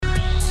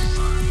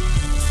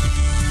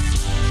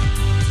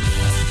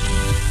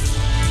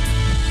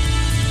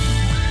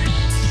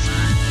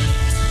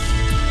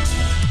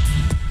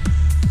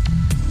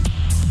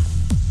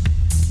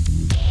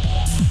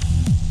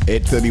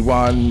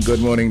8:31. Good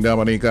morning,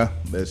 Dominica.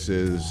 This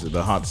is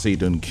the hot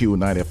seat on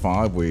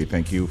Q95. We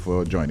thank you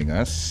for joining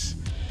us.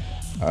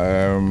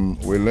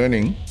 We're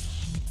learning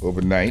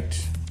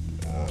overnight,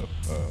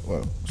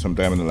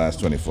 sometime in the last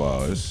 24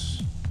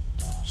 hours,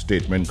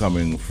 statement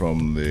coming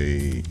from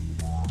the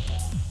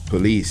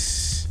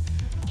police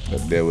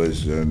that there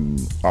was an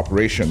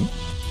operation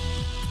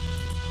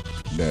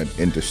that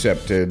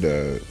intercepted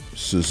a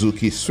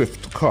Suzuki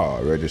Swift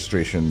car,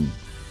 registration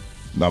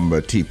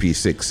number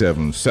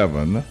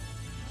TP677,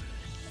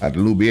 at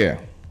Loubier,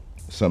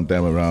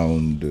 sometime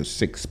around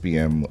 6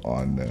 p.m.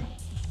 on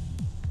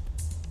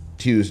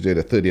Tuesday,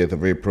 the 30th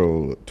of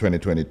April,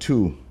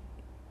 2022.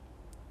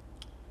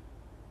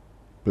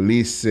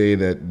 Police say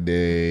that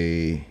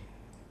they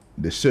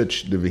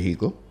searched the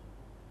vehicle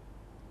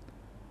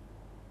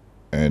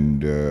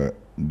and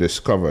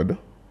discovered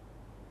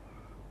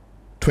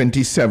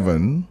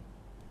 27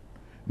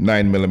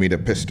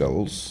 9mm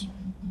pistols,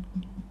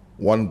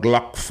 one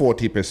Glock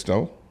 40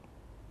 pistol,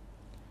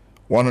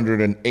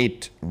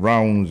 108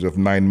 rounds of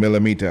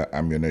 9mm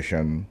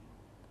ammunition,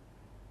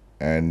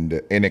 and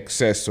in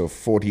excess of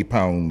 40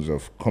 pounds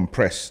of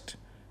compressed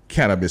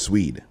cannabis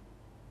weed.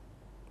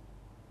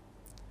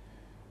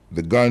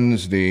 The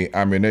guns, the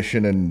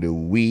ammunition, and the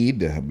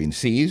weed have been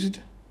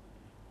seized,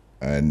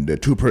 and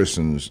 2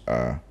 persons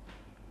are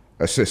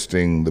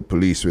assisting the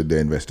police with their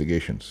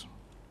investigations.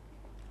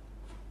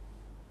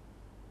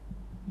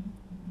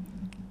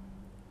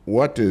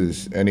 What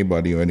is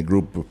anybody or any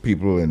group of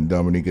people in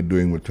Dominica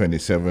doing with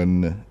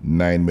 27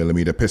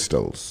 9mm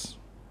pistols,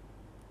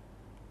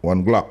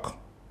 one Glock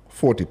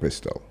 40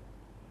 pistol,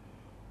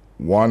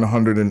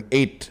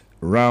 108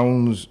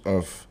 rounds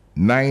of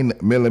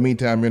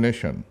 9mm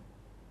ammunition,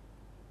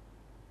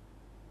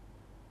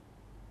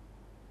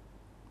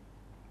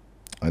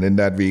 and in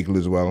that vehicle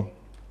as well,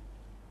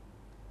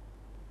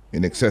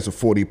 in excess of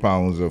 40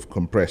 pounds of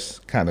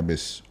compressed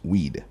cannabis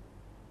weed?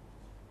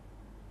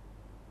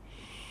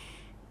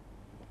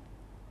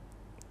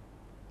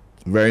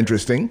 Very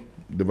interesting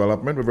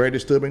development, but very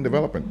disturbing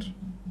development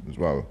as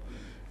well.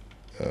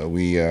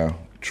 We are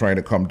trying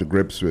to come to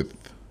grips with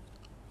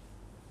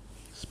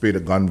spate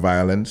of gun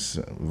violence,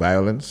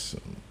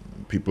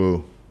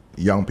 people,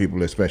 young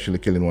people especially,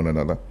 killing one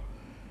another.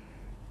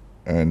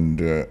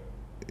 And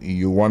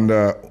you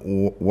wonder,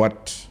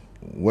 what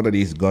are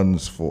these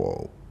guns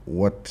for?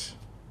 What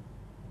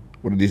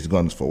are these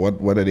guns for?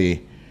 What are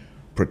they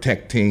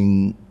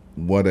protecting?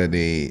 What are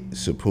they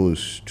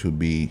supposed to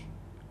be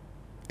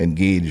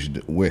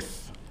engaged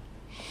with?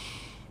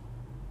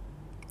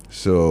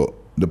 So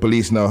the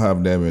police now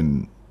have them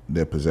in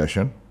their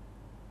possession.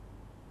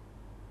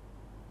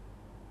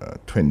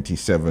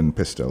 27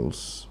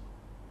 pistols,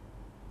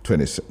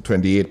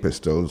 28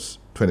 pistols,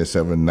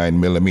 27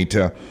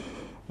 9mm,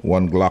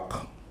 one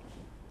Glock,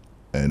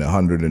 and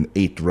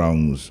 108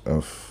 rounds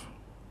of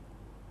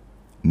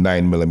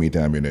 9mm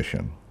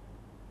ammunition.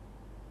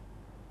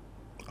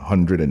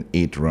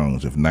 108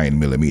 rounds of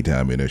 9mm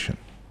ammunition.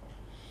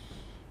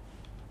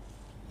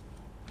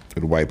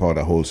 It would wipe out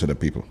a whole set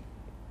of people.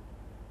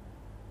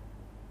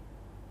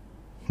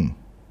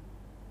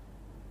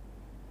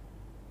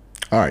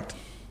 All right,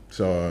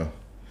 so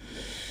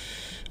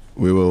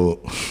we will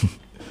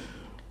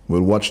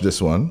we'll watch this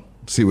one,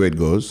 see where it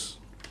goes,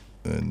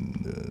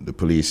 and the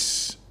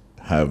police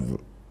have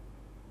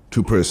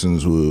 2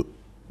 persons who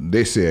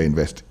they say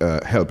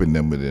are helping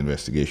them with the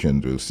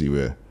investigations. We'll see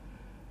where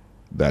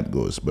that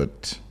goes.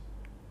 But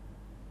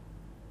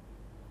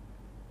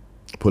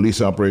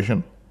police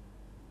operation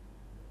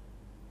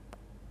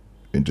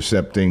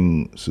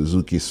intercepting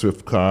Suzuki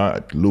Swift car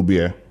at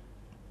Loubier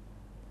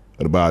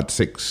at about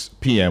 6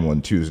 p.m.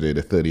 on Tuesday,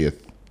 the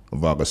 30th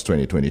of August,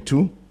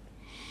 2022.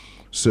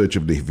 Search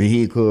of the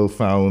vehicle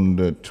found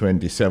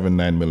 27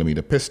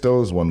 9mm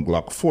pistols, one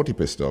Glock 40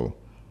 pistol,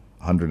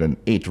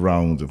 108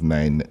 rounds of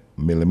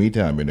 9mm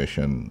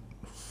ammunition,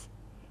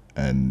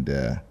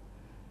 and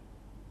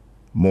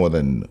more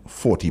than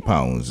 40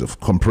 pounds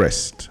of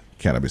compressed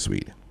cannabis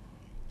weed.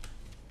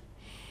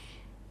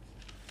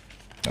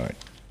 All right.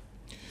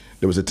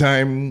 There was a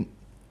time,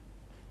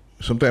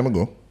 some time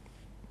ago,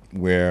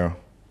 where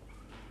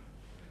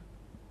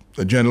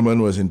a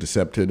gentleman was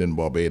intercepted in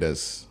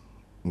Barbados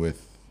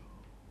with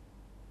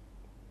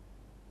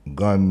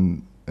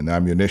gun and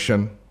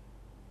ammunition.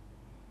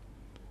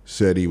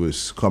 Said he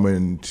was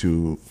coming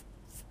to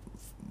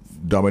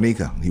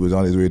Dominica. He was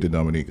on his way to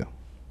Dominica.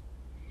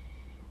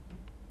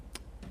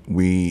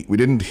 We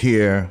didn't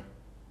hear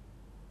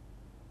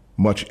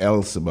much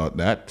else about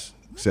that,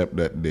 except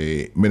that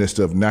the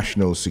Minister of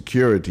National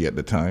Security at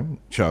the time,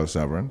 Charles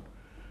Savarin,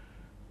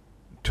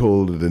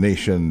 told the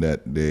nation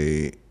that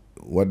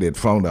what they'd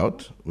found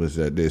out was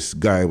that this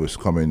guy was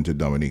coming to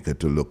Dominica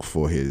to look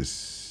for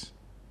his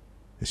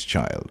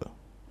child,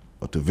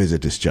 or to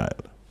visit his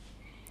child.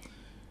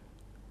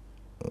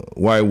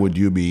 Why would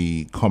you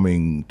be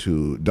coming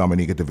to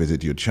Dominica to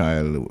visit your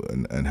child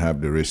and have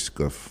the risk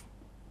of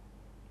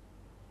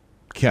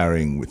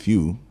carrying with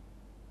you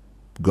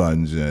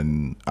guns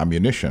and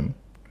ammunition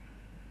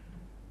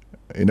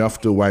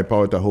enough to wipe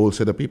out a whole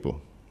set of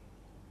people?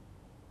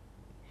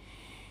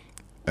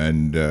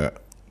 And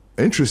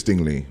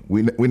interestingly,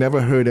 we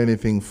never heard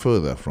anything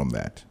further from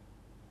that,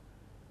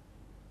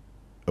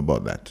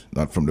 about that.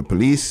 Not from the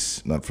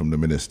police, not from the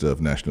Minister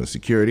of National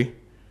Security.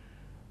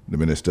 The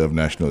Minister of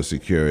National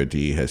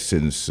Security has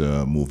since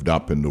moved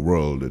up in the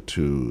world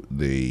to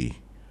the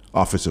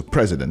Office of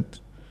President,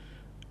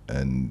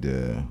 and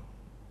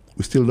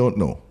we still don't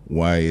know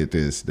why it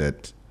is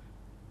that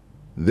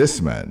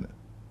this man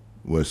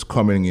was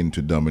coming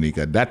into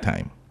Dominica at that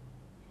time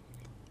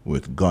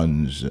with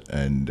guns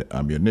and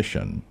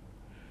ammunition.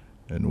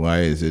 And why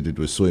is it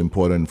was so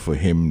important for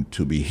him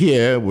to be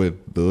here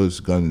with those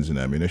guns and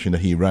ammunition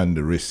that he ran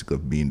the risk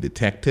of being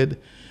detected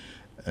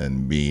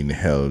and being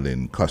held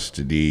in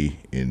custody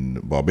in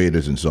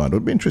Barbados and so on? It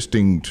would be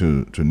interesting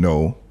to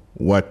know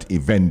what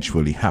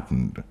eventually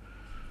happened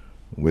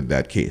with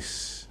that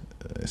case,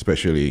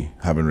 especially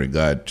having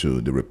regard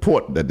to the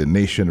report that the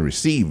nation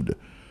received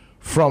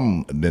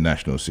from the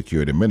National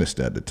Security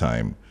Minister at the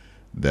time,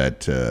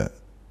 that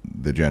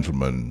the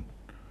gentleman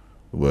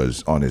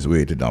was on his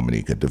way to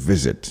Dominica to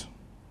visit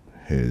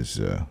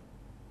his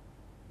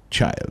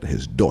child,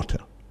 his daughter,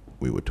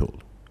 we were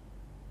told.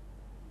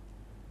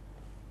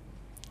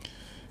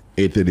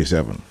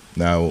 8:37.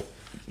 Now,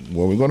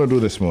 what we're going to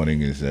do this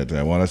morning is that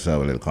I want us to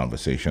have a little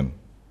conversation.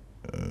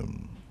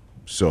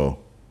 So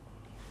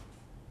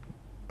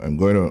I'm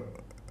going to,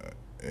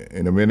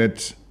 in a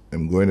minute,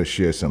 I'm going to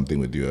share something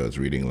with you I was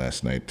reading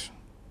last night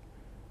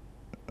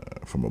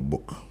from a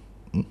book.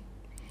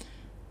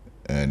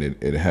 And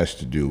it has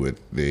to do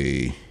with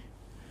the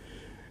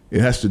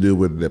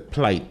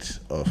plight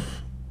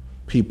of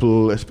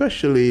people,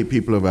 especially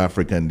people of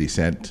African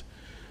descent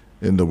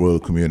in the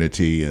world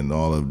community, and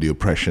all of the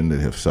oppression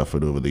that have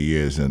suffered over the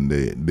years, and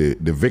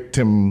the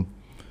victim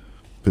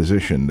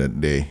position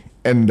that they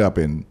end up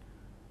in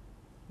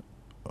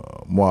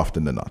more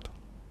often than not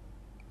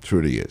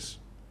through the years.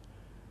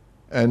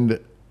 And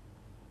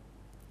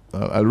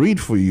I'll read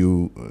for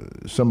you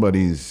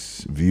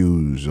somebody's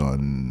views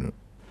on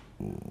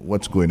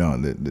what's going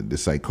on, the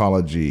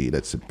psychology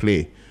that's at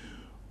play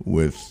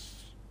with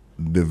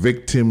the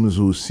victims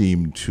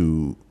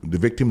the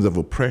victims of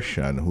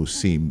oppression who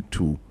seem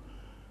to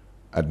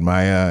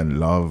admire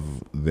and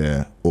love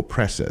their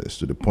oppressors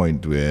to the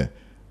point where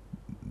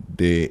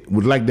they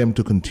would like them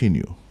to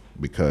continue,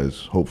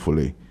 because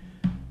hopefully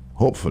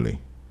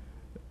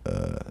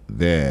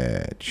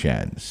their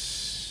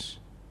chance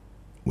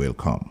will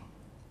come.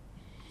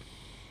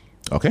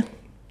 Okay?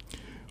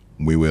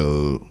 We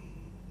will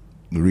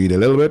read a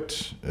little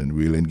bit and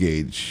we'll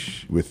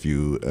engage with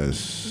you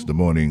as the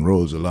morning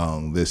rolls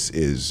along. This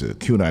is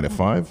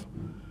Q95,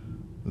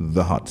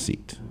 The Hot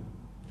Seat.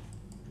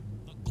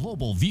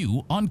 Global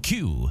View on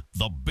Q,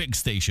 the big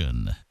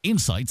station.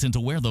 Insights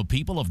into where the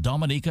people of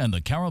Dominica and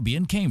the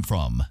Caribbean came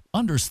from.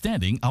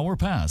 Understanding our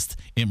past.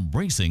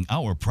 Embracing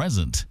our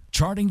present.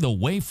 Charting the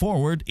way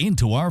forward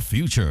into our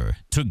future.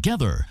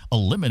 Together,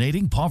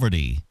 eliminating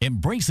poverty.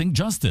 Embracing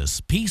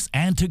justice, peace,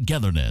 and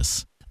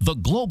togetherness. The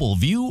Global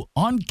View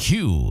on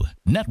Q.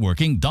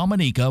 Networking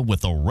Dominica with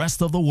the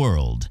rest of the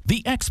world.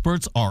 The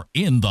experts are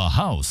in the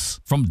house.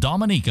 From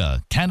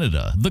Dominica,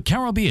 Canada, the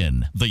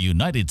Caribbean, the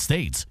United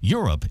States,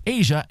 Europe,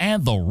 Asia,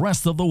 and the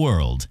rest of the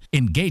world.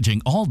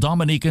 Engaging all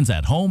Dominicans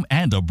at home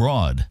and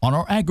abroad on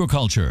our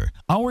agriculture,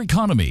 our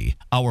economy,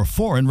 our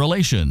foreign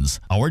relations,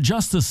 our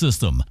justice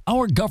system,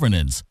 our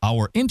governance,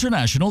 our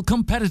international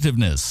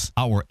competitiveness,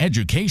 our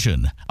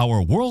education,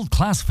 our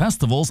world-class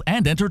festivals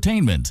and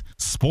entertainment,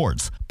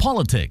 sports,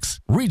 politics,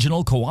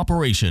 regional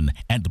cooperation,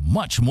 and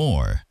much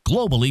more.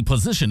 Globally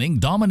positioning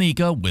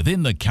Dominica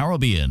within the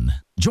Caribbean.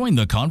 Join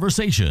the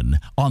conversation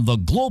on the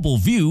Global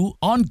View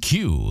on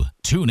Q.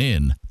 Tune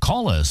in,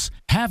 call us,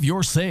 have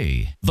your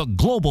say. The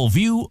Global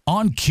View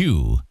on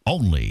Q.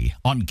 Only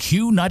on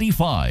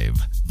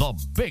Q95, the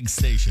big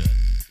station.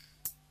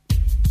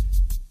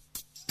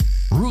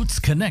 Roots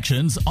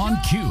Connections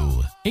on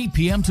Q. 8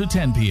 p.m. to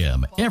 10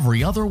 p.m.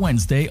 every other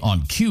Wednesday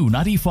on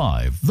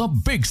Q95, the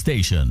big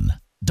station.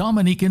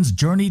 Dominicans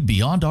journeyed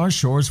beyond our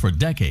shores for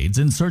decades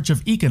in search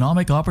of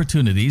economic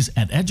opportunities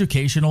and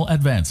educational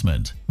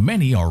advancement.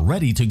 Many are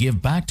ready to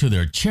give back to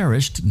their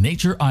cherished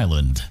nature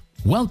island.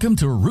 Welcome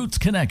to Roots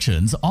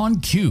Connections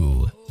on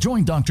Q.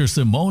 Join Dr.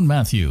 Simone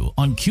Matthew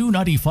on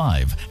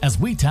Q95 as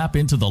we tap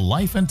into the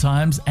life and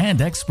times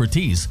and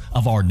expertise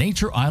of our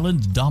Nature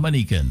Island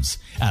Dominicans,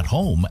 at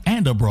home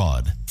and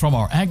abroad. From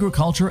our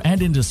agriculture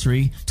and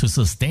industry to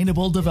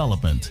sustainable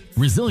development,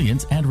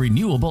 resilience and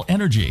renewable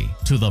energy,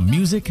 to the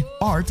music,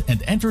 art,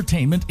 and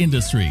entertainment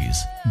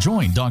industries.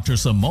 Join Dr.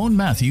 Simone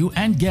Matthew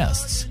and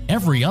guests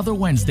every other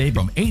Wednesday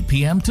from 8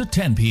 p.m. to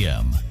 10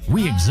 p.m.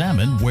 We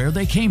examine where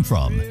they came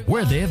from,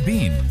 where they have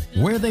been,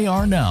 where they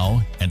are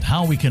now, and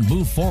how we can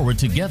move forward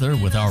together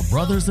with our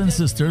brothers and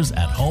sisters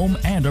at home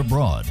and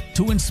abroad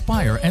to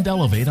inspire and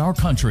elevate our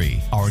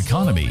country, our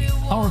economy,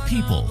 our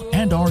people,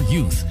 and our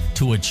youth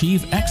to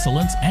achieve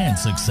excellence and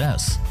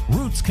success.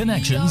 Roots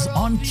Connections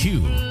on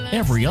Q.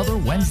 Every other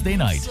Wednesday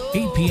night,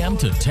 8 p.m.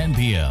 to 10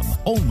 p.m.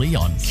 Only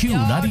on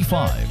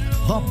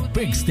Q95, the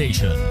big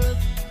station.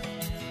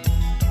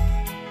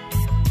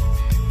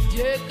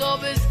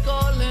 Jacob is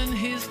calling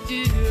his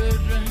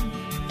children.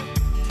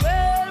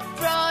 12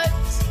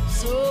 tribes,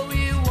 so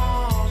we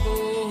want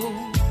go.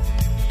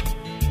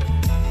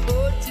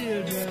 Oh,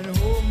 children,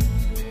 home.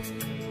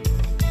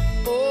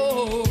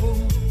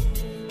 Oh,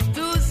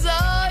 to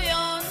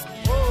Zion.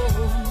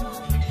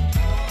 Oh,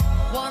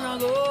 wanna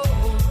go.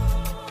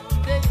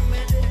 Take me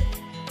there.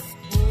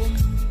 Home.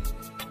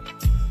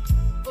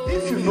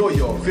 If you know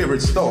your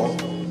favorite store,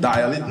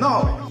 dial it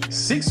now.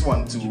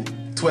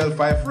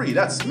 612-1253.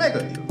 That's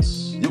Mega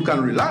Deals. You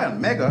can rely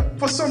on Mega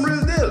for some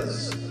real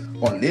deals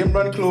on name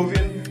brand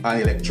clothing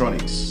and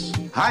electronics.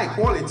 High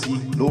quality,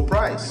 low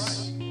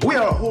price. We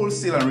are a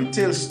wholesale and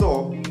retail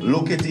store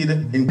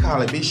located in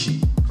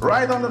Calabishi,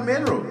 right on the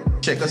main road.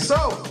 Check us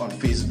out on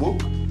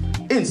Facebook,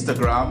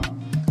 Instagram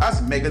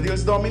as Mega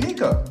Deals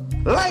Dominica.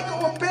 Like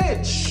our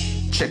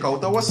page. Check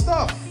out our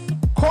stuff.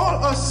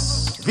 Call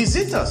us.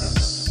 Visit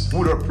us.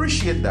 Would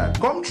appreciate that.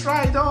 Come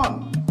try it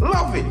on.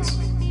 Love it.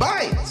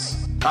 Buy it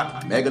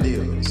at Mega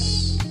Deals.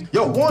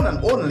 Your one and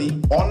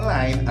only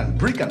online and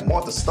brick and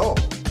mortar store.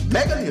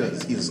 Mega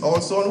Deals is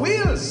also on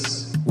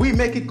wheels. We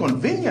make it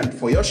convenient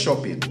for your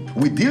shopping.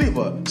 We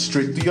deliver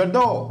straight to your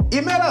door.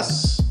 Email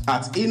us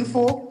at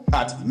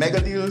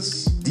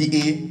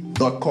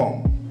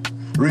info@megadealsda.com.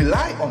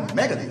 Rely on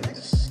Mega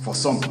Deals for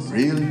some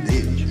real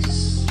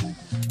deals.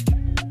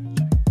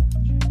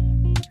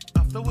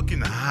 After working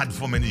hard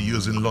for many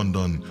years in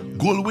London,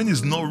 Goldwyn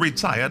is now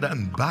retired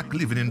and back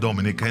living in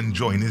Dominica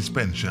enjoying his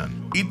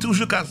pension. He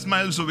toujours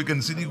smile so we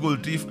can see the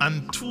gold teeth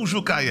and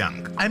toujours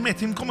yank. I met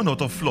him coming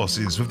out of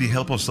Floss's with the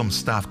help of some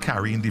staff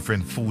carrying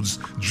different foods,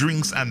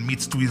 drinks and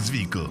meats to his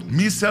vehicle.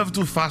 Myself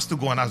too fast to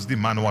go and ask the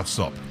man what's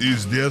up.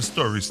 Is their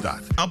story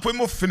start? Après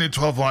moi fini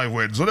travail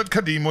word so that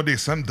Kadimo de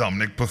San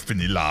Dominic pour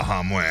finir la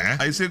hamwe.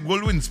 I said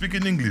Goldwyn speak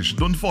in English,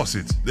 don't force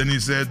it. Then he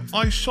said,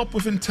 I shop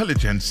with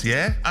intelligence,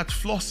 yeah? At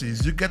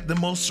Floss's you get the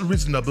most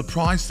reasonable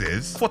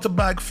prices for the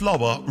bag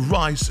flour,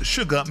 rice,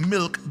 sugar,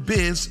 milk,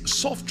 beers,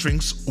 soft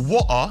drinks,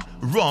 water,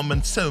 rum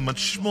and so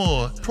much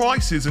more.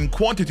 Prices and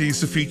quantities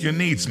to fit your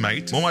needs,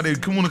 mate. Mama de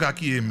kumunuka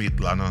kiye mate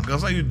lana.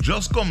 Cause you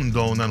just come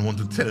down and want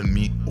to tell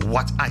me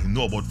what I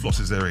know about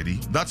Floss's already.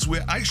 That's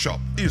where I shop.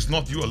 It's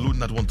not you alone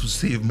that want to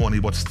save money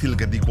but still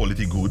get the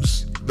quality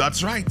goods.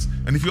 That's right.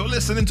 And if you're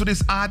listening to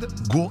this ad,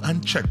 go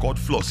and check out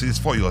Floss's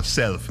for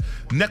yourself.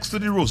 Next to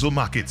the Rosal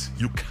Market.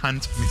 You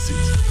can't miss it.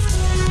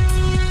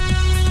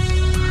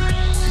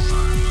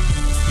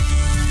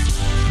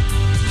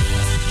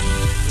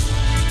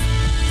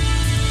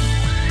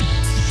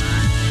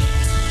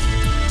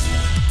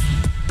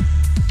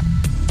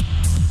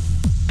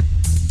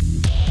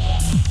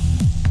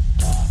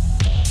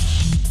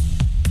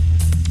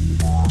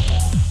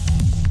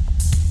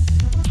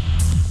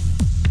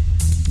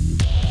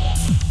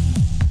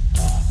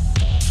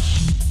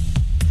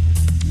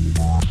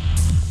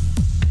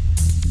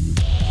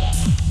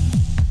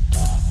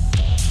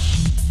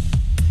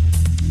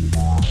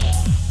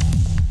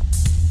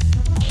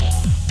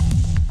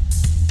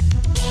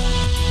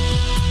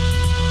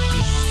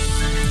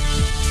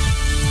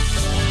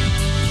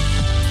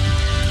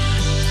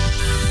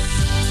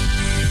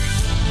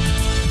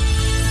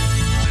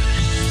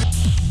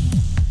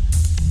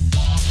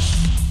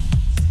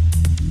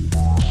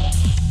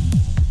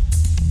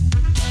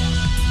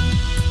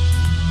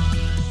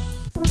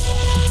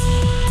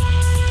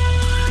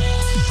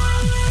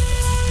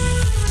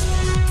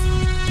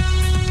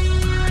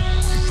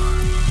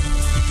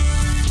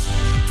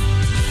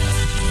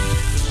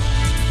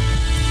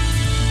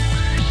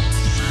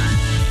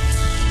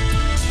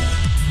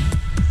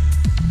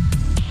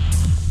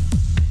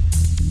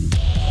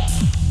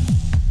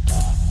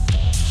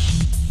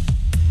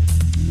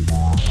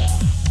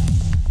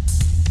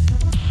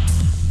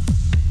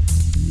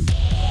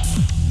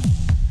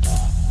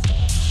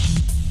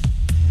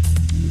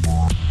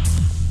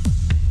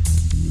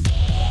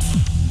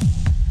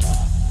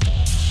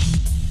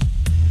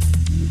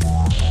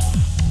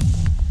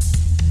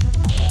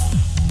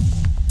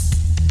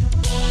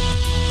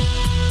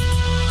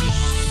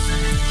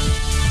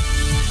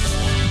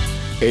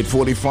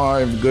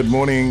 8:45, good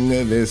morning.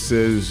 This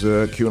is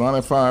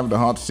Q95, the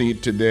hot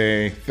seat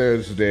today,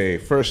 Thursday,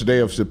 first day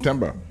of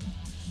September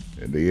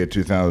in the year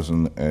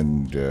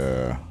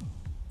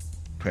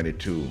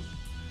 2022.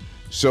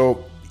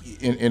 So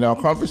in our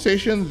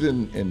conversations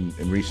in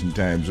recent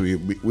times,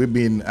 we've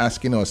been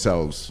asking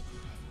ourselves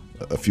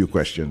a few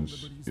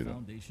questions. You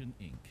know.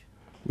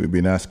 We've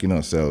been asking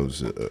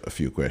ourselves a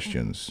few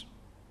questions.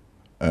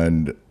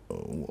 And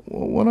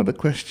one of the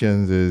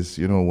questions is,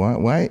 you know,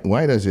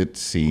 why does it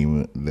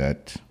seem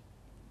that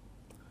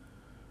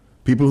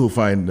people who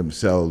find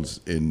themselves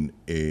in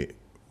a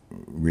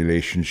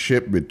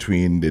relationship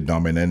between the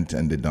dominant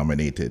and the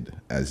dominated,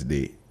 as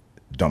they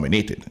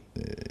dominated,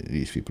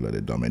 these people are the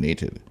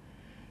dominated,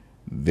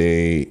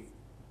 they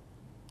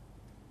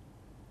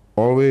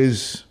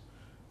always,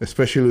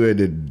 especially where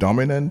the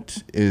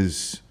dominant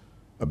is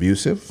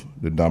abusive,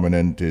 the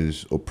dominant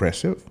is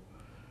oppressive,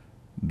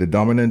 the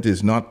dominant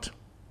is not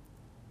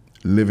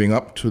living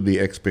up to the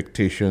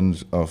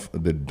expectations of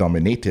the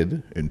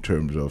dominated in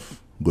terms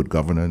of good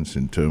governance,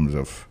 in terms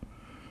of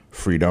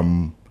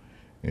freedom,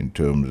 in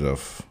terms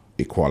of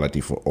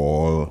equality for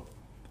all,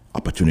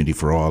 opportunity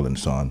for all, and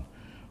so on,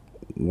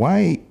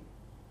 why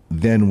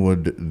then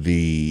would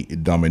the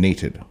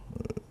dominated,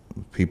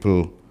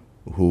 people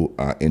who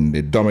are in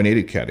the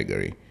dominated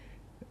category,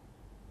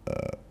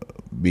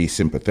 be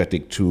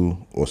sympathetic to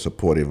or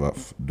supportive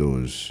of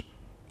those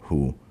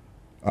who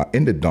are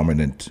in the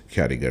dominant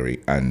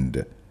category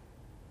and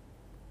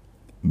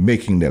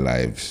making their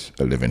lives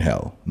a living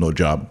hell? No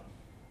job,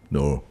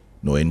 no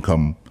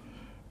income,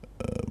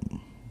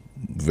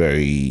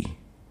 very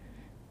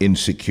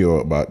insecure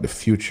about the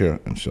future,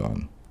 and so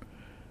on.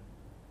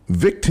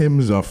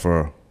 Victims of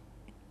a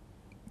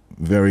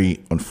very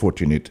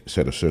unfortunate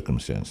set of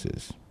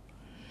circumstances.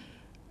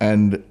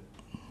 And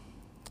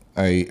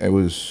I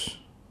was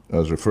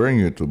referring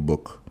you to a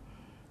book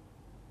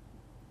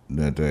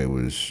that I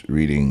was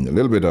reading a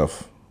little bit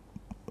of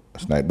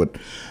last night, but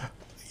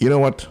you know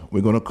what?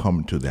 We're going to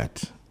come to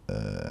that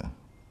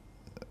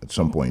at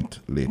some point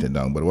later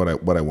down. But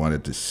what I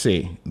wanted to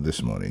say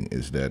this morning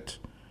is that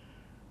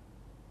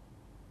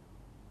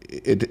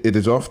it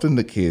is often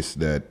the case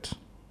that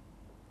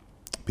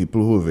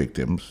people who are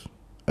victims,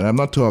 and I'm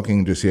not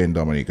talking just here in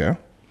Dominica.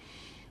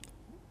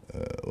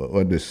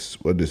 What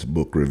this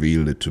book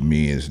revealed to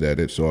me is that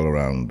it's all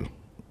around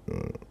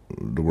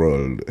the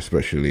world,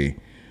 especially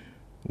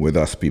with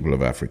us people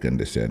of African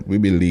descent. We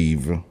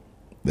believe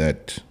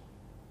that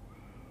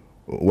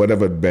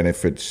whatever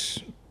benefits,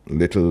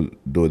 little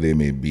though they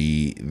may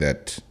be,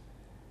 that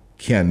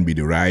can be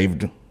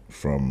derived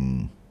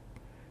from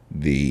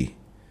the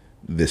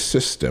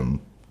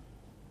system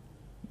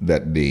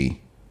that the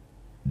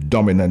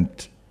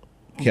dominant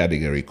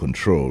category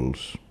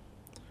controls,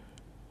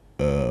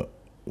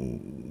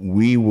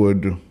 we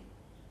would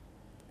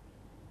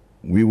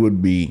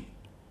be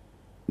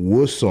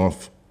worse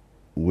off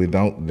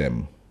without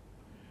them.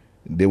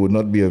 They would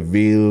not be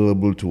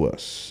available to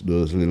us,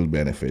 those little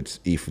benefits,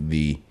 if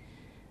the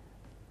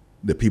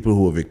people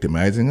who are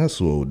victimizing us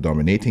or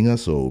dominating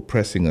us or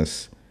oppressing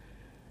us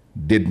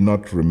did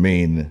not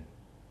remain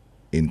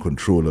in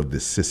control of the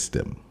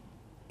system.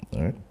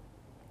 All right?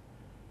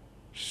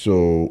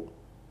 So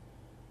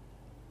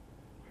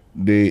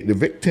the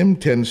victim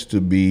tends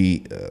to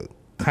be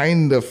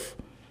kind of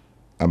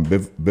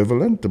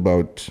ambivalent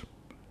about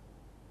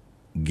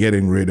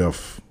getting rid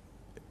of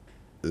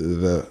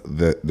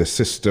the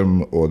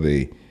system or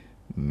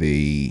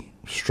the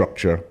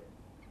structure,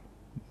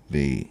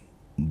 the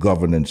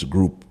governance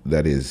group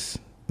that is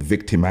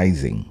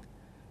victimizing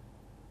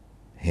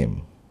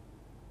him.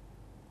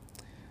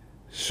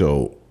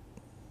 So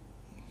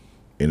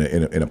in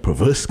a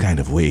perverse kind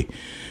of way,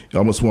 he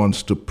almost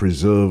wants to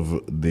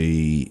preserve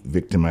the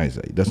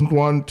victimizer. He doesn't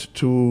want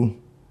to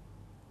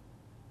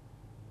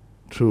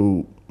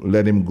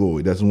let him go.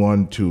 He doesn't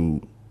want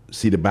to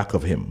see the back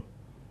of him.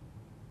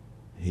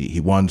 He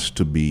wants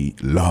to be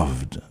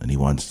loved, and he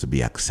wants to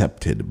be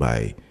accepted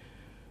by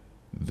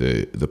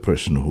the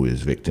person who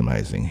is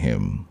victimizing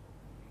him,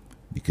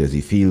 because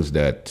he feels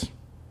that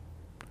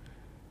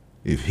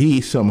if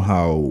he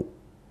somehow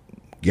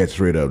gets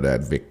rid of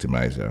that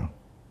victimizer,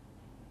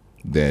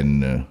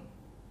 then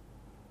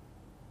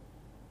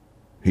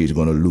he's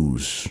going to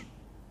lose.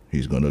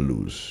 He's going to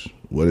lose.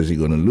 What is he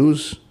going to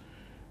lose?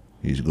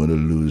 He's going to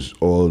lose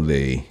all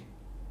the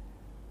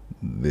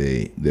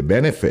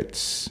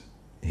benefits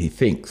he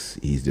thinks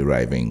he's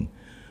deriving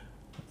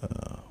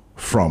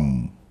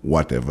from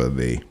whatever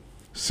the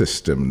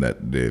system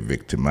that the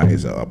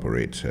victimizer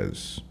operates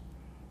has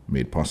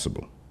made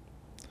possible.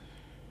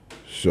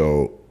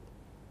 So,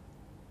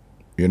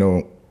 you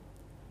know,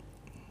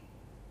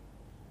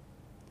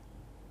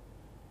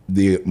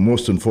 the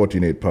most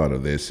unfortunate part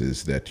of this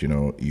is that, you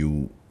know,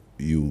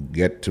 you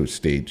get to a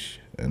stage,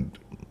 and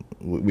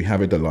we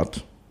have it a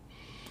lot,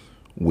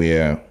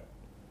 where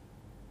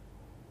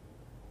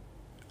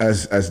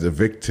as the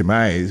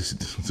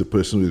victimized, the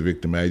person who is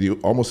victimized, you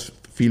almost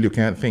feel you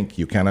can't think.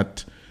 You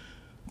cannot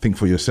think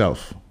for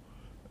yourself.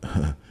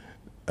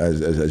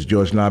 As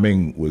George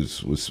Laming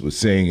was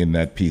saying in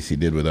that piece he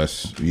did with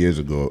us years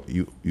ago,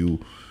 you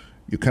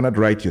cannot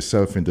write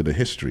yourself into the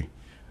history.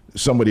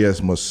 Somebody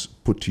else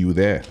must put you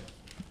there,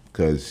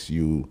 because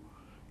you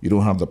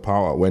don't have the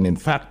power, when in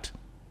fact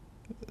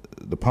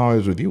the power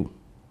is with you.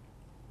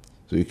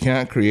 So you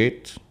can't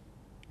create,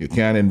 you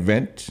can't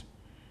invent,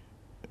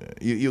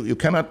 you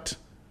cannot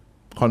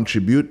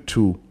contribute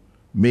to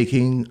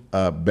making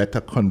a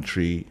better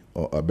country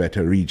or a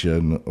better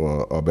region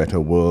or a better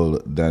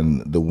world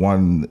than the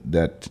one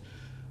that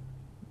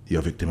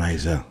your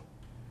victimizer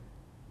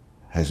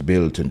has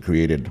built and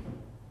created.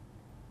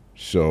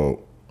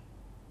 So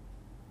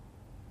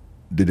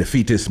the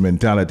defeatist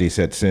mentality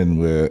sets in,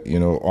 where, you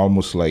know,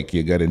 almost like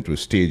you get into a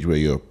stage where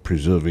you're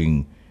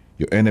preserving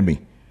your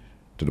enemy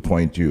to the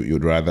point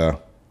you'd rather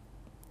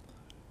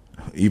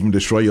even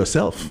destroy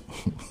yourself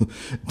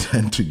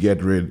than to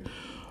get rid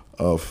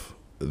of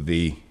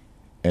the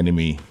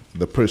enemy,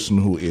 the person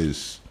who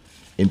is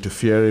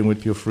interfering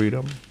with your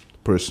freedom, the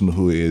person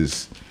who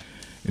is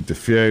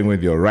interfering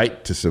with your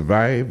right to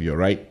survive, your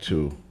right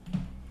to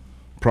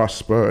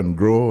prosper and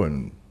grow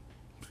and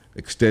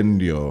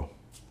extend your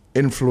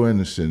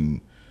influence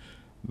in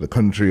the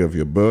country of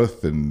your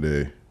birth and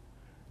the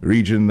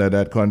region that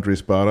that country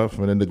is part of,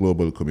 and in the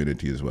global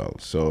community as well.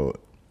 So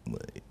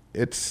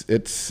it's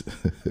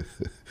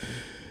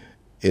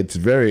it's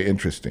very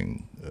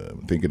interesting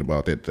thinking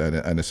about it,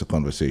 and it's a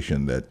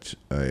conversation that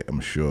I am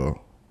sure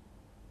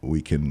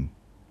we can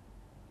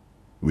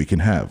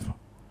have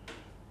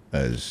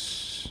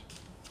as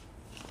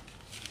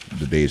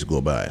the days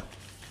go by.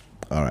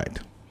 All right.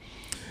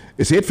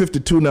 It's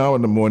 8:52 now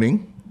in the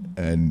morning,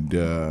 and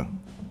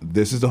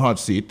this is the hot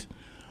seat.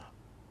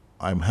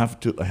 I have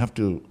to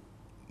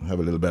have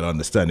a little better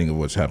understanding of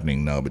what's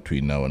happening now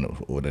between now and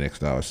over the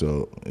next hour.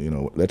 So,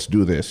 let's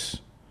do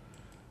this.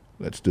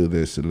 Let's do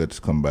this, and let's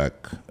come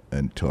back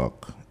and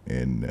talk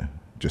in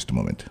just a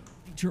moment.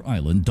 Nature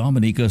Island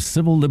Dominica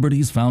Civil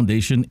Liberties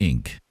Foundation,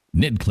 Inc.,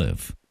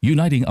 Nidcliff,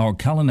 uniting our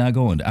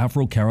Kalinago and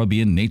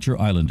Afro-Caribbean Nature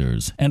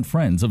Islanders and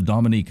friends of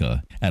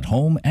Dominica at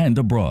home and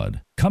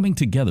abroad, coming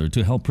together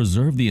to help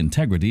preserve the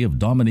integrity of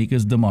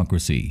Dominica's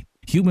democracy,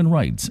 human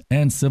rights,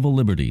 and civil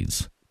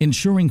liberties,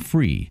 ensuring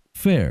free,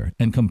 fair,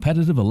 and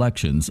competitive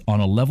elections on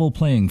a level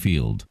playing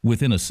field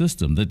within a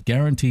system that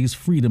guarantees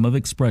freedom of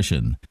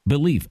expression,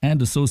 belief and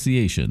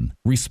association,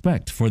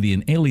 respect for the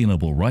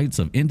inalienable rights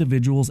of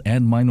individuals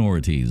and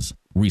minorities,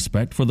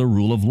 respect for the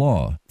rule of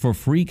law, for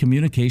free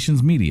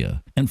communications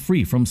media, and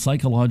free from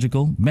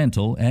psychological,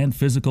 mental, and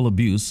physical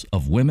abuse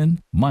of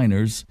women,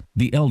 minors,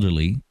 the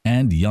elderly,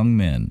 and young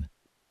men.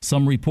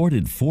 Some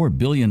reported $4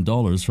 billion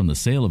from the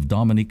sale of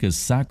Dominica's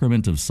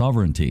Sacrament of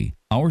Sovereignty,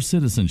 our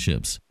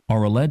citizenships,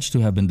 are alleged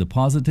to have been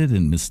deposited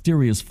in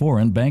mysterious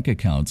foreign bank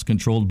accounts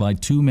controlled by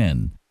two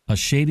men, a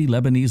shady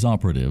Lebanese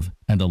operative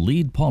and a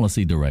lead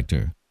policy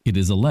director. It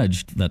is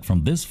alleged that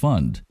from this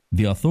fund,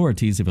 the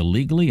authorities have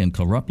illegally and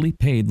corruptly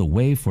paid the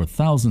way for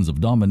thousands of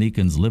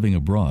Dominicans living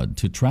abroad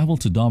to travel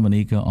to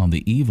Dominica on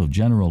the eve of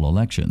general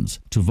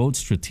elections to vote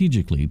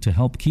strategically to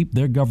help keep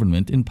their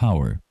government in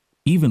power.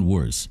 Even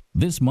worse,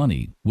 this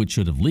money, which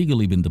should have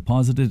legally been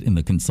deposited in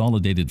the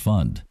consolidated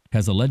fund,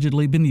 has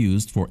allegedly been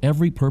used for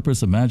every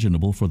purpose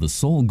imaginable for the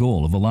sole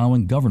goal of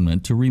allowing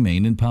government to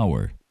remain in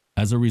power.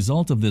 As a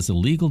result of this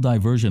illegal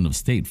diversion of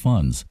state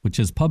funds, which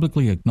is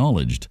publicly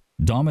acknowledged,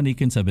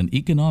 Dominicans have been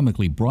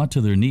economically brought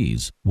to their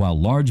knees, while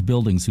large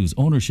buildings whose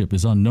ownership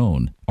is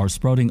unknown are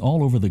sprouting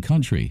all over the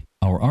country.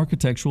 Our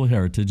architectural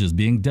heritage is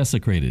being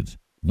desecrated.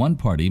 One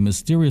party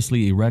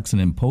mysteriously erects an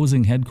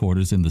imposing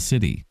headquarters in the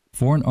city.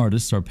 Foreign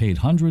artists are paid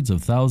hundreds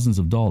of thousands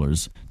of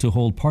dollars to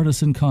hold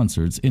partisan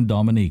concerts in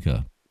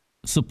Dominica.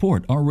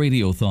 Support our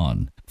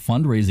radiothon,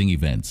 fundraising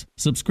events,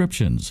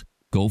 subscriptions,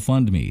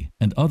 GoFundMe,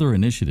 and other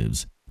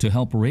initiatives to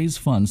help raise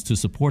funds to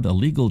support a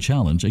legal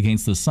challenge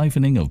against the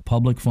siphoning of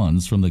public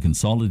funds from the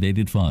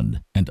Consolidated Fund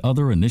and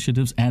other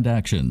initiatives and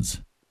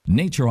actions.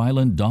 Nature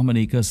Island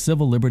Dominica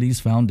Civil Liberties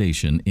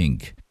Foundation,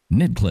 Inc.,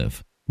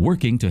 Nidcliff,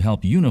 working to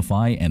help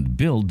unify and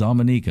build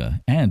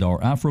Dominica and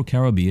our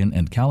Afro-Caribbean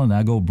and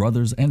Kalinago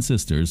brothers and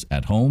sisters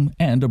at home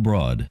and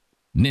abroad.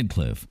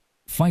 Nidcliff,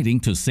 fighting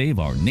to save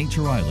our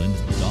Nature Island,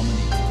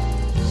 Dominica.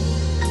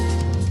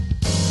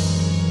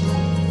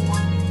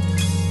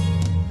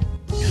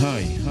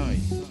 Hi,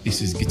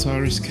 this is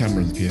guitarist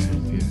Cameron Pierre.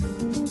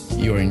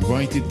 You are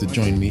invited to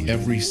join me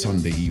every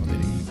Sunday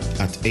evening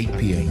at 8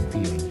 p.m.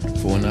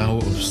 for an hour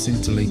of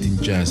scintillating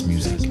jazz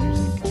music,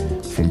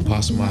 from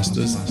past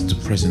masters to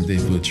present-day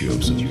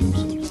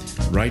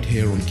virtuosos, right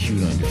here on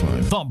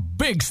Q95. The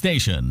Big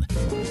Station.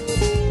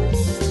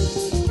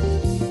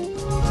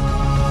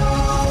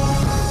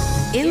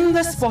 In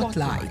the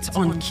Spotlight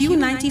on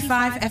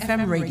Q95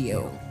 FM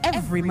radio,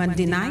 every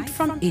Monday night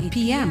from 8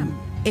 p.m.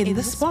 In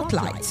the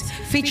Spotlight,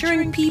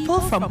 featuring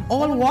people from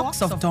all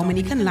walks of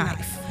Dominican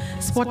life,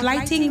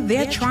 spotlighting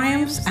their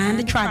triumphs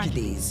and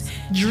tragedies,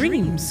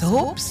 dreams,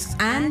 hopes,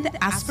 and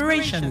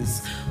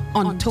aspirations,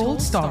 untold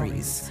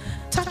stories,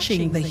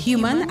 touching the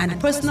human and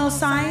personal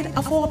side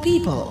of our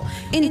people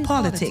in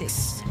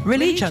politics,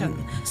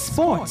 religion,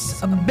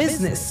 sports,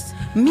 business,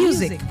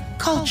 music,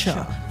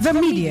 culture, the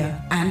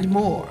media, and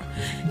more.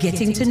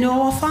 Getting to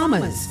know our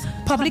farmers,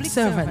 public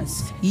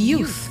servants,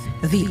 youth,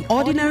 the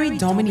ordinary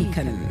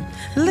Dominican.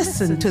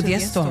 Listen to their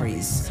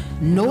stories.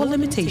 No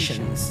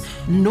limitations,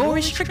 no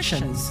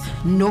restrictions,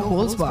 no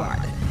holds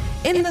barred.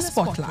 In the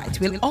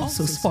Spotlight, we'll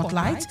also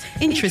spotlight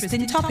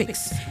interesting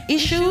topics,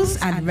 issues,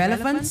 and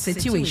relevant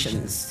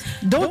situations.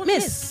 Don't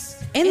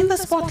miss In the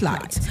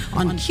Spotlight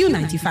on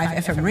Q95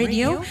 FM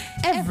radio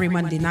every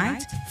Monday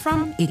night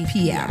from 8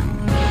 p.m.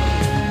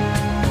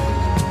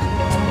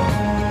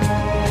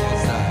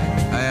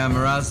 I am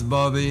Ras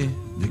Bobby,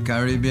 the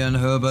Caribbean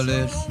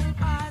herbalist,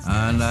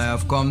 and I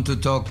have come to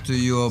talk to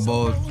you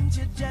about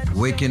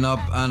Waking Up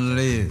and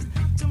Live.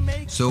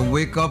 So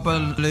Wake Up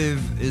and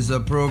Live is a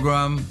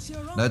program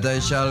that I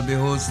shall be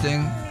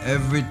hosting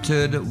every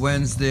third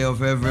Wednesday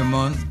of every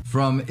month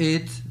from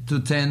 8 to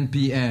 10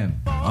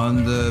 p.m.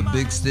 on the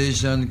big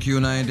station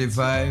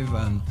Q95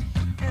 and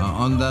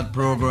On that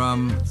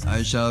program,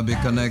 I shall be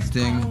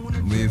connecting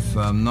with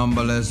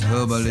numberless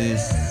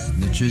herbalists,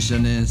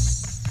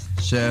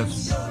 nutritionists,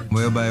 chefs,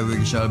 whereby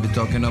we shall be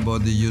talking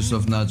about the use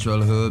of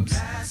natural herbs,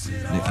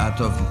 the art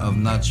of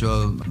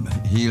natural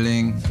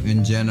healing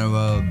in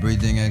general,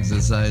 breathing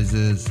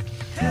exercises,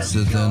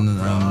 certain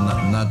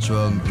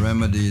natural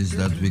remedies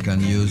that we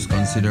can use,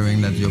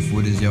 considering that your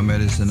food is your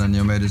medicine and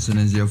your medicine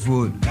is your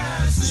food.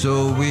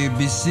 So we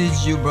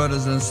beseech you,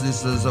 brothers and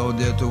sisters out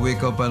there, to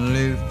wake up and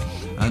live,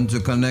 and to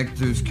connect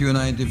with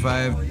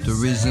Q95 to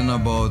reason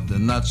about the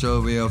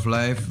natural way of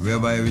life,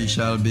 whereby we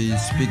shall be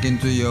speaking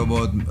to you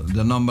about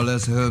the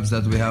numberless herbs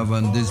that we have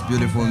on this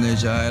beautiful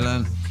nature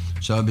island.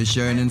 Shall be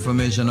sharing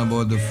information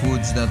about the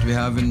foods that we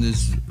have in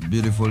this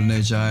beautiful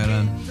nature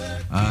island,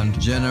 and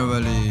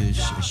generally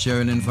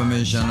sharing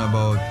information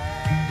about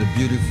the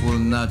beautiful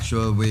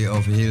natural way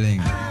of healing.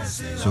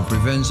 So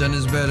prevention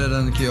is better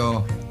than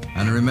cure.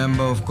 And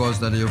remember, of course,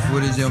 that your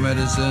food is your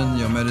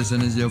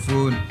medicine is your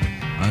food.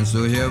 And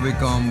so here we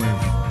come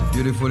with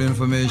beautiful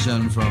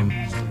information from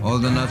all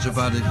the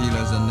naturopathic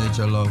healers and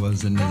nature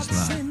lovers in this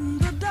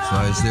land. So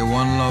I say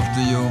one love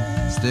to you,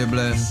 stay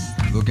blessed.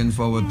 Looking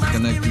forward to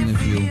connecting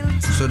with you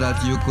so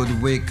that you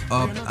could wake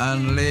up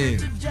and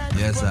live.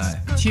 Yes, I.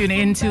 Tune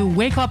in to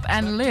Wake Up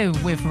and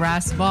Live with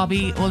Ras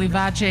Bobby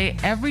Olivache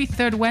every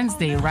third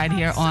Wednesday right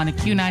here on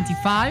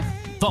Q95.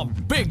 The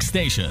Big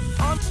Station.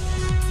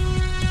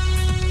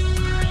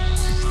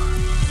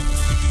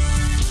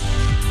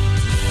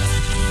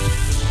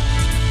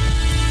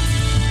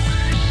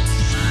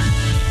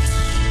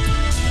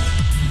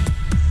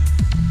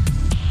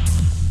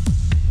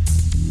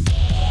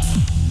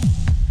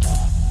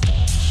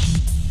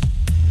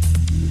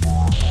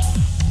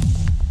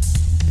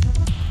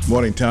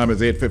 Morning time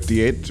is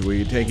 8:58.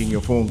 We're taking your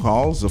phone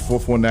calls.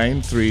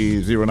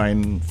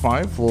 449-3095,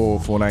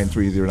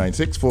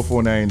 449-3096,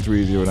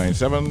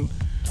 449-3097,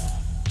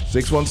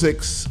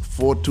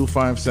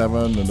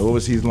 616-4257, and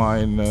overseas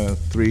line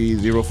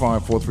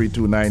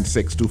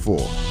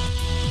 305-432-9624.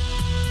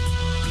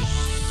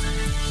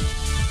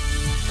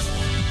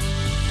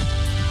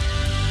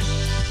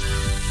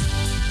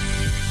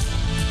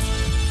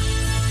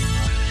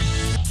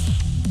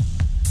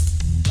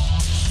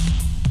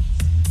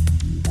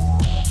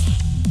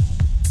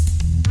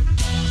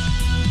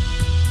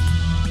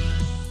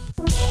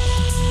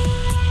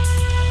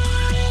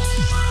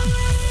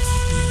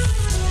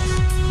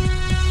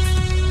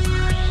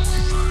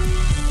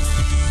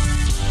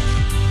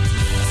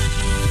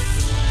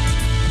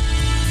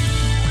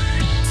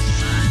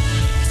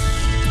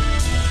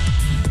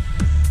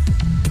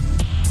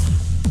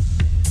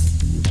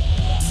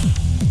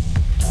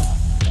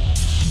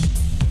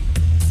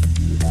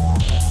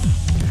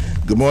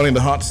 Good morning,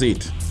 the hot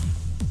seat.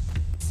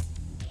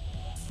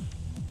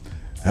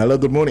 Hello,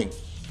 good morning.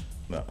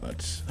 No,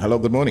 that's hello,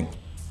 good morning.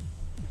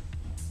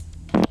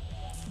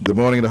 Good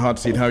morning, the hot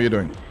seat. How are you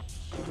doing?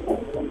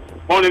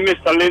 Morning,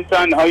 Mr.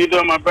 Linton. How you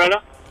doing, my brother?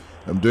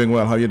 I'm doing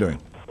well. How are you doing?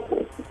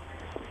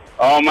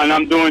 Oh, man,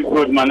 I'm doing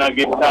good, man. I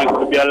give thanks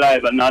to be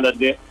alive another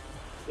day.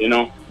 You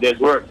know, there's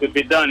work to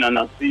be done, and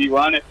I see you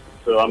on it.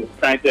 So I'm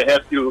trying to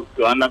help you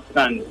to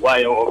understand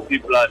why our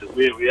people are the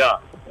way we are.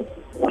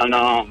 And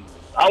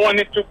I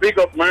wanted to big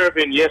up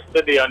Mervyn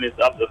yesterday on his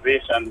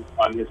observation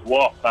on his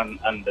walk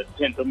and the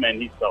gentlemen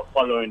he saw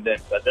following them.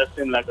 So that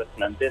seemed like a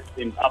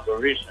clandestine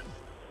operation.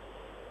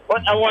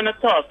 But I want to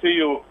talk to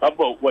you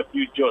about what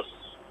you just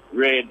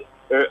read,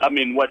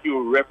 what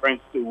you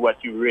referenced to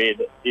what you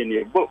read in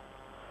your book.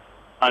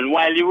 And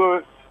while you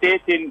were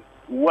stating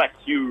what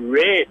you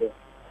read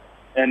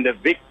and the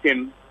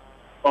victim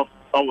of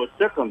our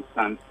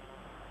circumstance,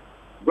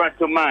 brought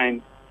to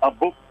mind a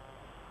book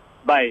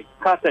by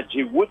Carter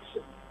G.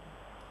 Woodson.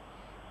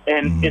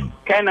 And it's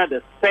kind of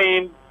the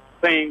same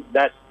thing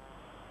that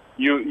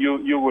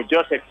you were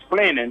just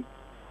explaining,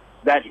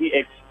 that he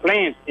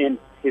explains in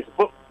his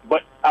book.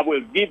 But I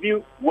will give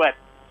you what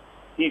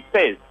he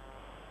says.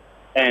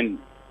 And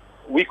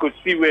we could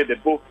see where the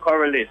book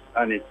correlates,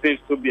 and it seems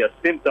to be a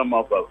symptom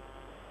of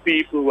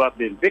people who have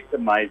been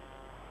victimized,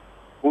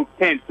 who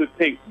tend to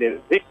think the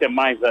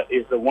victimizer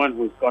is the one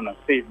who's going to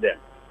save them.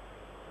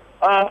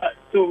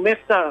 To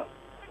Mr.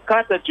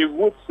 Carter G.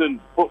 Woodson's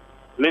book,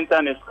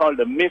 Linton, is called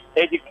The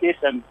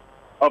Miseducation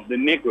of the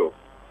Negro.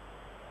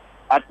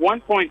 At one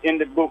point in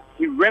the book,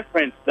 he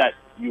referenced that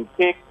he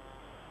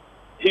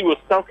was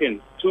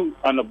talking to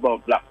and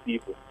about black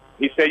people.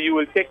 He said, you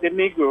will take the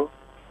Negro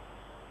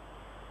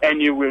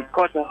and you will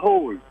cut a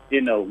hole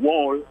in a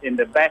wall in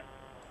the back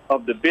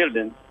of the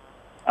building,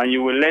 and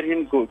you will let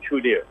him go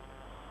through there.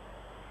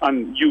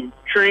 And you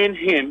train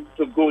him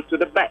to go to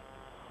the back.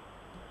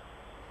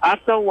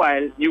 After a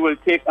while, you will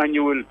take and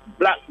you will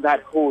block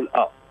that hole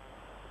up.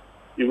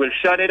 You will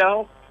shut it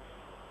off,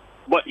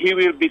 but he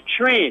will be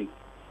trained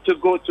to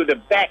go to the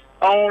back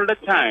all the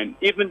time.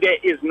 Even there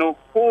is no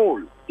hole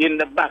in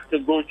the back to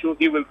go through,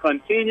 he will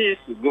continue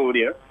to go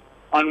there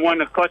and want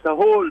to cut a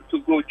hole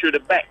to go through the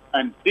back.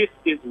 And this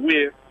is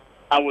where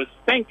I was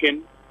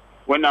thinking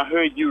when I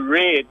heard you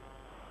read,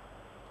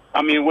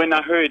 when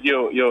I heard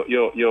your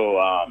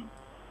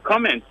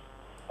comments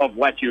of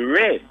what you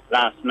read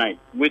last night,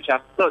 which I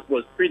thought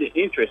was pretty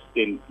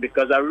interesting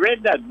because I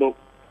read that book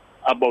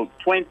about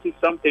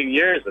 20-something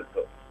years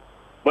ago.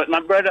 But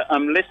my brother,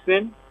 I'm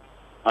listening,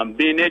 I'm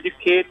being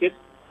educated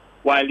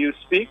while you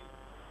speak,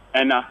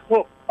 and I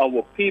hope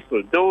our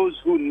people, those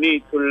who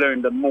need to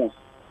learn the most,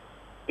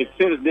 it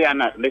seems they are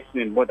not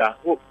listening, but I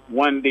hope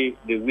one day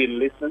they will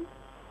listen,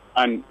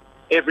 and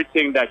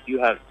everything that you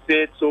have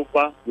said so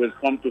far will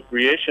come to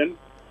fruition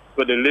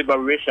for the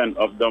liberation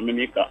of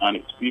Dominica and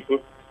its people.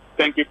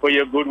 Thank you for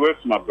your good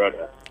works, my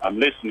brother. I'm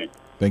listening.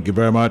 Thank you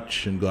very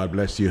much, and God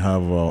bless you.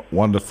 Have a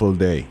wonderful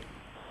day.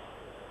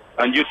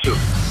 And you too.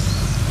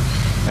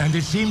 And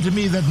it seemed to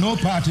me that no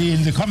party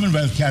in the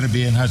Commonwealth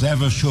Caribbean has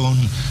ever shown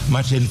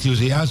much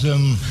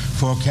enthusiasm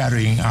for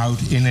carrying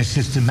out in a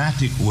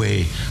systematic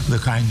way the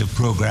kind of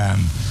program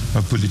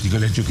of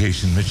political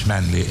education which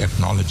Manly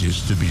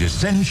acknowledges to be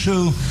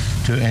essential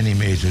to any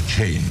major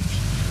change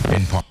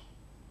in politics.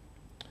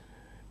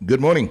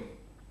 Good morning.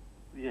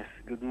 Yes,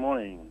 good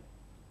morning.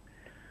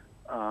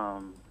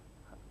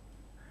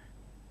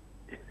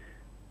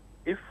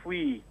 If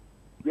we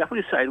have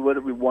to decide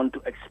whether we want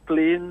to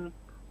explain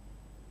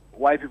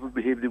why people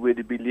behave the way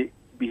they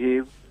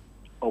behave,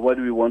 or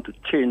whether we want to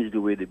change the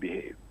way they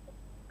behave.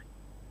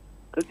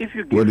 Because if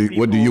you give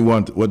what do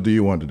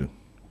you want to do?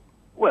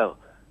 Well,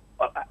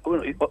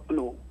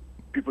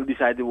 people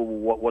decide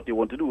what they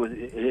want to do.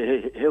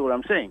 Hear what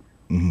I'm saying?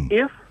 Mm-hmm.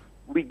 If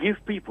we give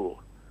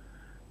people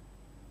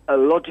a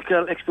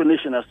logical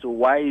explanation as to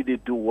why they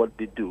do what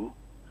they do,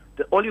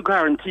 then all you're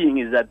guaranteeing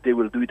is that they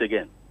will do it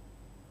again.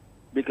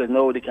 Because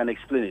now they can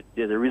explain it.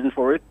 There's a reason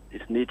for it.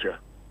 It's nature.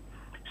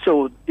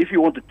 So if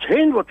you want to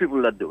change what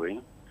people are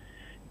doing,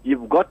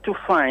 you've got to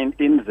find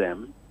in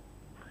them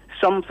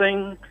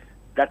something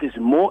that is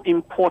more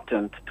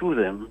important to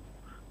them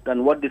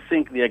than what they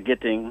think they are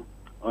getting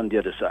on the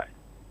other side.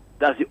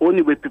 That's the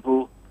only way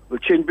people will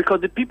change,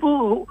 because the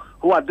people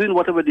who are doing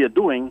whatever they are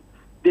doing,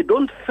 they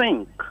don't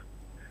think,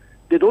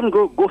 they don't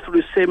go through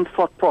the same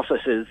thought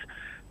processes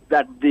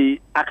that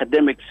the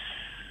academics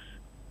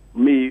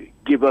may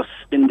give us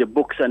in the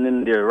books and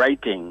in their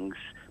writings.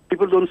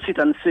 People don't sit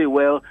and say,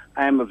 well,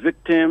 I am a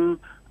victim,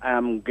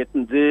 I'm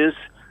getting this,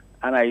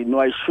 and I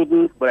know I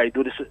shouldn't, but I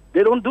do this.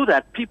 They don't do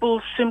that.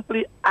 People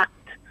simply act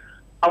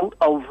out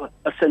of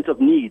a sense of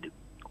need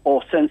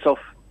or sense of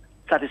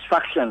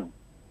satisfaction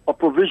or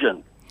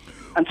provision.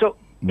 And so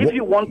if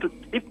you want to,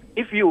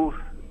 if you,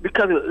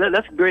 because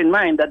let's bear in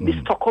mind that the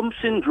Stockholm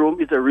Syndrome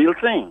is a real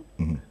thing.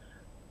 Mm-hmm.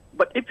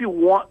 But if you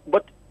want,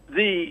 but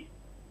the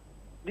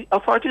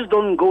authorities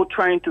don't go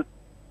trying to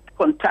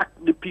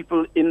contact the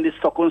people in the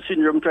Stockholm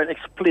Syndrome, try to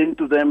explain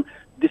to them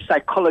the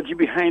psychology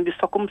behind the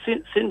Stockholm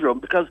Syndrome,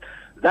 because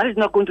that is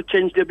not going to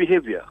change their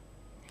behavior.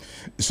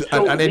 So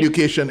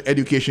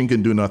education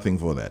can do nothing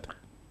for that.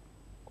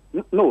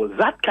 No,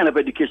 that kind of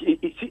education.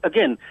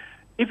 Again,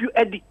 if you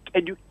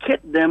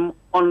educate them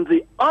on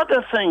the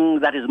other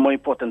thing that is more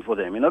important for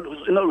them. In other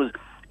words,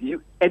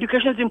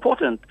 education is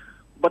important,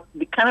 but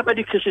the kind of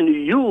education you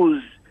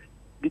use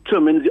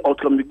determines the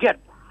outcome you get.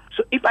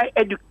 So if I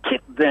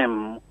educate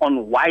them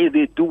on why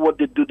they do what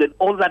they do, then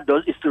all that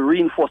does is to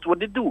reinforce what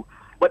they do.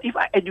 But if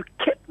I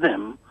educate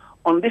them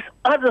on this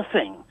other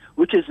thing,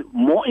 which is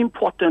more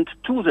important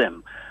to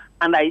them,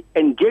 and I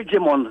engage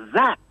them on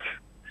that,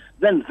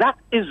 then that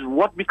is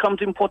what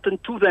becomes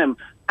important to them.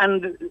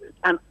 And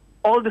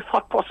all the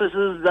thought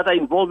processes that are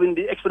involved in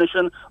the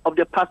explanation of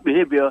their past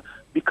behavior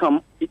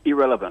become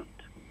irrelevant.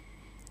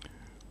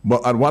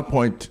 But at what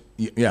point,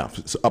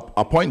 so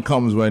a point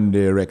comes when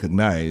they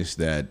recognize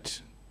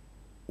that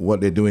what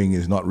they're doing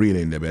is not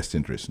really in their best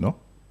interest, no?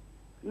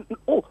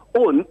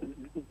 Oh,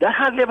 that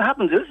hardly ever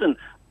happens. Listen,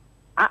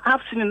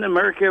 I've seen in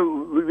America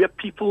where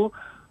people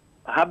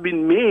have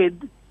been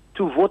made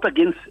to vote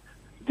against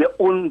their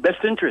own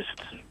best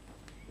interests.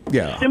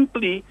 Yeah.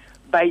 Simply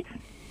by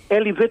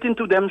elevating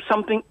to them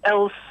something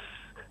else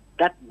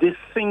that they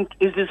think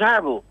is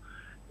desirable.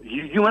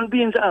 Human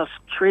beings are a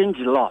strange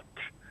lot.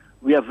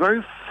 We are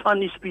very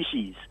funny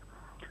species.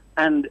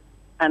 And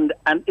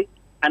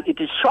it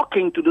is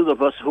shocking to those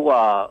of us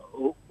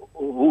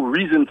who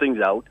reason things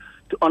out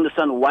to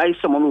understand why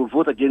someone will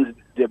vote against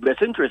their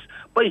best interest.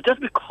 But it's just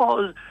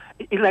because,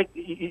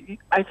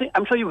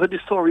 I'm sure you've heard the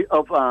story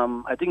of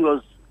I think it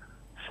was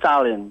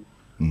Stalin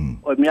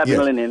or maybe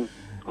Lenin,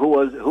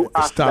 who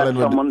asked Stalin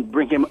that someone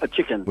bring him a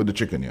chicken. With the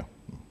chicken, yeah.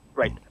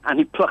 Right, and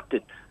he plucked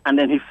it, and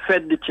then he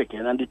fed the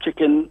chicken, and the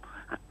chicken.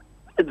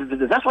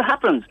 That's what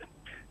happens.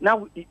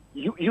 Now,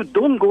 you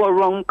don't go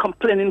around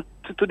complaining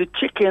to the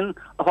chicken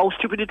of how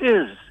stupid it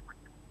is,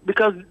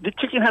 because the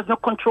chicken has no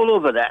control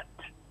over that.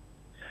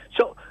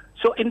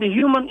 So in the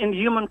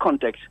human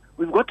context,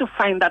 we've got to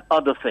find that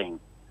other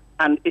thing,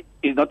 and it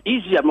is not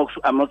easy.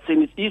 I'm not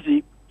saying it's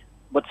easy,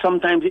 but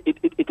sometimes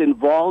it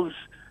involves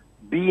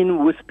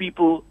being with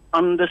people,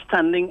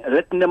 understanding,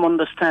 letting them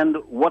understand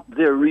what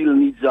their real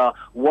needs are,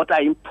 what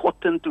are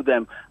important to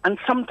them, and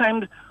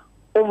sometimes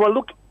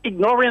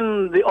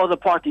ignoring the other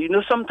party.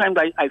 Sometimes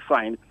I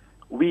find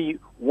we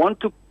want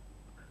to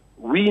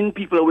wean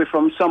people away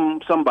from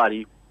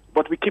somebody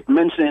but we keep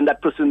mentioning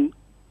that person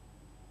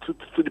to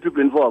the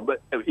people involved.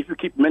 But if you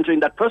keep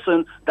mentioning that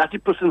person, that's the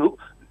person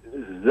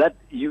that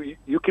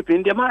you keep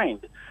in their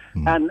mind.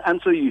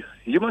 And so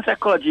human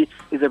psychology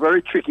is a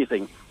very tricky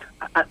thing.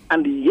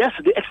 And yes,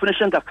 the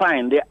explanations are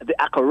fine. They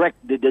are correct.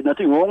 There's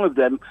nothing wrong with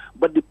them.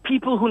 But the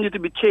people who need to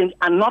be changed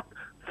are not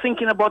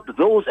thinking about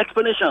those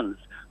explanations.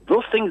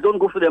 Those things don't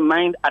go through their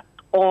mind at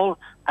all.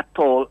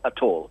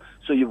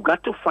 So you've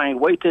got to find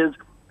what it is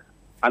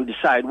and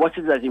decide what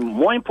is that is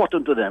more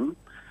important to them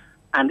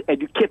and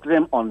educate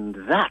them on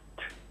that.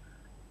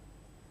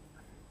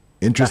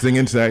 Interesting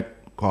insight,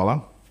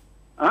 caller.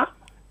 Huh?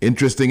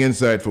 Interesting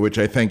insight, for which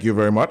I thank you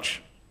very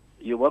much.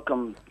 You're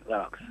welcome,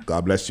 Alex.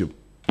 God bless you.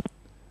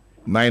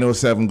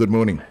 907, good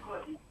morning.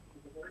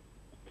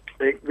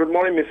 Hey, good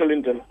morning, Mr.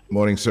 Linton.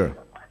 Morning, sir.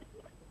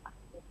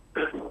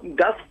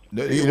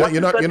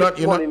 You're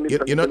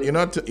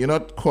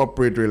not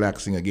corporate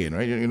relaxing again,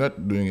 right? You're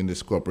not doing in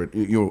this corporate.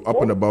 You're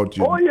up and about.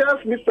 Oh yes,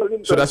 Mr.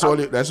 Linton. So that's all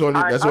you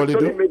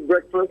do. Make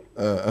breakfast.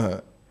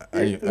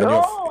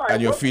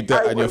 And your feet are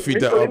up.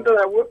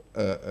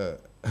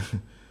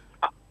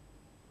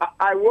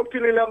 I work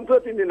till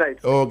 11:30 in the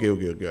night. Okay.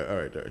 All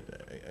right.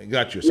 I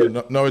got you. So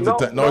yes. Now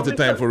it's the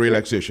time for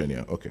relaxation.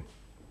 Yeah. Okay.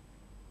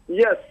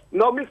 Yes.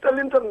 Now, Mr.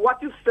 Linton,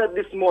 what you said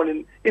this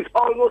morning is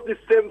almost the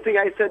same thing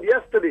I said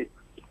yesterday.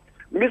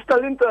 Mr.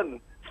 Linton,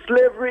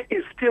 slavery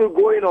is still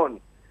going on.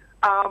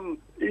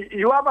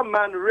 You have a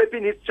man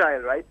raping his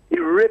child, right? He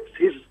rapes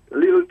his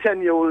little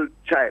 10-year-old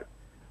child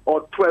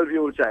or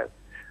 12-year-old child.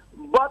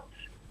 But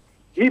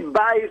he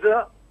buys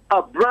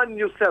a brand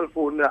new cell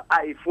phone, an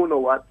iPhone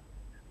or what,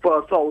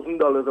 for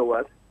 $1,000 or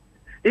what.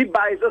 He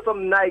buys her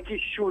some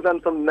Nike shoes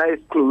and some nice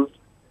clothes.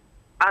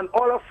 And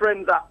all her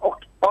friends are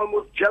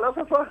almost jealous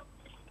of her.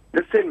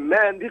 They say,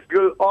 man, this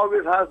girl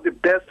always has the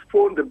best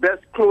phone, the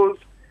best clothes,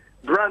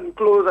 brand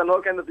clothes and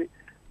all kinds of things.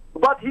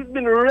 But he's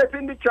been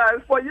raping the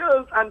child for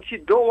years, and she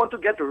don't want to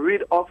get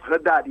rid of her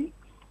daddy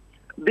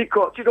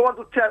because she don't want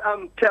to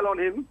tell on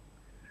him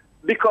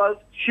because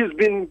she's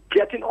been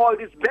getting all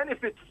these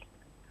benefits.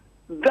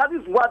 That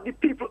is what the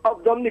people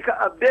of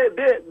Dominica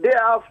they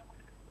are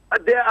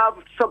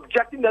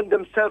subjecting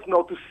themselves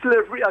now to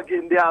slavery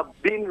again. They are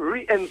being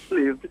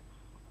re-enslaved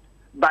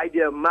by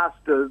their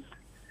masters,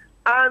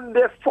 and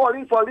they're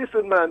falling for.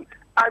 Listen, man.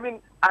 I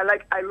mean, I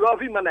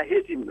love him and I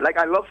hate him. Like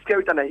I love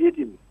Skerrit and I hate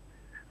him.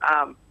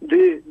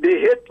 They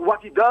hate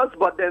what he does,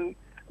 but then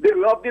they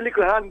love the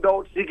little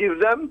handouts he gives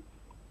them.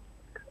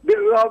 They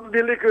love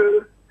the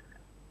little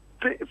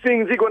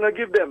things he's gonna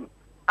give them,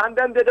 and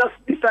then they just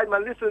decide,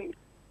 man. Listen,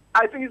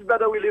 I think it's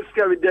better we leave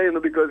Skerrit there,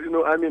 because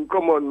I mean,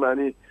 come on,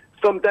 man.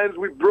 Sometimes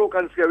we broke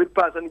and Skerrit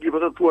pass and give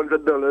us a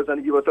 $200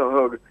 and give us a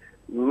hug.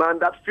 Man,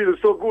 that feels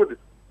so good.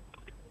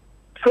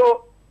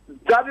 So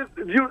that is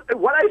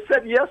what I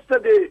said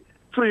yesterday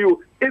to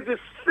you is the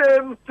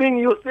same thing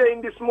you're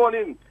saying this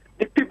morning.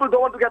 The people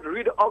don't want to get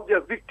rid of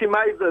their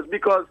victimizers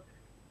because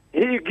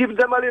he gives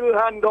them a little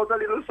handout, a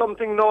little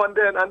something now and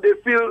then, and they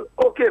feel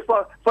okay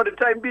for the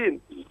time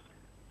being.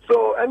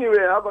 So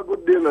anyway, have a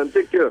good day, man.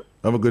 Take care.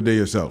 Have a good day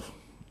yourself.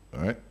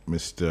 All right,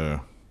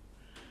 Mr.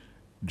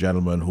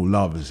 Gentleman who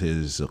loves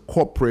his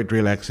corporate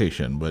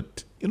relaxation,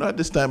 but at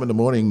this time in the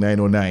morning,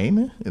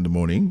 9:09 in the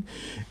morning,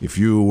 if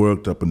you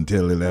worked up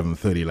until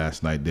 11:30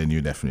 last night, then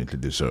you definitely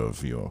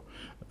deserve your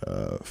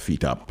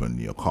feet up and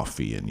your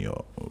coffee and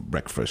your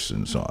breakfast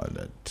and so on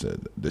at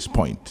this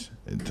point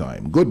in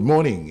time. Good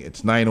morning.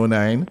 It's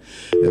 9:09.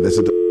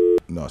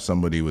 No,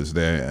 somebody was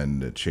there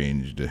and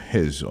changed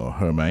his or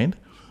her mind.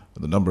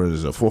 The number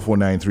is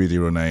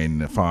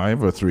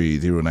 449-3095 or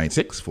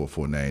 3096,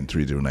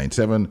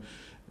 449-3097,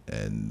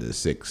 and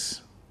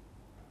 6.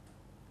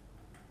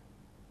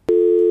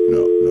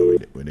 No,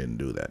 we didn't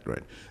do that,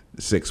 right?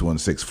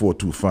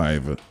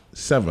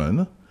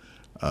 616-425-7.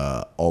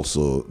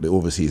 Also, the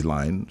overseas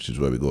line, which is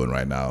where we're going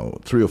right now,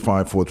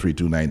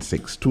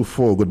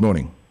 305-432-9624. Good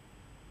morning.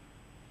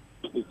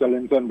 Mr.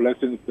 Linton,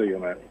 blessings to you,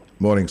 man.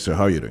 Morning, sir.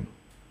 How are you doing?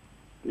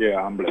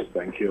 Yeah, I'm blessed.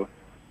 Thank you.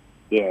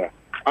 Yeah.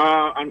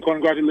 And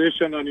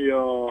congratulations on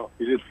your,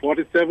 is it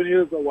 47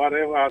 years or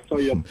whatever? I saw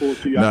your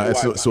post. No,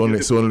 it's only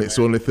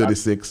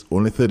 36.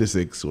 Only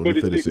 36.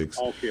 Only 36.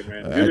 Okay,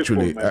 man. Beautiful,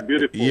 actually, man.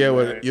 Beautiful, yeah,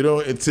 well, man.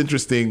 it's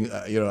interesting.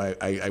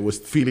 I was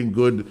feeling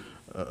good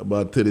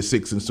about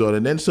 36 and so on.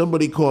 And then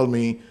somebody called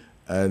me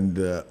and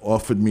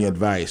offered me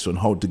advice on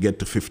how to get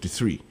to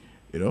 53,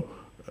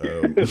 Okay,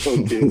 well, if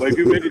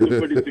you make it to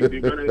 46,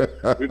 you're gonna,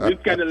 with this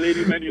kind of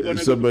lady, man, you're going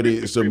to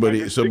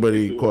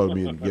Somebody called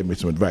me and gave me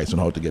some advice on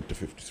how to get to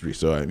 53.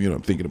 So,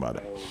 I'm thinking about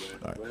it.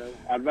 Right. Well,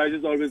 advice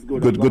is always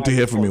good. Good to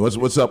hear from you.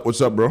 What's up?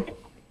 What's up, bro?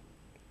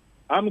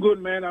 I'm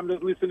good, man. I'm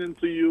just listening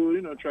to you,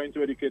 trying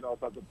to educate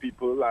us as a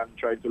people and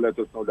trying to let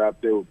us know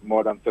that they're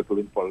more than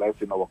settling for less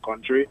in our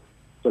country.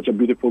 Such a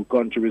beautiful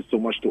country with so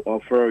much to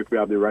offer. If we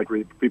have the right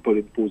people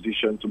in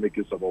position to make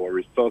use of our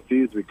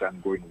resources, we can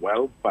go in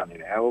wealth and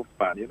in health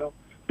and,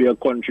 be a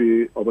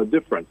country of a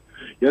difference.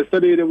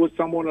 Yesterday, there was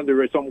someone on the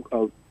radio,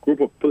 some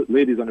group of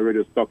ladies on the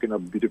radio talking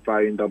of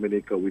beautifying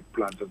Dominica with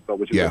plants and stuff,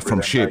 which is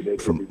from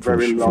Shape, from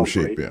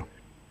Shape, yeah.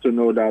 to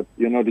know that,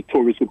 the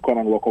tourists would come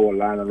and walk our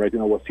land, and right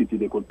in our city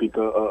they could pick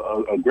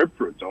a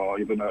grapefruit or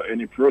even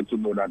any fruit, to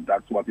know that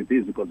that's what it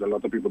is, because a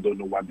lot of people don't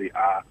know what they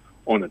are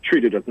on a tree.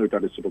 They just know it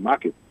at the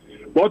supermarket.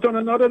 But on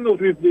another note,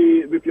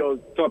 with your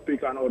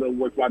topic and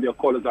what your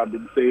callers have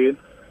been saying,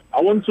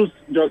 I want to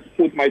just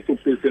put my 2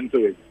 cents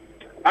into it.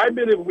 I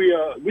believe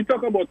we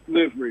talk about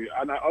slavery,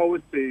 and I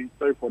always say,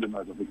 sorry for the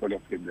noise, because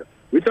of him there.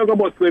 We talk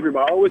about slavery,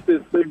 but I always say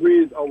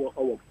slavery is our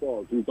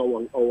fault, it's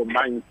our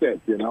mindset,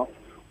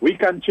 We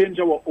can change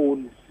our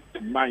own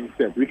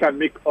mindset. We can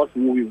make us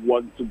who we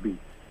want to be.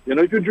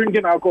 If you're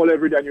drinking alcohol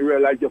every day and you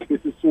realize your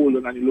face is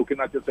swollen and you're looking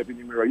at yourself in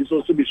the mirror, you're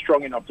supposed to be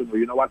strong enough to know,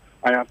 you know what,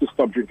 I have to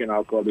stop drinking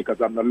alcohol because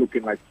I'm not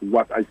looking like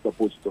what I'm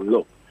supposed to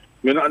look.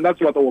 And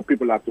that's what our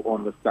people have to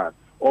understand.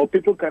 Our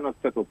people cannot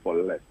settle for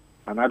less.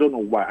 And I don't know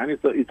why. And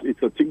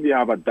it's a thing they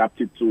have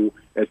adapted to,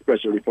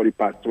 especially for the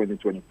past 20,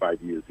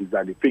 25 years. Is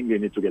that they think they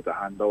need to get a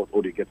handout,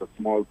 or they get a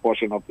small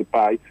portion of the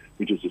pie,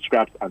 which is the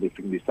scraps, and they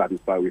think they're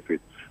satisfied with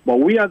it.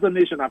 But we as a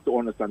nation have to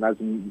understand that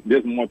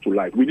there's more to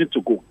life. We need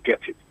to go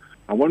get it.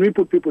 And when we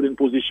put people in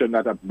position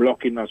that are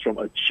blocking us from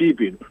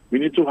achieving, we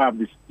need to have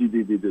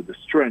the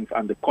strength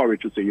and the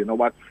courage to say, you know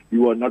what,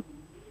 you're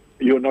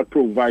not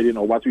providing,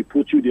 or what we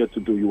put you there to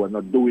do, you are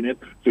not doing it,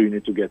 so you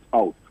need to get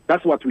out.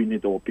 That's what we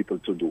need our people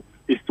to do,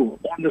 is to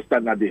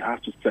understand that they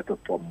have to settle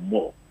for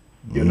more,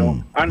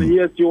 And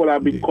yes, you all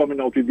have been coming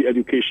out with the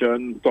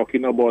education,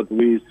 talking about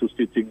ways to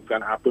see things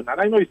can happen. And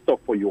I know it's tough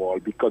for you all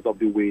because of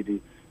the way the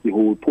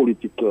whole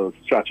political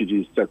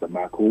strategy is set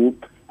back home,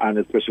 and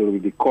especially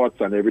with the courts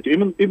and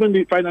everything. Even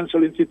the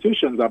financial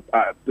institutions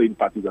are playing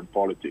partisan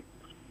politics,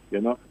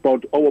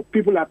 But our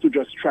people have to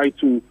just try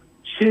to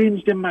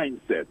change the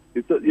mindset.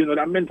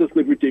 That mental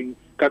slavery thing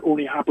can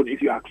only happen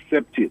if you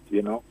accept it,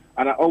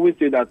 And I always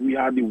say that we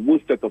are the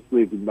worst set of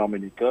slaves in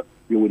Dominica.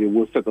 We were the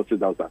worst set of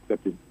slaves that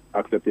was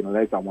accepting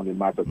less and wanted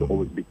master to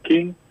always be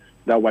king.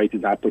 That's why it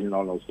is happening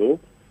also.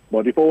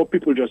 But if our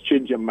people just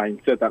change their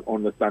mindset and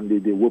understand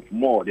they worth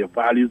more, their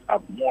values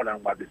are more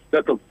than what they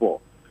settled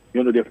for.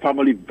 Their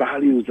family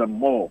values are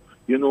more.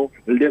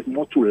 There's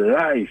more to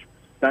life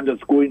than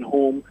just going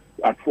home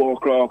at 4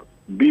 o'clock,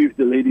 be with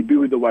the lady, be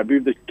with the wife, be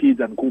with the kids,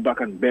 and go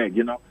back and beg,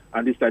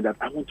 and decide that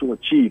I want to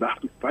achieve, I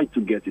have to fight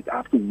to get it, I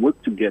have to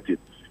work to get it,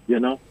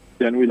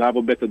 Then we'll have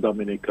a better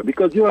Dominica.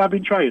 Because you have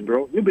been trying,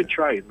 bro. You've been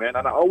trying, man.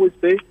 And I always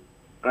say,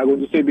 and I'm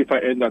going to say before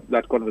I end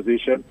that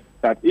conversation,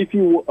 that if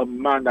you were a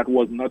man that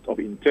was not of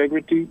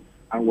integrity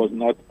and was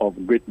not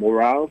of great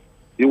morale,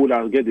 you would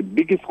have get the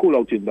biggest school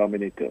out in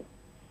Dominica.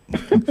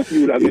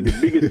 You would have get the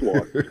biggest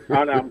one.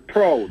 And I'm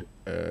proud.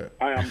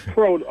 I am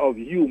proud of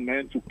you,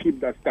 man, to keep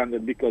that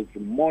standard, because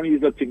money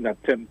is the thing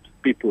that tempts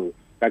people.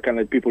 That can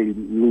let people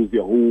lose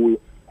their whole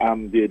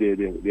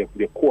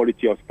the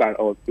quality of style,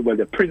 or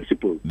the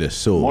principles. The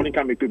soul. Money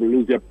can make people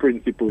lose their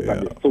principles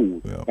and their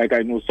soul. Yeah. Like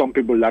I know some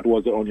people that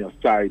was on your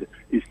side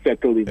is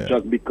settling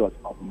just because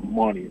of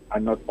money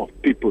and not of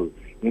people.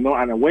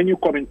 And when you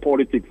come in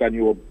politics and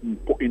you're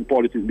in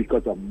politics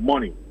because of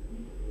money,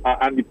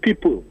 and the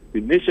people,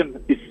 the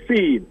nation is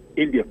seeing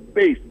in their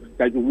face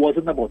that it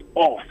wasn't about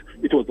us,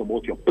 it was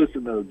about your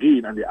personal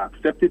gain, and they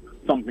accept it,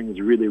 something is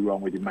really wrong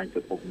with the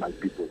mindset of my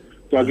people.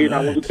 So again,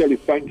 I want to tell you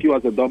thank you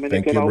as a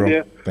Dominican out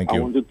there. Thank you. I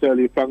want to tell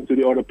you thanks to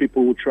the other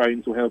people who are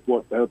trying to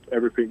help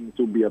everything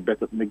to be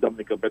make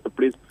Dominica a better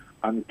place.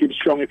 And keep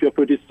strong if you're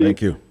 36.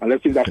 Thank you. And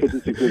let's see that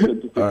 36 will turn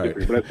to 63. All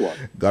right. Bless one.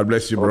 God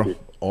bless you, bro. Okay.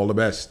 All the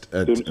best.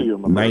 At Same to you,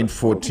 my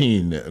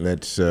 9:14,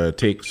 let's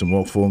take some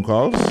more phone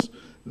calls.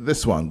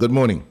 This one. Good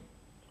morning.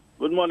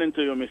 Good morning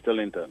to you, Mr.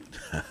 Linton.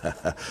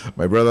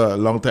 My brother, a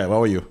long time.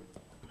 How are you?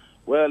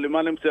 Well, the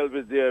man himself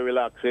is there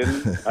relaxing.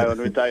 I'm on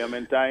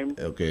retirement time.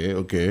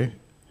 Okay.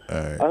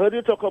 I heard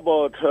you talk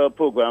about a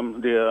program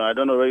there. I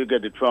don't know where you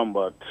get it from,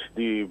 but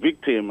the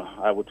victim,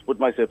 I would put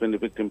myself in the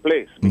victim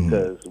place,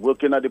 because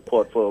working at the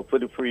port for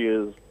 33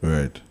 years,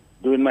 right,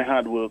 doing my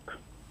hard work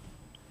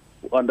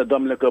on the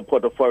Dominica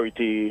Port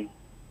Authority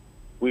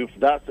with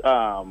that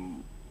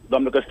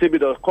Dominica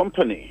Stevedores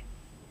company.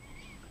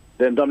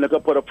 Then Dominica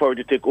Port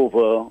Authority take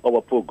over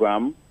our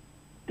program,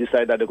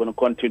 decide that they're going to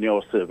continue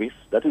our service.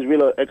 That is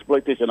real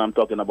exploitation I'm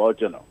talking about,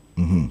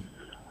 Mm-hmm.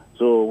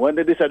 So when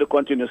they decide to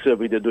continue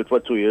service, they do it for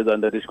 2 years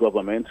under this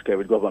government,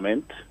 Kerry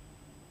government.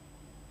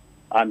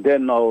 And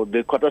then now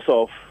they cut us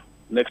off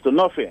next to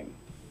nothing.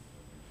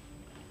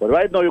 But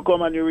right now you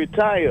come and you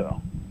retire.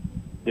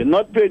 They're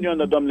not paying you on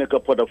the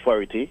Dominica Port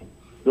Authority.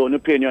 They're only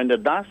paying you on the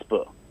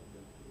DASPER.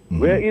 Mm-hmm.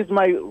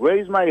 Where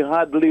is my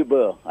hard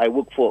labor I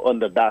work for on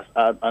the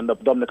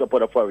Dominica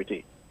Port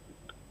Authority?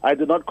 I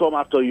do not come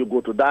after you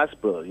go to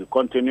DASPER. You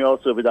continue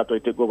your service after you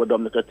take over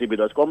Dominica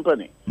Stevedores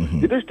company. Mm-hmm.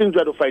 These things we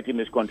have to fight in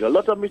this country. A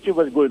lot of mischief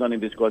is going on in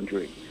this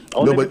country.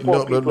 No.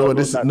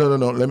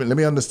 Let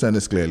me understand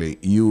this clearly.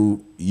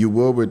 You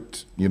were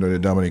with the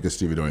Dominica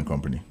Stevedores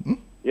company.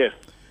 Yes.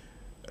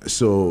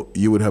 So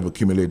you would have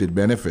accumulated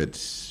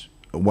benefits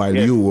while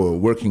you were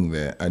working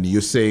there, and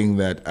you're saying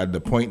that at the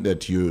point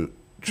that you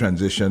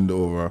transitioned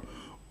over,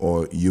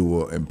 or you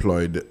were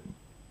employed,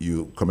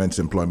 you commenced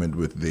employment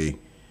with the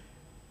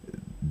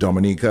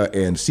Dominica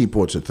and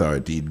Seaports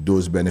Authority,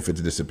 those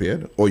benefits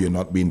disappeared, or you're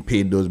not being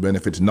paid those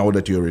benefits now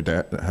that you're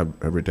have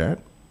retired?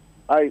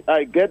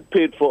 I get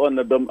paid for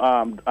under the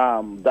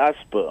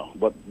DASPER,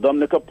 but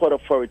Dominica Port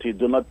Authority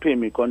do not pay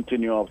me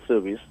continue of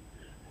service.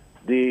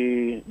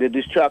 The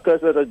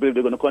distractors that I believe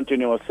they're going to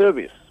continue our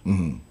service.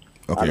 Mm-hmm.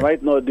 Okay. And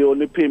right now they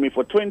only pay me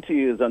for 20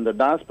 years under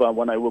DASPER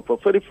when I work for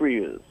 33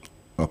 years.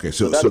 Okay,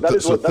 so that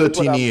is what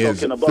 13 I'm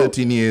years, talking about.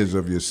 13 years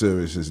of your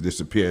service has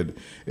disappeared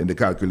in the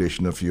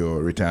calculation of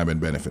your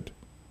retirement benefit.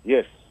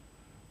 Yes.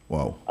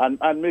 Wow.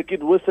 And make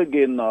it worse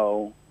again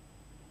now.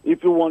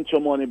 If you want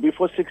your money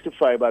before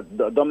 65 at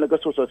the Dominica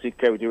Social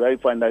Security,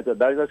 right, find that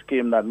that is a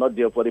scheme that's not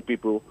there for the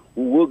people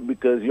who work,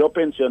 because your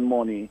pension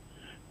money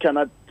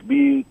cannot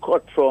be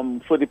cut from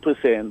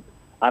 40%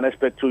 and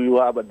expect to you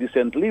have a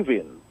decent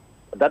living.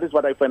 That is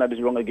what I find that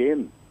is wrong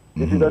again.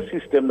 This is a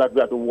system that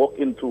we have to walk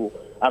into,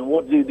 and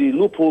what the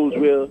loopholes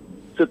where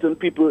certain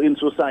people in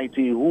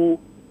society who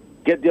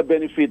get their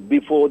benefit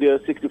before they're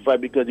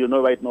 65, because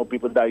right now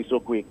people die so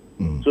quick.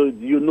 So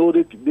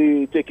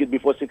they take it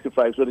before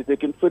 65, so they're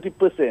taking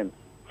 30%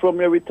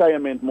 from your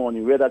retirement money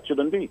where that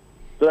shouldn't be.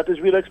 So that is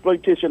real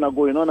exploitation are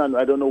going on, and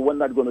I don't know when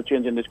that's going to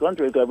change in this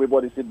country, because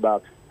everybody sit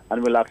back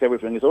and relax,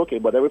 everything is okay,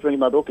 but everything is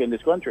not okay in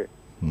this country.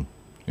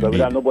 So we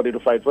have nobody to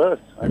fight for us.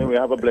 Anyway,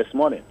 have a blessed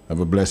morning. Have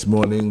a blessed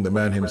morning. The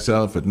man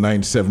himself at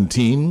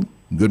 9:17.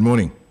 Good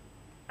morning.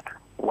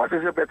 What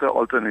is a better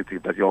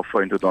alternative that you're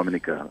offering to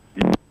Dominica?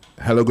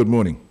 Hello, good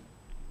morning.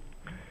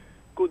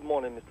 Good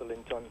morning, Mr.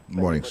 Linton.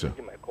 Morning, sir.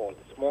 My call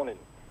this morning.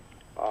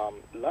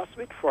 Last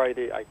week,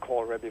 Friday, I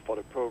called right before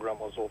the program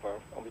was over,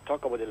 and we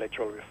talked about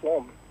electoral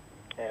reform.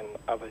 And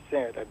as I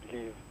said, I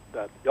believe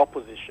that the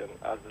opposition,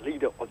 as the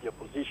leader of the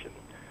opposition,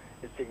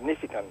 is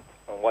significant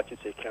on what you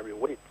say carry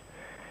weight.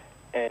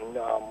 And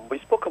we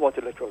spoke about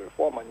electoral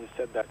reform, and you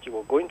said that you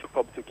were going to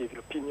probably to give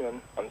your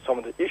opinion on some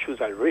of the issues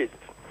I raised.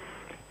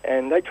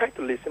 And I tried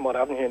to listen, but I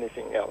haven't heard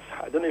anything else.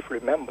 I don't know if you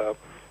remember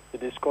the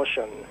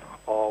discussion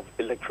of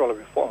electoral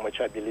reform, which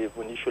I believe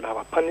we should have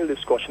a panel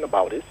discussion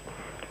about this.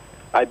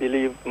 I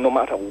believe no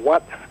matter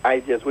what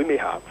ideas we may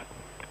have,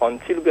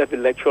 until we have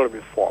electoral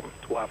reform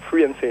to have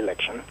free and fair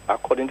election,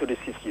 according to the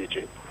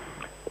CCAJ,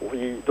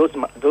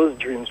 those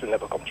dreams will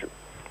never come true.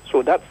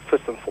 So that's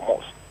first and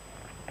foremost.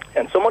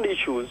 And some of the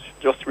issues,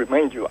 just to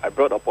remind you, I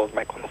brought up was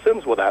my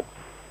concerns were that,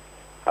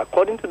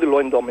 according to the law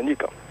in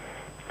Dominica,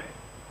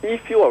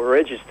 if you are a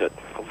registered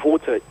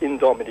voter in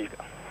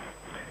Dominica,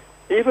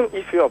 even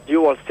if you have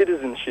dual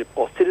citizenship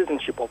or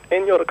citizenship of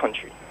any other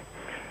country,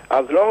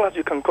 as long as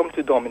you can come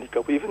to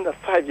Dominica within the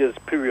 5 years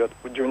period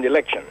during the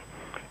election,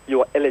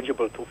 you are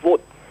eligible to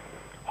vote.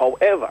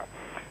 However,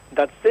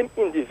 that same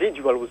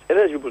individual who is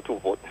eligible to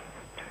vote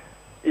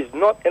is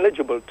not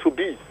eligible to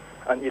be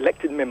an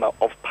elected member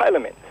of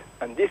parliament.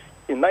 And this,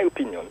 in my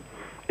opinion,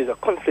 is a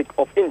conflict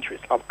of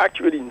interest. I've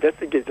actually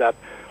investigated that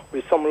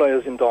with some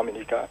lawyers in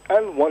Dominica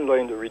and one lawyer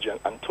in the region,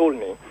 and told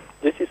me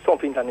this is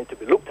something that needs to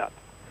be looked at.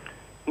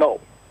 Now,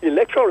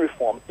 electoral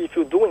reform, if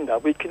you're doing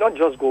that, we cannot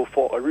just go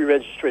for a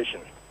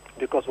re-registration,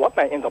 because what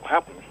might end up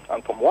happening,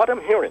 and from what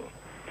I'm hearing,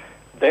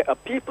 there are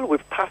people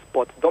with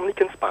passports,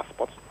 Dominicans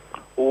passports,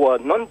 who are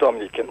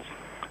non-Dominicans,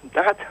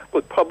 that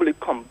could probably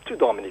come to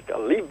Dominica,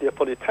 live there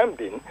for the time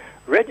being,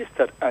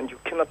 registered, and you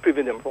cannot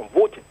prevent them from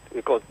voting,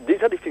 because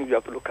these are the things we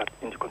have to look at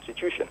in the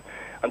Constitution.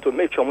 And to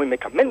make sure when we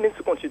make amendments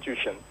to the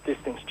Constitution, these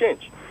things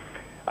change.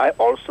 I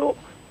also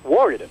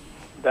worried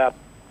that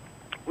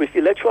with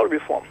electoral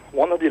reform,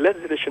 one of the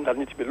legislation that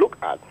needs to be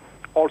looked at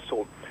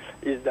also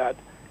is that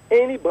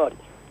anybody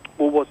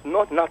who was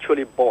not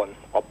naturally born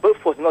or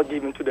birth was not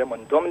given to them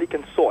on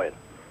Dominican soil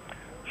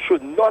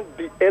should not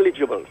be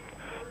eligible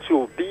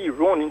to be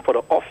running for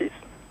the office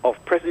of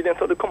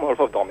President of the Commonwealth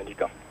of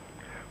Dominica,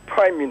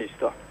 Prime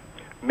Minister,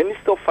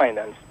 Minister of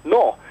Finance,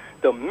 nor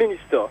the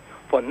Minister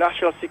for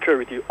National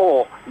Security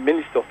or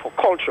Minister for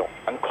Culture.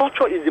 And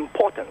culture is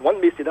important.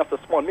 One may say that's a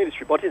small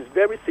ministry, but it's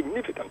very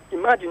significant.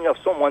 Imagine you have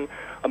someone,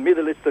 a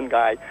Middle Eastern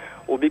guy,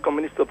 who become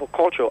Minister for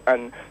Culture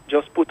and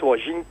just put our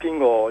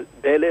Jinping or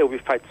Bele, we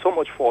fight so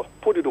much for,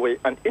 put it away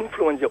and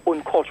influence their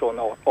own culture on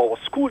our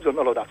schools and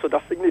all of that. So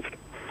that's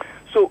significant.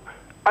 So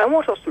I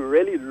want us to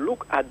really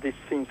look at this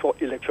thing for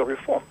electoral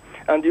reform.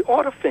 And the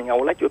other thing I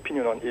would like your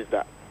opinion on is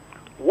that,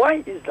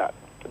 why is that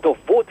the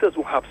voters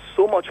who have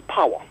so much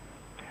power,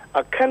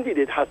 a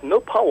candidate has no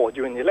power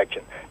during the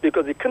election,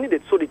 because the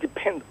candidate solely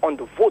depends on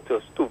the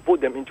voters to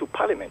vote them into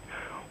parliament?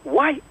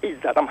 Why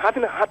is that? I'm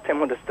having a hard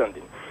time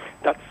understanding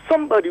that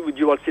somebody with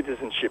dual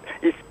citizenship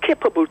is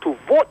capable to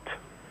vote,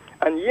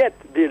 and yet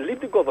they leave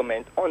the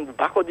government on the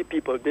back of the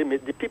people.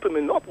 The people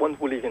may not want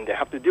to live in, they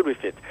have to deal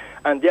with it,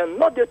 and they are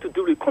not there to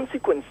deal with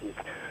consequences.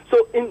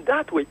 So in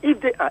that way, if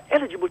they are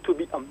eligible to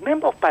be a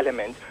member of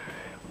parliament,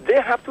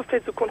 they have to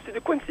face the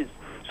consequences.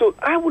 So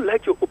I would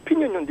like your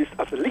opinion on this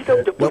as a leader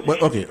of the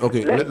opposition.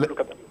 Okay.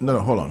 No,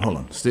 hold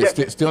on.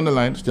 Stay on the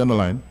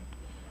line.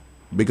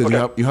 Because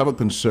you have a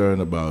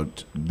concern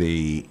about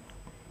the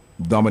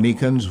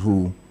Dominicans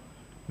who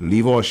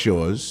leave our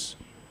shores,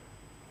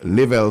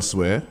 live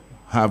elsewhere,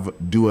 have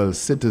dual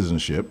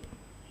citizenship,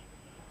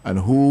 and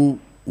who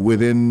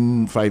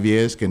within 5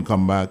 years can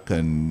come back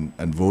and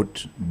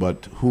vote,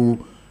 but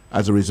who,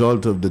 as a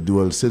result of the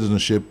dual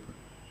citizenship,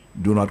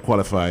 do not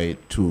qualify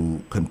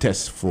to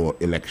contest for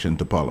election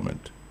to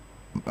Parliament.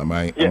 Am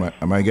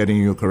I getting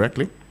you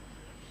correctly?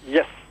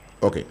 Yes.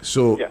 Okay,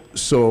 so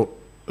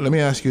let me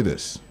ask you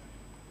this: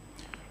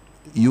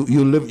 you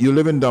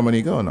live in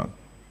Dominica or not?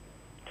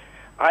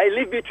 I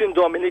live between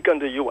Dominica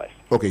and the U.S.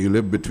 Okay, you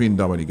live between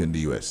Dominica and the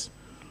U.S.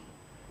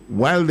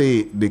 While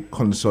the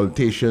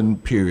consultation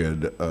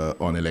period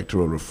on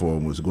electoral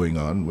reform was going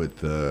on,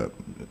 with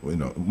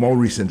more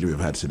recently we've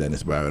had Sir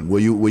Dennis Barron, were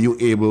you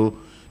able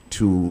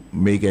to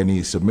make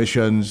any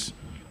submissions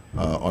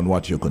on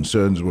what your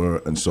concerns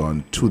were and so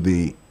on to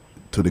the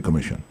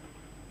commission?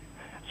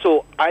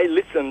 So I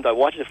listened, I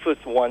watched the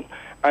first one,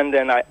 and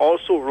then I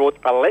also wrote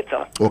a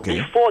letter.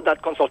 Before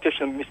that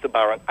consultation with Mr.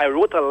 Barron, I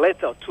wrote a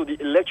letter to the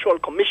Electoral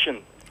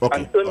Commission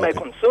and earned my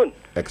concern.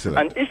 Excellent.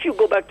 And if you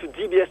go back to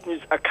DBS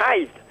News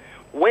Archive,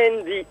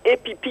 when the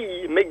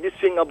APP make this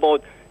thing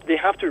about they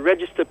have to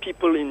register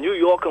people in New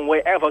York and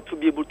wherever to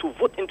be able to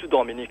vote into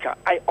Dominica,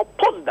 I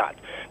oppose that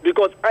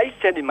because I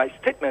said in my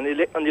statement,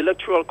 and the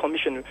Electoral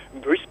Commission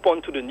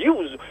respond to the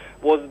news,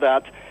 was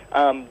that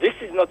this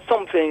is not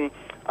something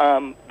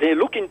they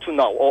look into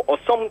now or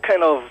some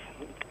kind of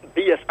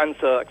BS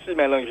answer, excuse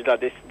my language,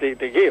 that they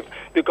gave.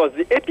 Because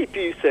the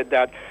APP said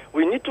that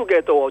we need to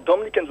get our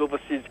Dominicans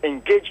overseas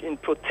engaged in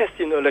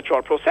protesting the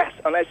electoral process.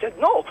 And I said,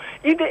 no,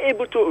 if they're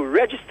able to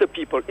register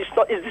people,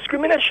 it's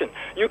discrimination.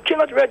 You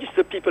cannot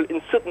register people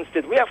in certain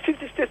states. We have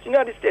 50 states,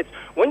 United States.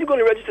 When you're going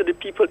to register the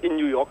people in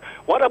New York,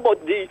 what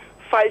about the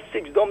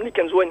 5-6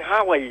 Dominicans who are in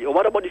Hawaii? Or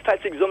what about the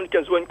 5-6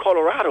 Dominicans who are in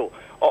Colorado?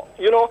 Or,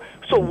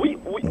 so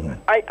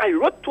I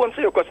wrote to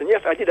answer your question.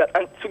 Yes, I did that.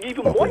 And to give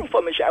you more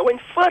information, I went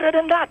further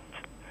than that.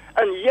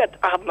 And yet,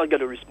 I have not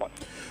got a response.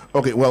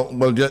 Okay,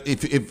 well, just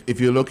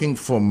if you're looking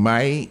for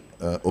my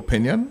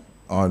opinion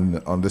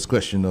on this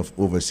question of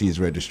overseas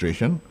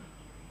registration,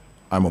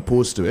 I'm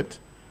opposed to it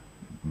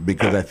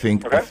because I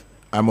think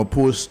I'm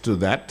opposed to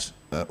that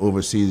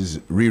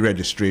overseas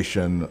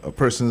re-registration of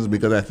persons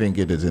because I think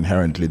it is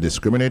inherently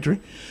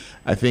discriminatory.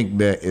 I think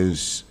there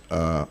is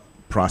a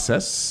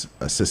process,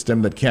 a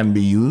system that can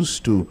be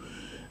used to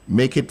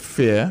make it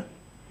fair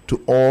to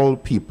all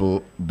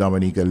people,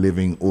 Dominica,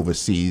 living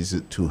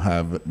overseas to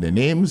have their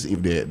names, if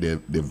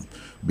they've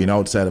been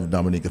outside of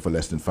Dominica for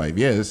less than 5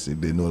 years, if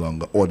they're no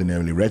longer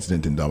ordinarily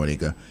resident in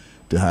Dominica,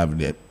 to have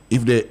that.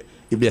 If they're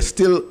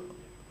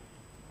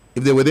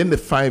within the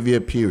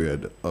 5-year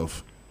period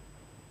of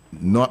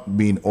not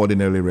being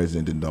ordinarily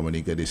resident in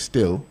Dominica, they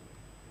still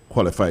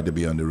qualify to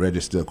be on the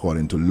register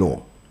according to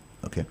law.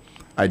 Okay,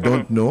 I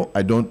don't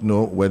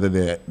know whether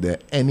there are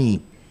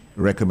any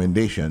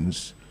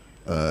recommendations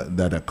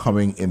that are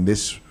coming in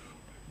this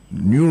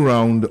new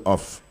round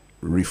of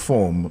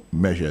reform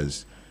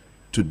measures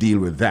to deal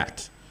with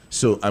that.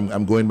 So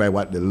I'm going by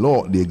what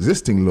the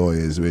existing law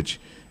is, which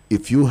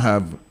if you're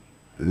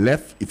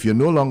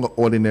no longer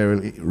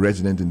ordinarily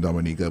resident in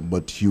Dominica,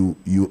 but you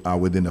are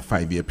within a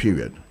 5-year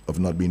period of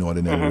not being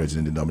ordinarily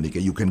resident in Dominica,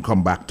 you can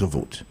come back to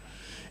vote.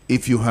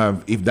 If you've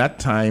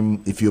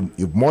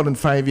more than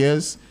 5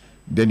 years,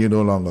 then you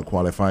no longer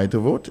qualify to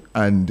vote,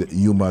 and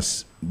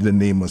the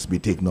name must be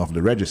taken off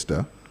the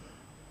register,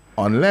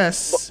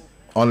 unless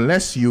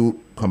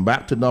you come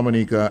back to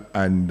Dominica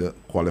and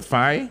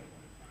qualify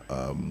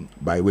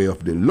by way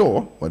of the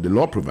law, what the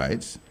law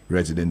provides,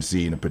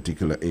 residency in a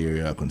particular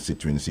area or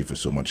constituency for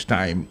so much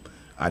time,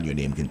 and your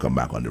name can come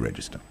back on the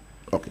register.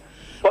 Okay.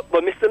 But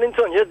Mr.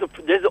 Linton, here's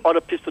the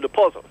other piece to the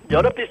puzzle. The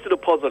other piece to the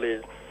puzzle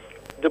is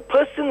the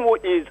person who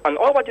is, and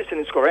all what you're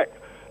saying is correct,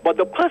 but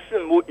the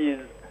person who is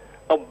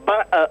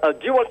a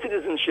dual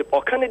citizenship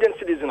or Canadian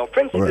citizen or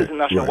French citizen,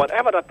 national,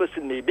 whatever that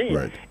person may be,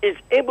 is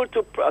able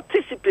to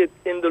participate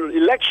in the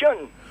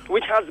election,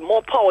 which has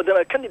more power than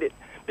a candidate.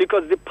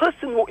 Because the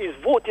person who is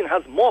voting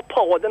has more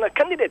power than a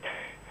candidate.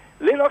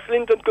 Lennox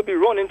Linton could be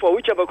running for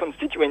whichever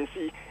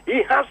constituency.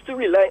 He has to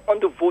rely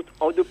on the vote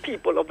of the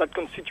people of that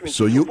constituency.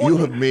 So you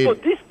have made. So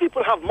these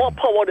people have more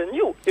power than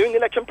you in the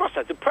election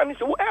process. The prime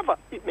minister, whoever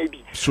it may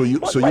be. So you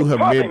have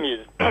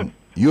made.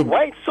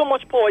 Why so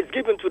much power is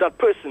given to that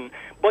person,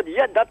 but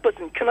yet that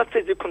person cannot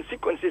face the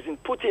consequences in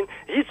putting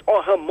his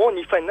or her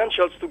money,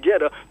 financials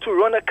together to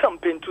run a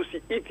campaign to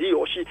see if he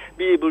or she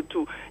be able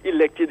to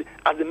elected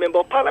as a member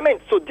of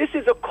parliament. So this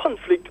is a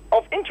conflict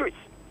of interest.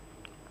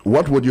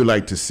 What would you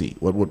like to see?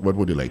 What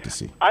would you like to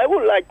see? I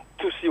would like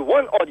to see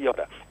one or the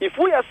other. If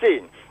we are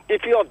saying,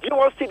 if you are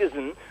dual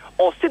citizen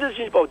or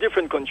citizenship of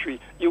different country,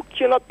 you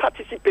cannot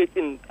participate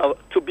in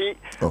to be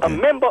a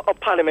member of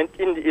parliament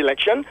in the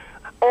election,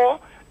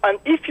 and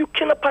if you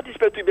cannot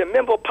participate to be a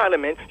member of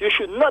parliament, you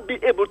should not be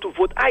able to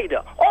vote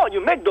either. Or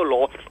you make the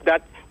law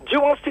that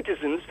dual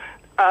citizens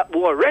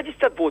who are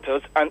registered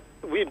voters and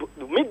we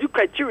meet the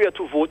criteria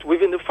to vote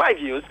within the 5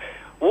 years,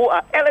 who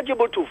are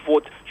eligible to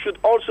vote, should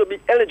also be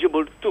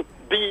eligible to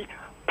be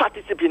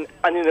participating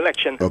in an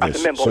election as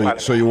a member of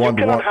parliament. So you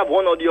cannot have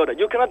one or the other.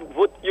 You cannot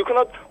vote. You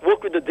cannot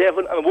work with the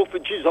devil and work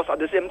with Jesus at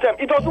the same time.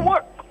 It doesn't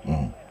work.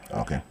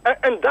 Okay.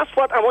 And that's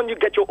what I want you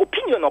to get your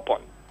opinion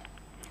upon.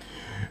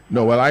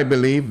 No, well, I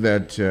believe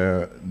that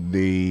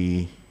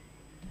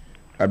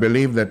I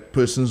believe that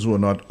persons who are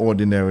not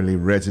ordinarily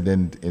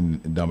resident in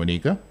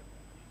Dominica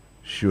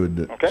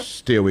should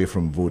stay away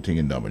from voting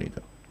in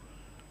Dominica.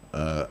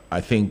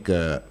 I think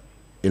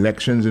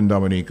elections in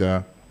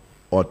Dominica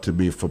ought to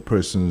be for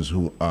persons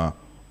who are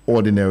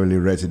ordinarily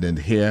resident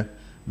here.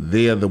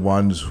 They are the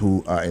ones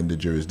who are in the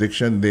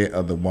jurisdiction. They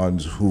are the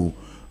ones who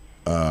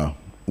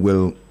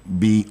will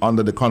be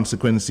under the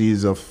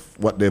consequences of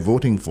what they're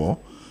voting for,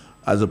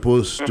 as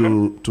opposed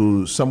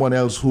to someone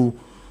else who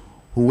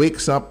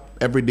wakes up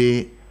every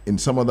day in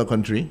some other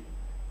country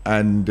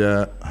and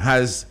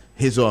has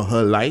his or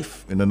her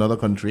life in another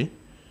country.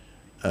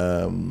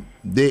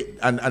 They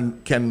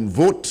can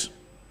vote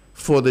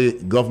for the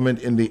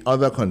government in the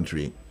other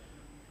country.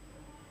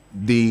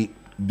 The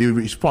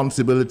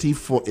responsibility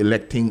for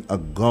electing a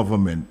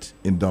government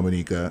in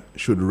Dominica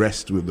should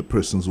rest with the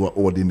persons who are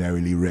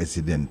ordinarily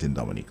resident in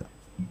Dominica.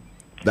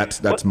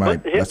 That's my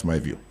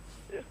view.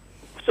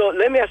 So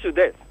let me ask you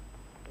this.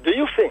 Do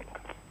you think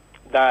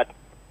that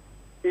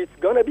it's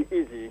going to be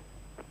easy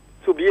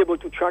to be able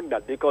to track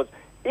that? Because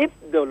if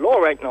the law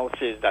right now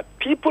says that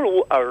people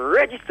who are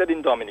registered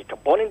in Dominica,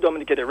 born in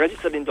Dominica, they're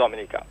registered in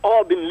Dominica,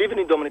 or been living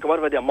in Dominica,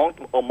 whatever the amount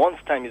or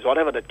month's time is,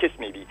 whatever the case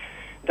may be,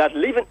 that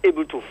live and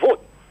able to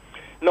vote.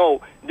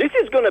 Now, this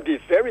is going to be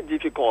very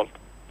difficult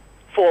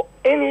for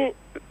any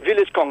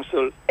village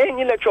council,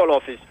 any electoral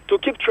office to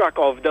keep track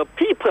of the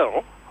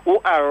people who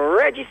are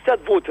registered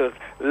voters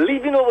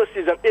living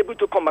overseas and able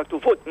to come back to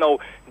vote. Now,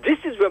 this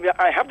is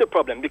where I have the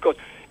problem, because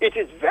it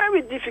is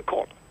very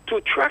difficult to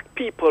track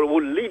people who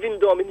live in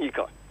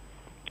Dominica.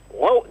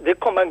 Well, they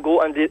come and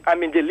go, and they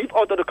live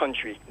out of the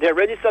country. They're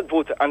registered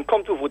voter and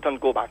come to vote and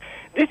go back.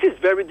 This is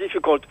very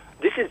difficult.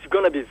 This is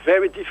going to be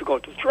very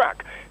difficult to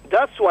track.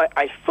 That's why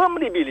I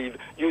firmly believe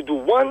you do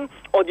one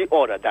or the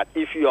other, that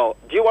if you are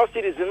dual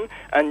citizen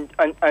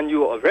and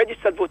you are a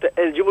registered voter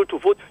eligible to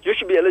vote, you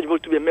should be eligible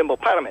to be a member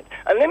of parliament.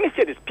 And let me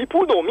say this.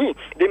 People know me.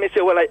 They may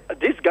say, well,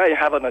 this guy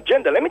have an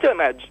agenda. Let me tell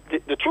you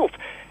the truth.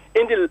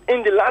 In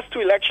the last two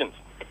elections,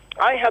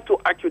 I had to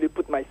actually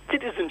put my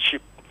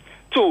citizenship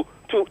to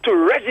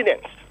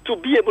residence to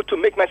be able to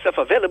make myself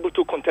available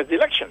to contest the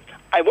election.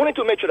 I wanted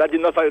to make sure that I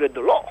did not violate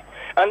the law.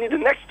 And in the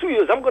next 2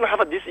 years, I'm going to have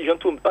a decision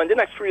in the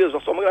next 3 years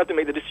or so, I'm going to have to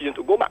make the decision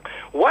to go back.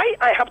 Why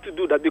I have to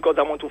do that? Because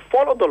I want to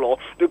follow the law,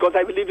 because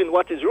I believe in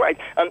what is right,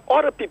 and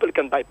other people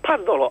can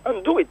bypass the law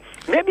and do it.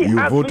 Maybe you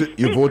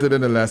voted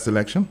in the last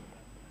election?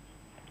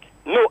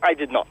 No, I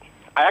did not.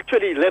 I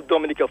actually left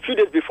Dominica a few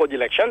days before the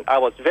election. I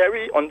was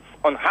very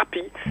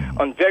unhappy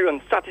and very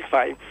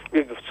unsatisfied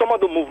with some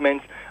of the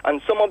movements and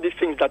some of the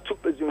things that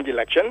took place during the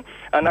election.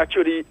 And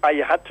actually,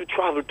 I had to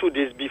travel 2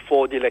 days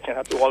before the election.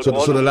 So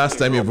the last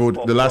time you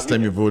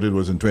voted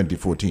was in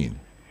 2014?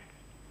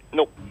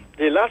 No.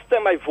 The last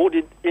time I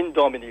voted in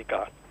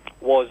Dominica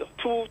was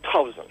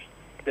 2000.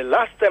 The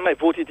last time I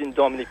voted in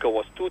Dominica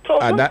was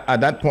 2000.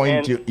 At that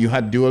point, you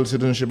had dual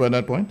citizenship at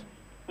that point?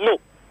 No.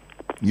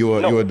 You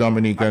were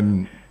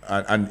Dominican...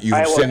 And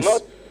you've since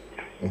not.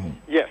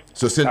 Yes.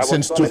 So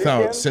since 2000,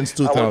 I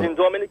was in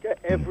Dominica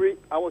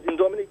I was in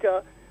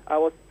Dominica. I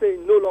was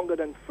staying no longer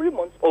than 3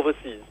 months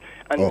overseas,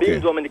 and being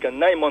in Dominica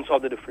 9 months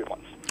out of the 3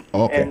 months.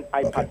 Okay. And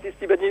I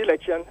participated in the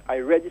election. I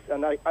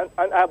registered, and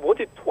I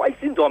voted twice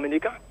in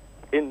Dominica,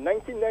 in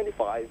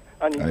 1995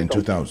 and in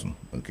 2000.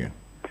 Okay.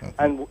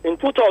 And in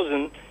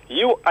 2000,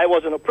 I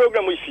was on a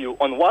program with you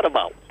on What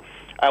About.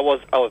 I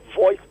was a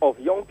voice of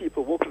young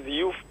people, work with the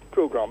youth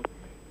program.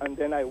 And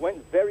then I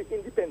went very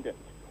independent,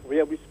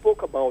 where we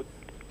spoke about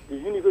the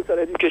universal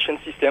education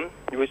system.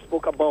 We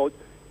spoke about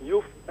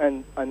youth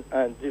and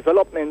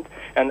development,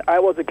 and I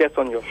was a guest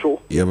on your show.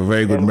 You have a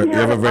very good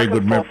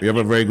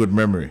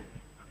memory.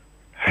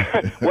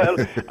 Well,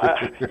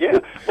 yeah.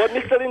 But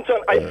Mr.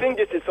 Linton, I think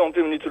this is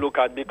something we need to look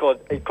at, because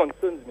it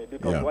concerns me.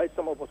 Because while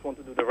some of us want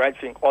to do the right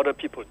thing, other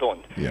people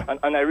don't. Yeah.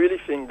 And I really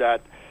think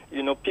that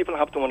people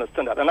have to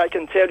understand that. And I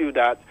can tell you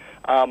that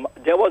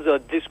there was a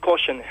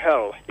discussion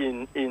held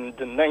in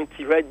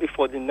the right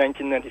before the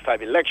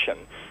 1995 election,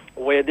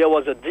 where there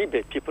was a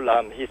debate. People,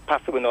 his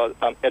pastor,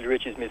 Ed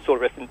Richards, may soul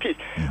rest in peace,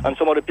 and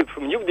some other people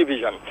from Youth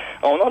Division.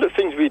 One of the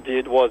things we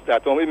did was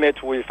that when we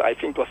met with, I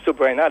think it was Sir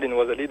Brian Allen,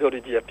 was the leader of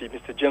the DFP,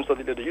 Mr. James was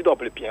the leader of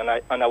the UWP,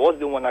 and I was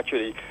the one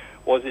actually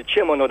was the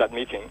chairman of that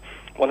meeting,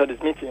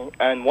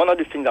 and one of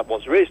the things that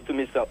was raised to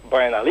Mr.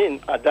 Brian Allen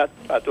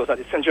it was at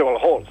the St. Gerald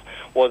Halls,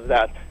 was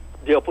that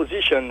the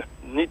opposition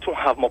need to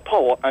have more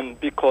power, and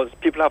because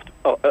people have to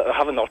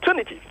have an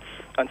alternative.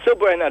 And Sir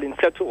Brian Allen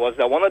said to us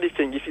that one of the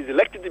things, if he's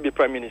elected to be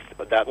Prime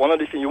Minister, that one of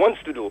the things he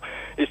wants to do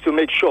is to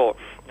make sure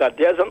that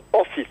there's an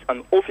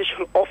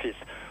official office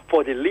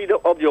for the leader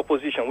of the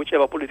opposition,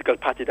 whichever political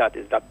party that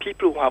is, that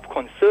people who have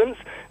concerns,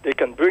 they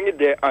can bring it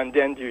there, and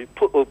then the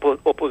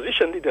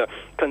opposition leader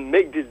can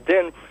make this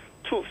then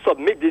to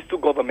submit this to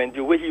government.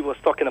 The way he was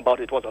talking about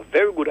it was a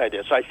very good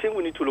idea. So I think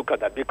we need to look at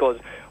that, because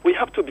we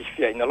have to be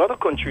fair. In a lot of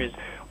countries,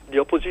 the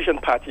opposition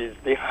parties,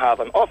 they have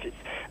an office.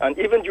 And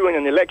even during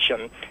an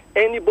election,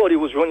 anybody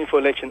who's running for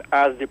election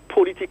as the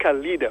political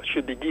leader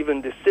should be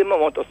given the same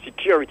amount of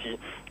security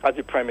as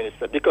the prime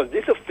minister, because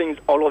these are things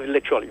all of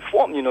electoral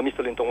reform, Mr.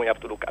 Linton, we have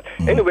to look at.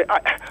 Anyway,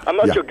 I'm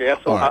not your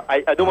guest, so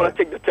I don't want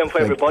to take the time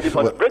for everybody,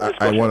 but great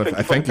discussion.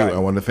 I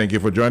want to thank you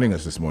for joining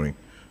us this morning.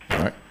 All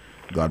right.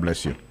 God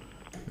bless you.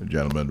 The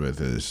gentleman with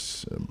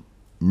his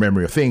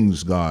memory of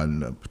things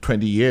gone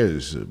 20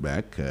 years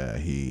back,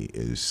 he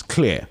is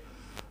clear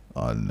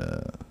on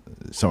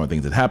some of the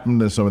things that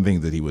happened and some of the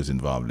things that he was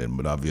involved in.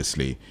 But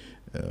obviously,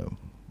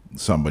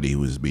 somebody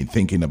who's been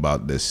thinking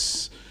about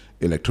this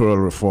electoral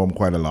reform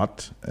quite a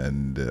lot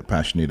and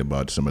passionate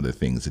about some of the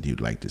things that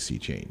he'd like to see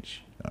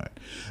change. All right.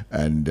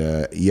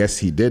 And yes,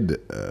 he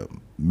did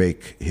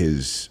make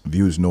his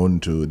views known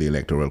to the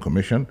Electoral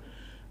Commission,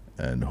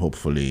 and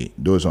hopefully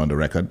those on the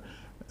record,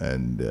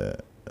 and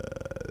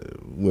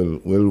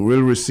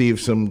will receive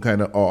some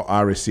kind of, or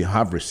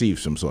have received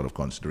some sort of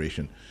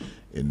consideration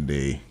in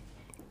the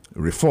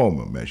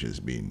reform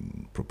measures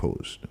being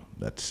proposed.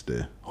 That's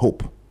the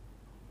hope.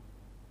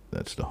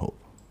 That's the hope.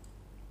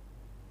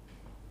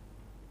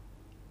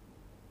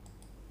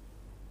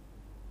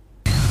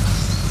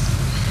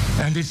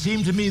 And it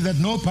seemed to me that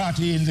no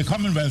party in the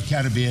Commonwealth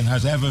Caribbean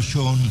has ever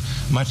shown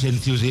much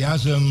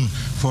enthusiasm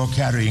for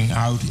carrying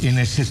out in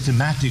a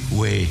systematic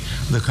way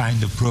the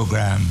kind of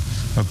program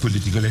of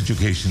political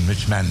education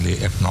which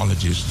Manley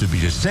acknowledges to be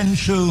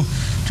essential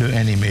to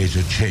any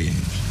major change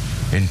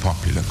in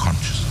popular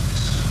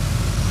consciousness.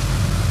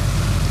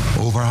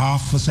 Over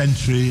half a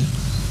century,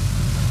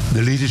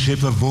 the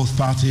leadership of both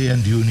party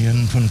and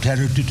union from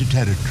territory to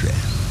territory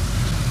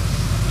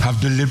have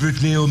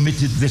deliberately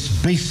omitted this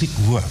basic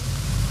work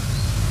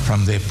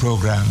from their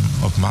program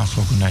of mass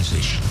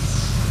organization.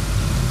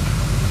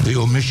 The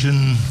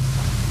omission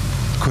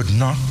could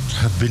not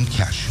have been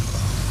casual.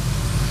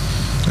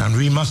 And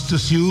we must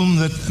assume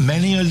that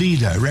many a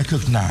leader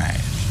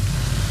recognized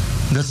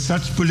that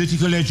such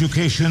political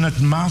education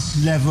at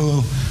mass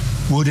level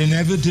would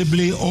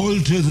inevitably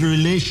alter the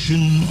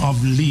relation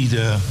of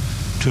leader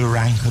to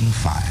rank and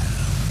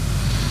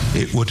file.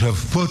 It would have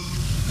put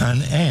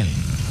an end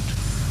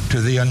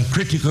to the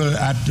uncritical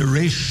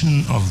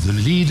adoration of the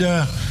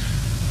leader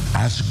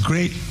as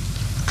great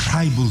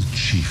tribal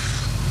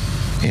chief,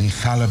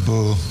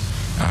 infallible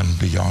and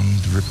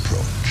beyond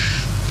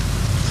reproach.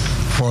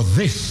 For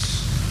this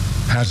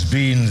has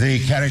been the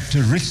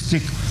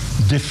characteristic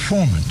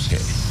deformity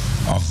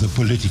of the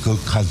political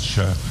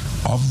culture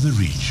of the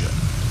region,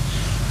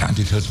 and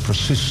it has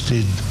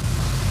persisted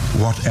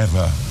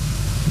whatever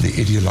the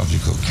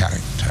ideological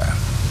character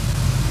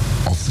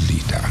of the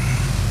leader.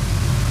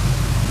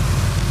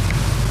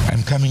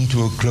 I'm coming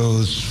to a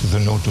close with a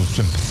note of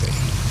sympathy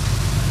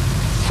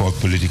for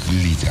political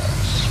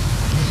leaders.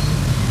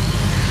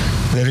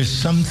 There is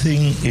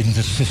something in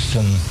the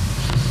system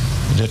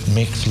that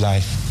makes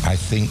life, I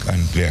think,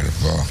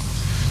 unbearable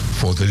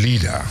for the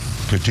leader,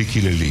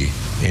 particularly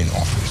in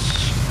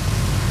office.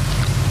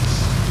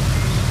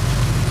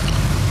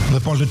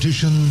 The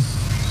politician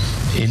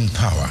in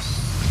power,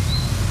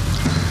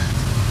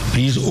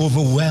 he is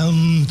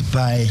overwhelmed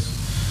by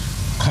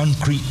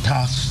concrete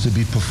tasks to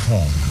be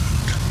performed,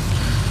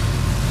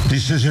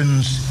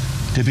 decisions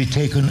to be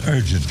taken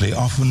urgently,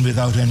 often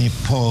without any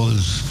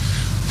pause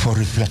for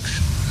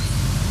reflection.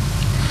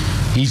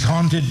 He's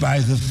haunted by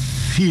the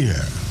fear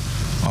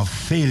of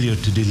failure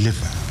to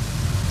deliver.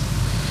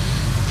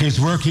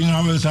 His working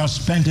hours are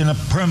spent in a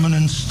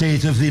permanent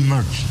state of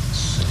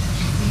emergency.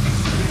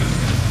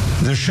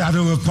 The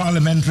shadow of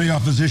parliamentary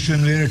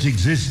opposition, where it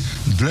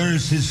exists,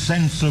 blurs his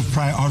sense of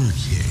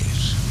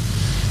priorities.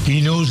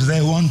 He knows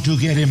they want to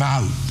get him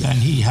out, and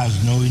he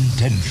has no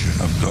intention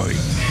of going.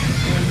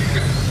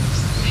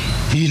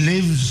 He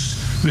lives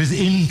with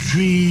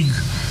intrigue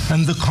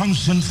and the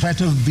constant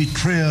threat of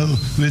betrayal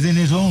within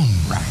his own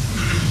rank.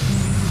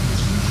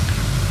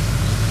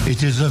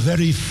 It is a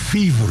very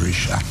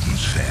feverish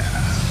atmosphere,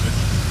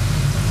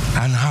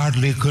 and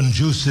hardly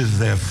conducive,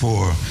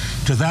 therefore,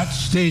 to that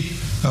state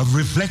of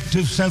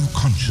reflective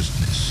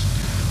self-consciousness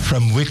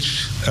from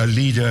which a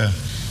leader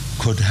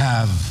could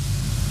have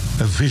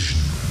a vision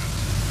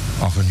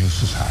of a new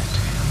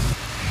society.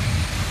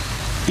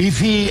 If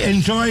he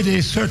enjoyed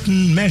a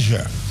certain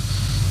measure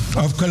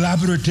of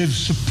collaborative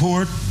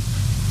support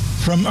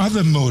from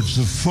other modes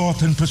of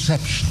thought and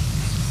perception,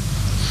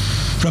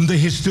 from the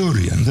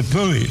historian, the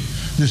poet,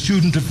 the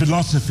student of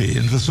philosophy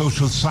and the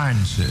social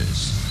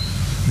sciences,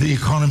 the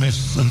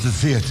economist and the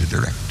theater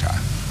director,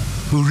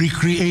 who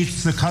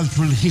recreates the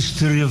cultural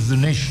history of the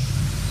nation.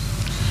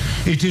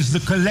 It is the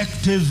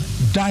collective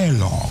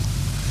dialogue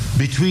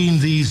between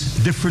these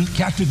different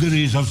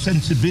categories of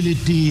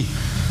sensibility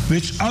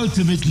which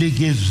ultimately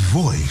gives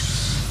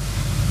voice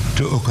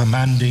to a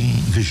commanding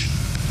vision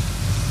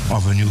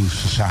of a new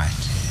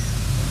society.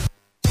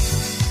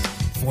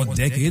 For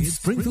decades,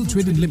 Springfield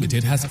Trading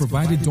Limited has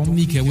provided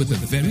Dominica with a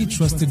very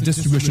trusted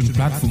distribution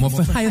platform of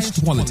the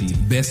highest quality,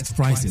 best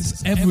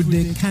prices. Every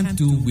day can't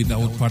do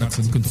without products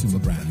and consumer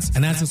brands.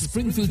 And as the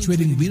Springfield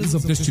Trading wheels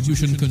of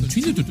distribution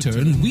continue to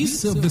turn, we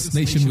serve this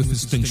nation with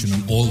distinction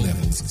on all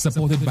levels,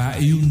 supported by a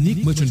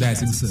unique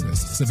merchandising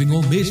service, serving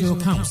all major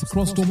accounts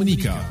across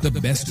Dominica, the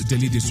best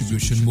daily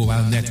distribution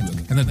mobile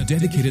network, and a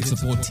dedicated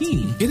support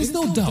team. It is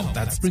no doubt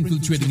that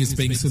Springfield Trading is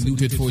being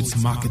saluted for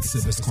its market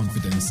service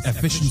confidence,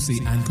 efficiency,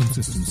 and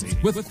consistency.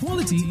 With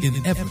quality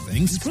in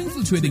everything,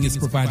 Springfield Trading is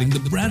providing the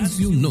brands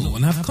you know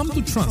and have come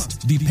to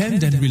trust,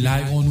 depend, and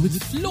rely on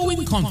with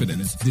flowing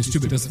confidence.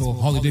 Distributors for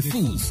holiday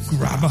foods,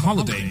 Grab a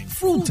Holiday,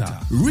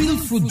 Fruta, Real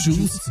Fruit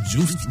Juice,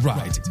 Juiced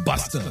Right,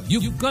 Buster,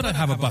 you've gotta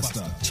have a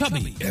Buster,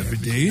 Chubby,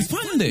 Everyday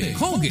Fun Day,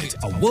 Colgate,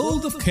 A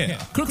World of Care,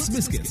 Crooks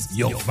Biscuits,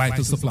 Your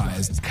Vital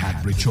Supplies,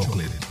 Cadbury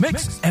Chocolate,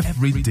 makes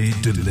every day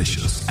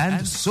delicious,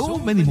 and so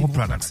many more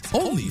products,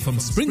 only from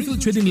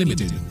Springfield Trading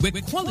Limited, where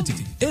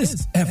quality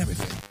is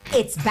everything.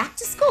 It's back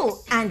to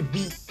school, and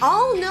we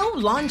all know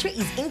laundry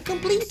is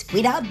incomplete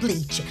without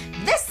bleach.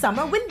 This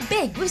summer, win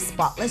big with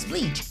Spotless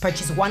Bleach.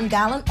 Purchase 1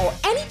 gallon or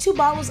any 2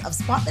 bottles of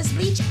Spotless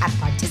Bleach at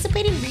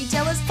participating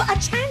retailers for a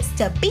chance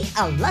to be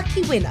a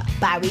lucky winner.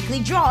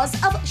 Bi-weekly draws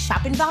of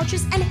shopping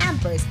vouchers and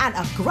hampers, and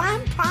a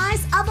grand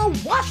prize of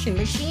a washing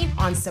machine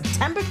on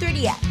September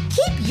 30th.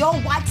 Keep your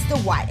whites the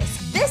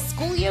whitest this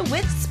school year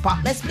with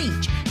Spotless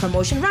Bleach.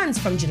 Promotion runs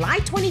from July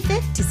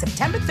 25th to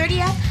September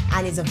 30th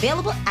and is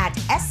available at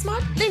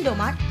S-Mart,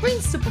 Lindomart,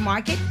 Greens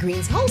Supermarket,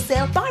 Greens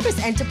Wholesale, Barbers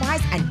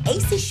Enterprise, and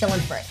AC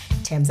Schillenford.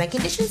 Terms and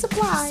conditions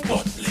apply.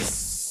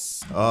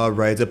 All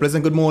right, a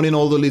pleasant good morning,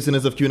 all the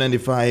listeners of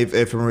Q95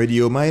 FM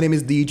Radio. My name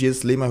is DJ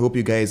Slim. I hope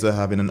you guys are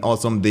having an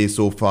awesome day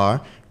so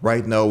far.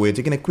 Right now, we're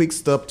taking a quick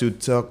stop to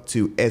talk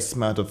to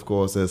S-Mart, of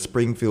course.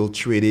 Springfield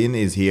Trading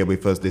is here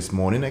with us this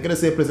morning. I'm going to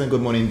say a pleasant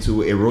good morning to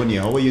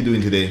Eronia. How are you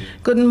doing today?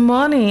 Good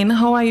morning.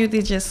 How are you,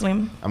 DJ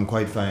Slim? I'm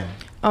quite fine.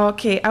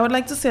 Okay, I would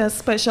like to say a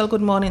special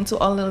good morning to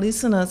all the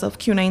listeners of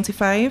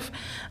Q95.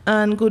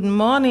 And good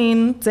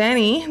morning,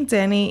 Danny.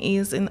 Danny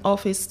is in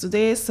office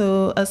today,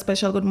 so a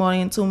special good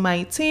morning to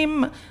my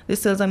team, the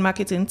sales and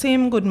marketing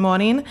team. Good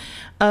morning.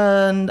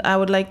 And I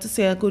would like to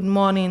say a good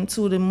morning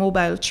to the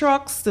mobile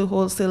trucks, the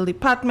wholesale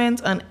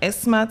department, and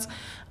S-Mart.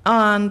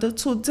 And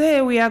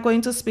today we are going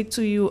to speak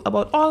to you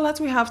about all that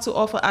we have to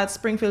offer at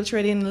Springfield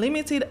Trading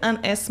Limited and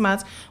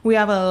S-Mart. We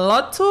have a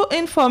lot to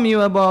inform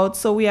you about,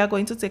 so we are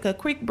going to take a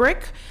quick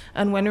break,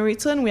 and when we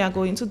return, we are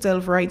going to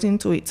delve right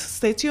into it.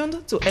 Stay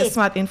tuned to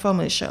S-Mart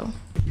Infomercial.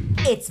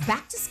 It's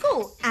back to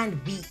school, and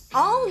we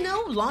all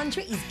know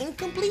laundry is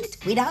incomplete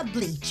without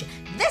bleach.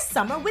 This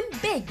summer, win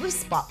big with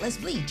Spotless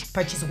Bleach.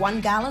 Purchase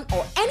 1 gallon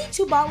or any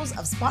 2 bottles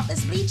of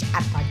Spotless Bleach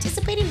at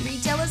participating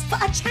retailers for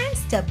a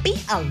chance to be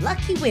a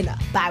lucky winner.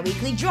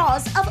 Bi-weekly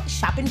draws of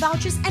shopping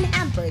vouchers and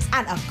hampers,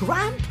 and a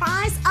grand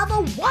prize of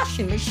a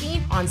washing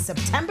machine on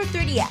September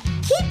 30th.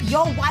 Keep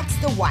your whites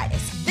the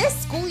whitest this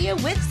school year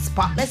with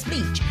Spotless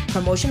Bleach.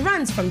 Promotion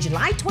runs from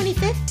July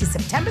 25th to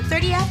September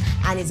 30th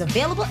and is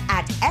available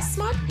at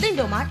S-Mart,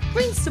 Lindomart,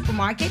 Greens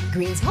Supermarket,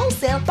 Greens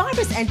Wholesale,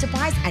 Barbers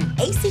Enterprise, and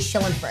AC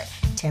Schillenford.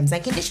 Terms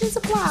and conditions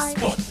apply.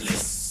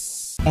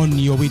 On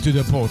your way to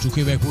the port to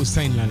Quebec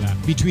Saint Lala,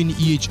 between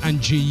EH and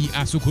JE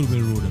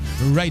Asukurbe Road,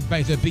 right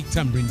by the big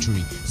tambourine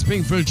tree.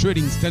 Springfield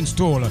Trading stands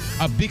tall,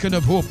 a beacon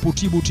of hope pour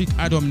boutique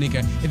à Dominique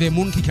et des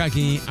moun qui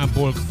kage en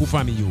bulk pour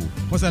famille.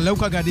 Was a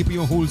local garde pour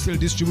your wholesale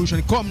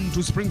distribution. Come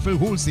to Springfield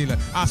Wholesale,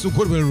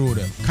 Asukurbe Road.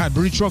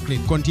 Cadbury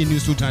Chocolate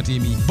continues to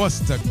tatemi.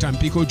 Buster,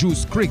 Tampico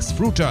Juice, Cricks,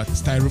 Fruta,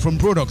 Styrofoam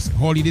Products,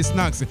 Holiday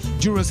Snacks,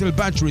 Duracell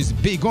Batteries,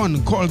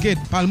 Baygon, Colgate,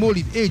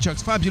 Palmolive,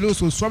 Ajax,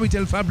 Fabuloso,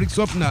 Suavitel Fabric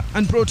Softener,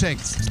 and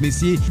Protex.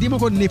 Messieurs, dis-moi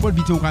qu'on n'importe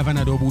vite au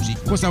Cavanado bougie.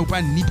 Qu'on ça ou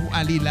pas ni pour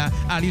aller là,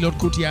 aller l'autre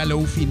côté à là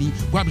où fini.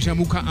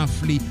 Guabjamouka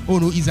enflé. Oh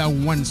no, is a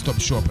one-stop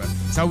shop.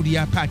 Saudi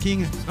a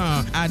parking.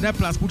 À la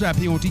place pour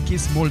taper un ticket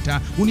smolta.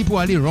 On y pour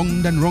aller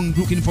wrong and wrong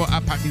looking for a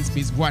parking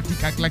space. Voici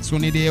qu'à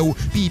klaxonner des ou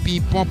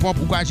pipi pop pop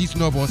ou quoi juste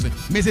novos.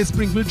 Mais c'est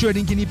Springfield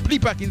Trading qui n'y plus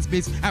parking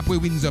space après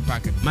Windsor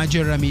Park.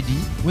 Major Remedy.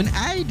 When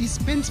I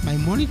dispense my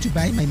money to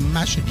buy my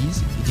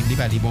Mercedes,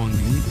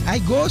 I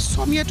go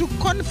somewhere to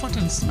comfort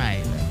and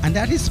smile. And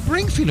that is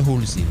Springfield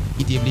Wholesale.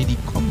 It is lady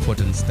comfort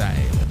and style.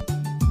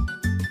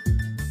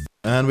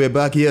 And we're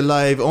back here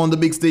live on the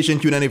big station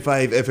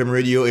Q95 FM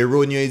Radio.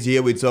 Eronia is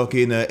here. We're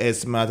talking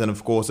S-Mart and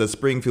of course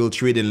Springfield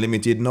Trading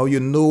Limited. Now you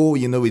know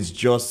it's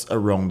just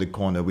around the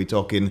corner. We're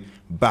talking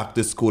back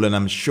to school, and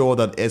I'm sure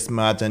that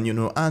S-Mart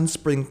and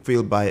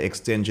Springfield by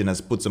extension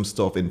has put some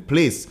stuff in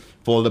place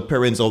for all the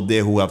parents out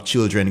there who have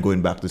children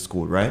going back to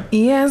school, right?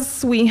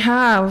 Yes, we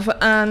have.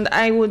 And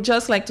I would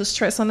just like to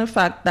stress on the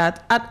fact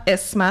that at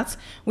S-Mart,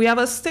 we have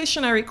a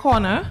stationery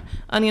corner.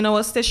 And in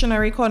our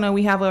stationery corner,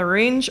 we have a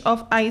range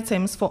of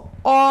items for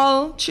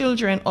all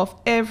children of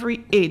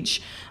every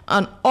age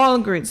and all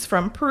grades,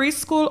 from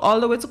preschool all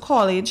the way to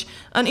college,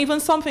 and even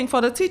something for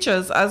the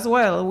teachers as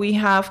well. We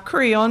have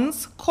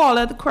crayons,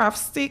 colored craft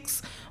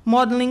sticks,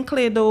 modeling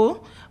clay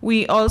dough.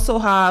 We also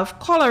have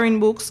coloring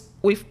books,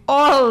 with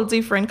all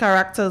different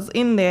characters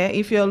in there.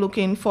 If you're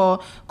looking for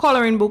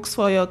coloring books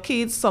for your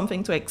kids,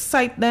 something to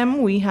excite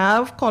them, we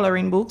have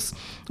coloring books.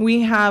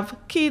 We have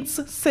kids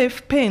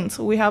safe paint.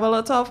 We have a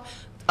lot of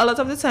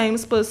the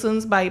times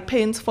persons buy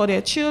paint for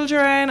their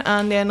children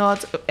and they're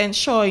not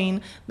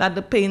ensuring that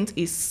the paint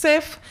is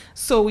safe.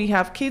 So we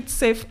have kids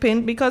safe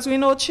paint because we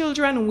know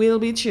children will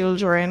be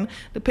children.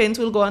 The paint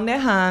will go on their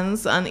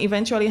hands and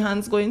eventually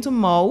hands go into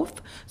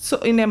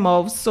in their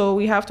mouths. So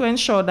we have to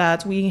ensure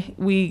that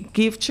we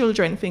give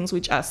children things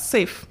which are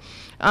safe.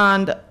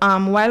 And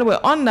while we're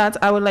on that,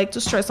 I would like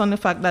to stress on the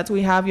fact that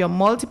we have your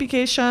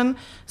multiplication,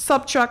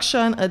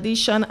 subtraction,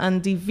 addition,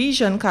 and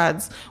division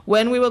cards.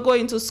 When we were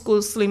going to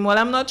school, Slim, well,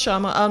 I'm not sure,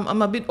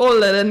 I'm a bit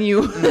older than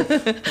you.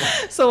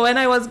 So when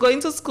I was going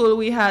to school,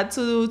 we had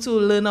to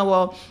learn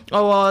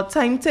our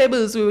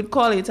timetables, we would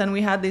call it, and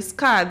we had these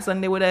cards,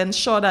 and they would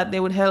ensure that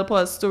they would help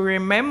us to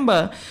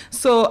remember.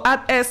 So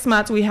at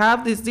SMAT, we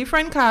have these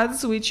different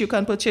cards which you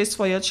can purchase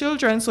for your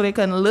children so they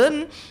can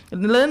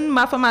learn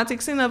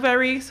mathematics in a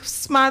very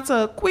smart,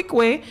 quick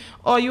way,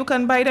 or you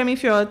can buy them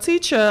if you're a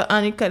teacher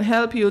and it can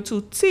help you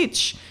to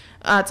teach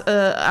at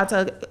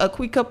a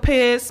quicker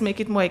pace,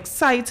 make it more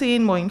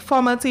exciting, more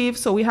informative.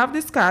 So we have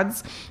these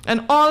cards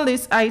and all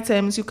these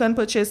items, you can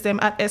purchase them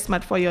at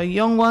SMAT for your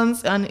young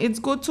ones, and it's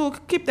good to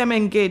keep them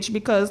engaged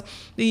because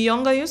the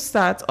younger you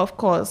start, of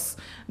course,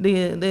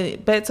 the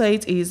better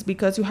it is,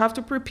 because you have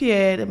to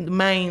prepare the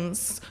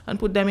minds and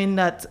put them in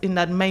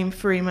that mind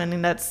frame and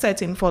in that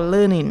setting for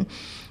learning.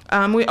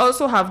 We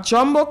also have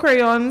jumbo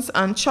crayons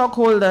and chalk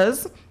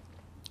holders.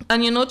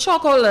 And you know,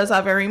 chalk holders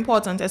are very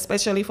important,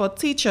 especially for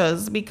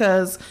teachers,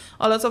 because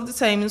a lot of the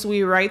times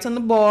we write on the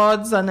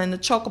boards and then the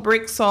chalk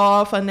breaks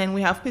off and then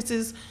we have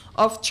pieces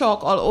of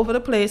chalk all over the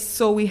place.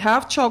 So we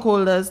have chalk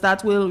holders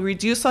that will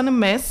reduce on the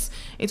mess.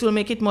 It will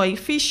make it more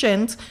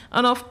efficient.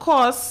 And of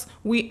course,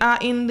 we are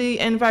in the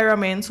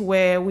environment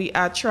where we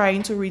are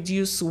trying to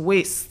reduce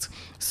waste.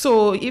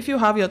 So if you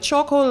have your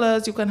chalk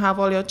holders, you can have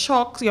all your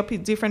chalk, your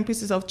different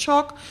pieces of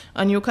chalk,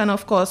 and you can,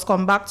 of course,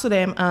 come back to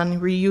them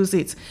and reuse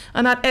it.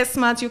 And at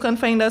SMAT, you can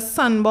find a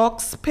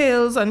sandbox,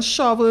 pails, and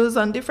shovels,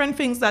 and different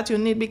things that you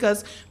need,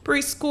 because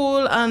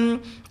preschool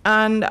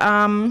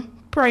and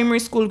primary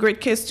school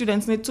grade K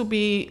students need to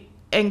be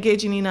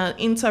engaging in an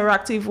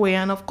interactive way,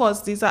 and of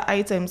course these are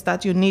items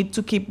that you need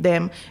to keep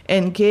them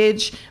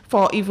engaged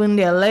for even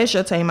their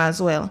leisure time as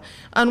well.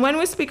 And when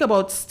we speak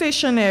about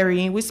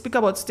stationery, we speak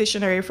about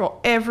stationery for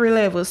every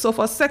level. So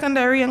for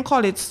secondary and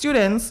college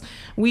students,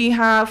 we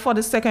have, for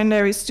the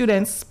secondary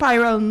students,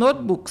 spiral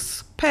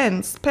notebooks,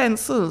 pens,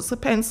 pencils,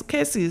 pencil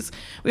cases.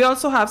 We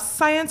also have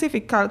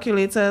scientific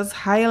calculators,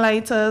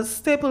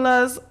 highlighters,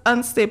 staplers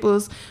and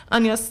staples,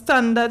 and your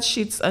standard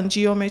sheets and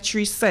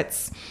geometry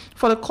sets.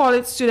 For the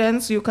college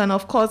students, you can,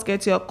 of course,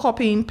 get your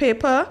copying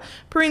paper,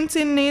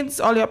 printing needs,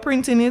 all your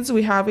printing needs,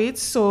 we have it.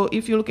 So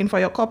if you're looking for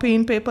your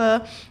copying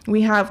paper,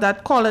 we have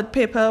that colored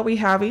paper, we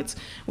have it.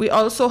 We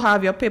also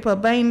have your paper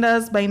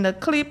binders, binder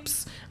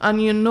clips,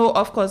 and you know,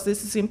 of course,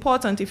 this is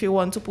important if you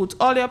want to put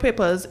all your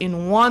papers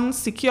in one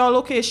secure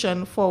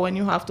location for when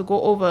you have to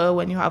go over,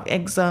 when you have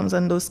exams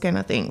and those kind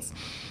of things.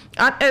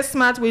 At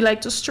SMAT, we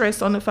like to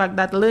stress on the fact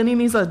that learning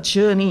is a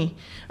journey,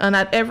 and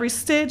at every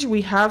stage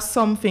we have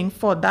something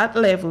for that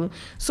level.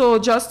 So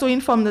just to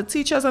inform the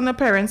teachers and the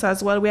parents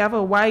as well, we have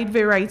a wide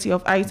variety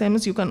of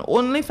items you can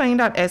only find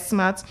at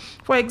SMAT.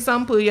 For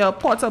example, your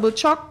portable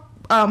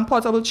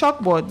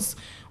chalkboards.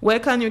 Where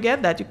can you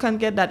get that? You can't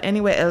get that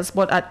anywhere else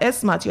but at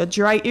SMAT. Your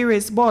dry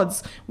erase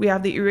boards. We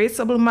have the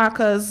erasable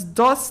markers,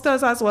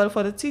 dusters as well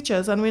for the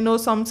teachers, and we know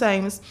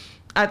sometimes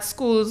at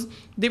schools,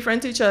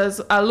 different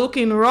teachers are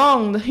looking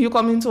wrong. You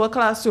come into a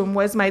classroom,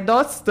 where's my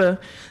duster?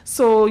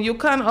 So you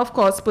can, of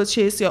course,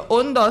 purchase your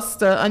own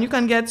duster, and you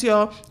can get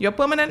your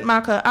permanent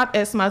marker at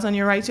SMAT, and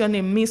you write your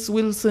name, Miss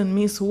Wilson,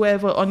 Miss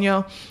whoever, on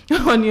your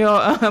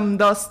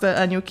duster,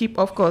 and you keep,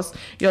 of course,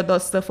 your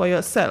duster for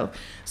yourself.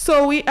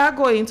 So we are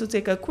going to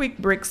take a quick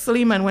break,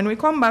 Slim, and when we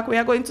come back, we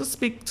are going to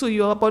speak to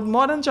you about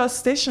more than just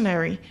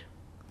stationery.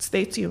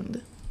 Stay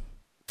tuned.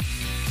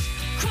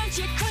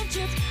 Crunchy,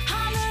 crunchy,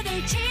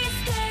 holiday cheese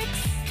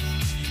sticks.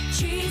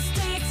 Cheese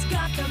sticks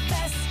got the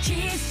best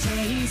cheese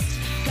taste.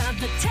 Got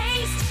the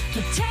taste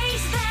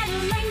that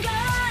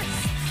lingers.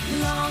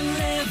 Long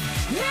live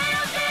the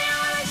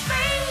orange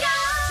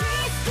finger.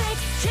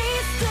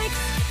 Cheese sticks,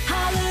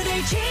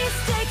 holiday cheese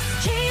sticks.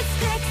 Cheese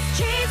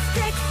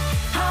sticks,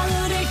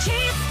 holiday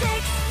cheese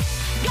sticks.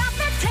 Got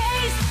the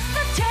taste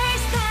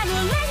that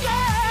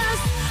lingers.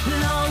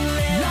 Long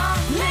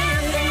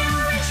live the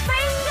orange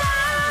finger.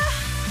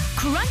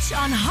 Crunch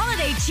on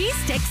holiday cheese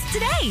sticks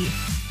today.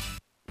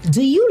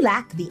 Do you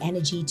lack the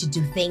energy to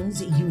do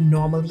things you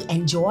normally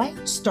enjoy?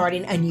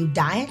 Starting a new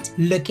diet?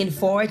 Looking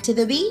forward to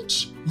the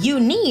beach? You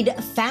need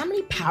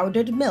Family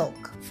Powdered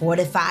Milk.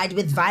 Fortified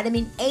with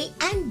vitamin A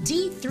and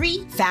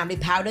D3, Family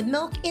Powdered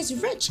Milk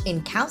is rich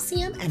in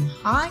calcium and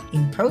high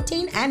in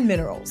protein and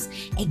minerals.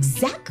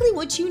 Exactly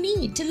what you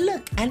need to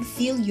look and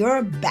feel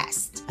your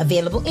best.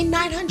 Available in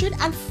 900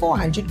 and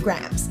 400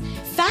 grams.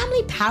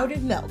 Family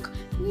Powdered Milk,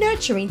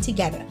 nurturing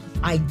together.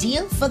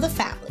 ideal for the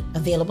family.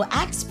 Available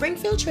at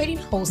Springfield Trading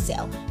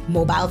Wholesale,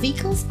 Mobile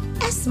Vehicles,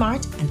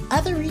 S-Mart, and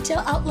other retail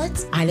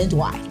outlets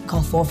island-wide.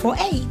 Call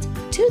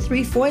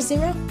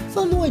 448-2340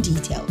 for more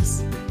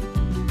details.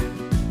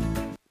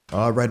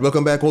 All right,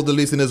 welcome back, all the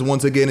listeners.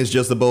 Once again, it's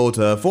just about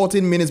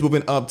 14 minutes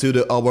moving up to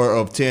the hour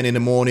of 10 in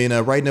the morning.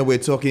 Right now, we're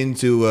talking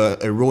to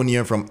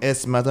Aronia from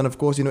S-Mart. And of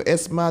course,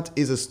 S-Mart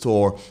is a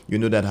store,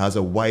 that has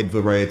a wide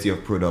variety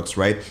of products,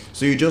 right?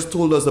 So you just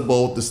told us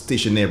about the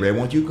stationery. I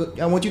want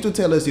you to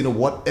tell us,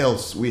 what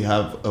else we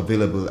have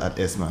available at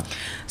S-Mart.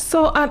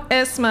 So at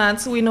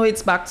S-Mart, we know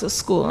it's back to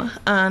school.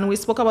 And we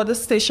spoke about the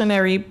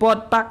stationery,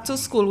 but back to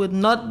school would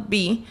not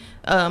be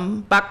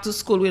back to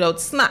school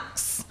without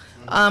snacks.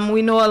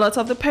 We know a lot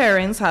of the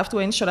parents have to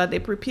ensure that they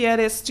prepare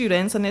their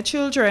students and their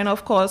children,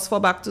 of course, for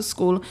back to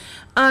school.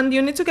 And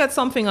you need to get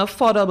something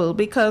affordable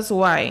because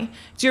why?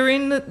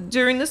 During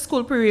the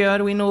school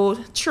period, we know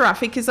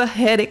traffic is a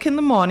headache in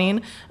the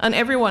morning and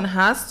everyone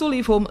has to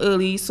leave home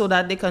early so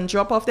that they can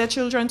drop off their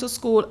children to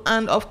school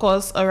and, of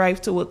course, arrive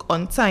to work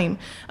on time.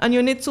 And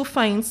you need to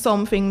find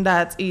something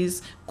that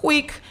is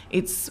quick,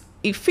 it's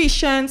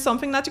efficient,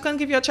 something that you can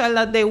give your child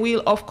that they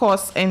will, of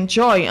course,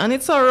 enjoy. And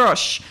it's a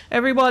rush.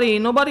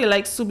 Nobody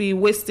likes to be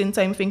wasting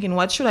time thinking,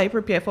 what should I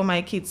prepare for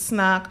my kids'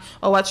 snack,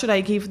 or what should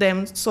I give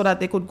them so that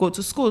they could go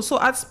to school?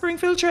 So at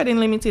Springfield Trading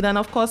Limited and,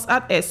 of course,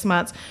 at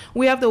S-Mart,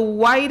 we have the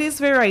widest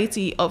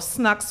variety of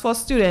snacks for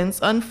students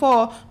and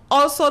for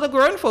also the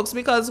grown folks,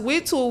 because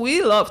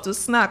we love to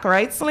snack,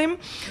 right, Slim?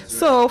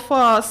 So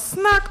for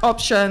snack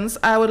options,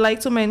 I would like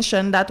to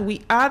mention that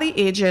we are the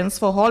agents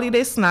for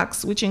holiday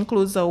snacks, which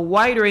includes a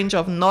wide range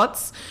of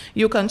nuts.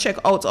 You can check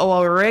out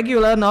our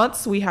regular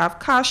nuts. We have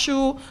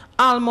cashew,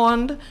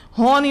 almond,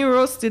 honey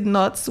roasted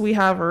nuts. We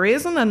have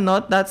raisin and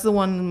nut. That's the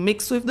one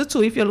mixed with the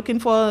two if you're looking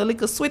for a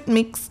little sweet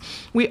mix.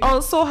 We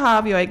also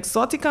have your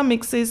exotica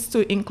mixes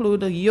to include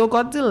the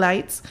yogurt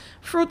delights,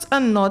 fruit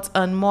and nut,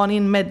 and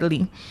morning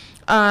medley.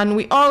 And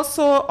we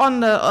also,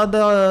 on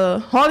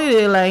the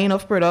holiday line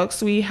of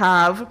products, we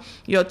have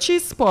your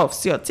cheese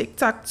puffs, your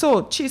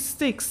tic-tac-toe, cheese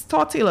sticks,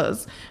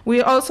 tortillas.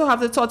 We also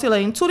have the tortilla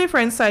in 2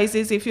 different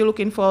sizes if you're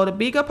looking for the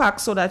bigger pack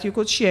so that you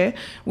could share.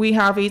 We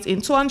have it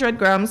in 200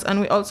 grams and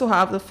we also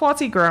have the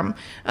 40 gram.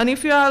 And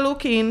if you are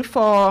looking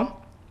for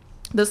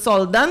the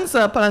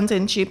Saldanza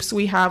plantain chips,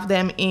 we have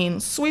them in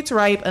sweet,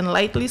 ripe, and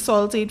lightly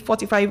salted,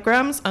 45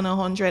 grams and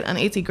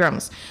 180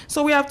 grams.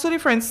 So we have 2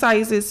 different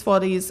sizes for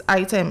these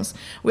items.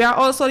 We are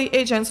also the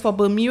agents for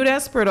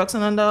Bermudez products,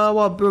 and under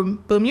our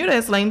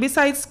Bermudez line,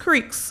 besides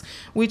Creeks,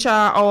 which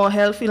are our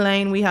healthy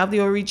line, we have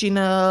the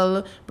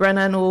original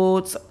Bran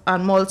Oats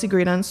and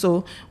multigrain, and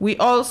so we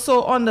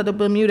also, under the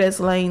Bermudez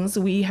lines,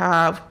 we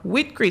have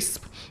Wheat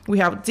Crisp, we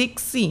have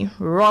Dixie,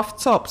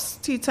 Rough Tops,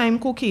 Tea Time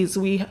Cookies.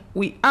 We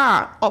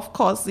are, of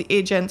course, the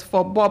agent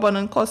for bourbon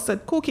and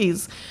custard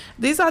cookies.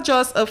 These are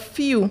just a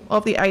few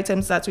of the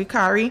items that we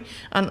carry.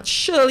 And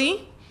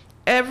Shirley,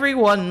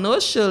 everyone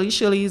knows Shirley.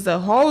 Shirley is a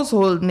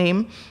household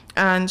name.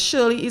 And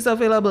Shirley is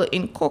available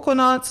in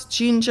coconut,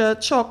 ginger,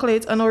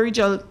 chocolate, and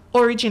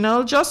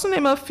original, just to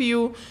name a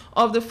few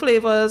of the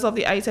flavors of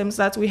the items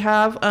that we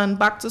have. And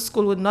back to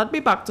school would not be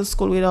back to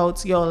school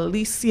without your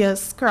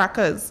Lycius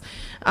crackers.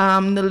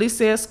 The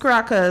Lycius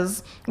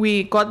crackers,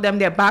 we got them.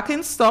 They're back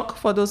in stock.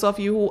 For those of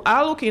you who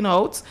are looking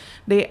out,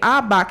 they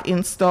are back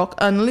in stock.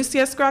 And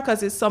Lycius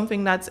crackers is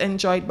something that's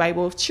enjoyed by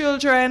both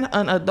children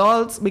and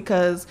adults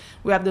because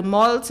we have the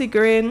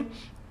multigrain,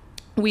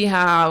 we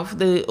have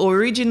the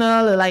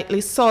original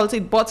lightly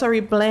salted buttery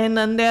blend,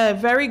 and they're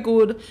very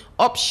good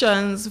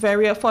options,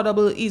 very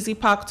affordable, easy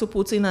pack to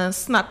put in a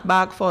snack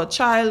bag for a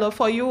child or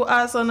for you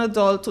as an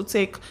adult to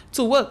take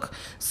to work.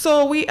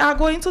 So we are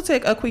going to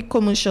take a quick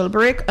commercial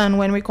break, and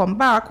when we come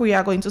back, we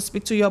are going to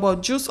speak to you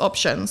about juice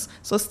options.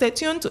 So stay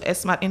tuned to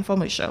S-Mart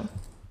Infomercial.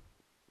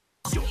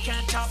 You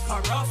can't top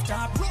a rough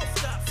top.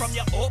 From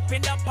your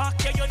open the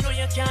pocket, you know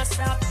you can't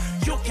stop.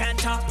 You can't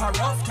top a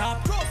rough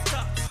top.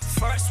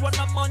 First when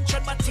I munch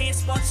and my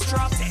taste buds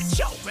drop.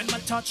 Yo, when my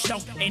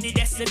touchdown, any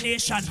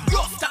destination.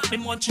 Rough top, be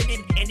munching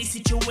in any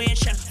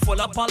situation.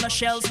 Full up all the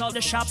shelves, all the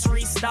shops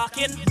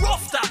restocking.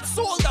 Rough top,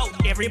 sold out,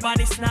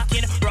 everybody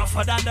snacking.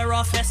 Rougher than the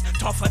roughest,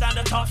 tougher than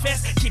the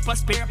toughest. Keep a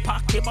spare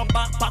pack in my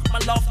backpack, my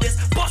love this.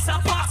 Bust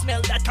a pack,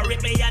 smell that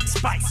Caribbean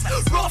spice.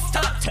 Rough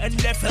top, 10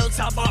 levels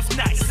above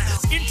nice.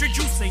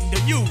 Introducing the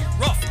new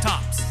Rough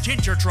Tops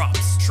Ginger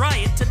Drops. Try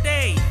it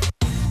today.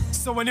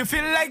 So when you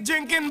feel like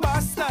drinking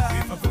Buster,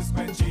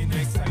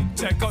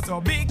 check out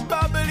our big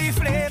bubbly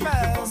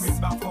flavors.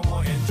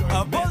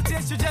 A bold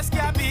taste you just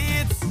can't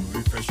beat.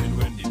 Refreshing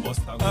when the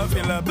Buster goes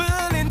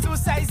available in 2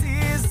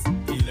 sizes,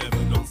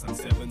 11 ounce and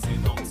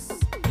 17 ounce.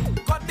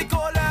 Got the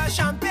cola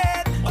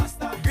champagne,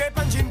 Buster. Grape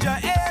and ginger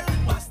ale,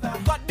 Buster.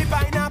 Got the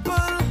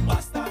pineapple,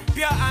 Buster.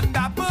 Pear and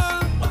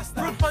apple, Buster.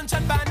 Fruit punch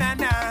and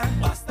banana,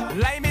 Buster.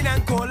 Lime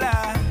and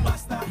cola,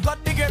 Buster.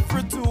 Got the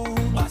grapefruit too,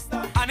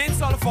 Buster. And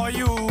it's all for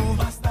you.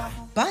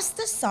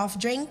 Buster soft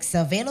drinks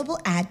available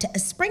at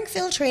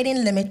Springfield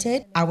Trading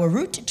Limited, our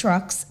route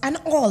trucks, and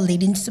all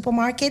leading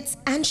supermarkets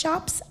and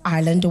shops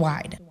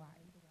island-wide.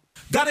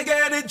 Gotta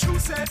get it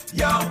juicy,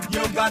 yo,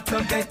 you got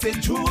to get it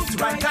juiced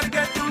right. Gotta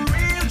get the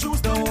real juice,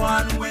 the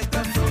one with the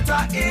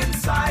fruta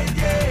inside,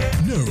 yeah.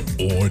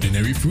 No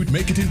ordinary fruit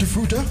make it into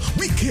fruta.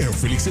 We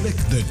carefully select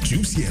the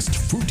juiciest,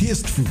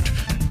 fruitiest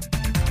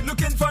fruit.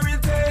 Looking for real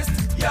taste,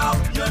 yo,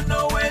 you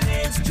know when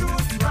it's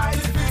juiced right.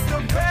 If it's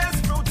the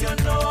best fruit,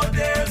 you know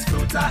there's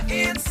fruta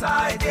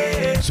inside,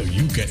 yeah. So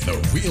you get the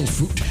real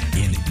fruit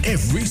in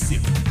every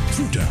sip.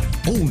 Fruta,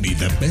 only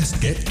the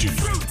best get juiced.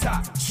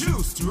 Fruta,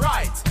 juiced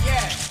right,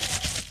 yeah.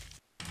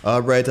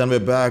 All right, and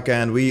we're back,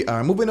 and we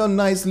are moving on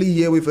nicely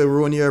here with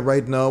Aronia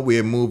right now.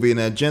 We're moving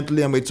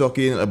gently, and we're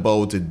talking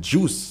about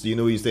juice. You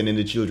know, you're sending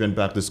the children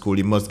back to school.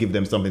 You must give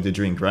them something to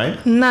drink,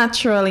 right?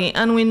 Naturally,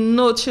 and we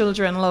know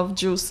children love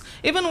juice.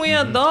 Even we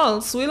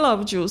adults, we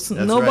love juice.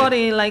 That's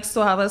Nobody likes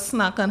to have a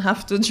snack and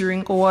have to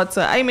drink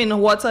water. I mean,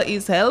 water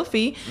is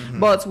healthy,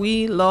 but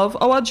we love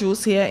our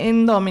juice here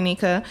in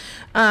Dominica.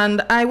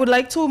 And I would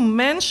like to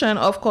mention,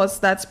 of course,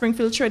 that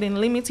Springfield Trading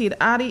Limited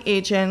are the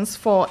agents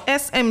for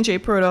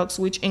SMJ products,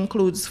 which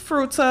includes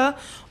Fruta,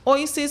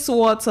 Oasis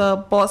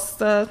Water,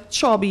 Buster,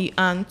 Chubby,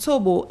 and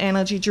Turbo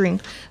energy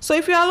drink. So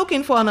if you are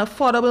looking for an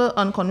affordable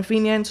and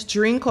convenient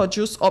drink or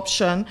juice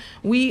option,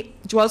 we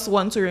just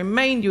want to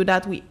remind you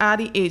that we are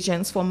the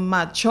agents for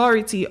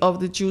majority of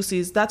the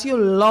juices that you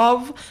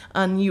love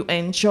and you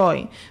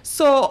enjoy.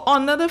 So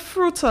under the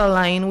Fruta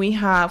line, we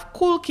have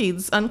Cool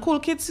Kids, and Cool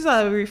Kids is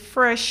a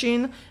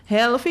refreshing,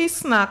 healthy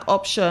snack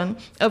option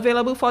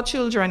available for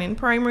children in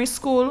primary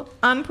school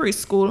and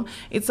preschool.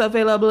 It's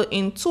available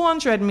in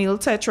 200 ml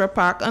Tetra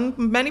Pak, and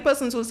many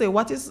persons will say,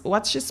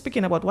 what's she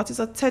speaking about? What is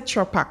a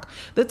Tetra Pak?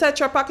 The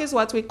Tetra Pak is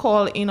what we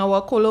call in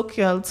our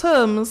colloquial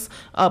terms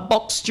a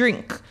box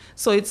drink.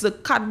 So it's the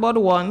cardboard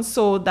one,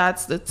 so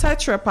that's the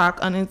Tetra Pak,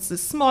 and it's the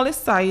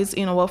smallest size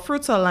in our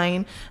Fruta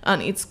line,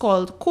 and it's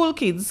called Cool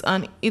Kids,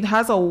 and it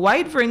has a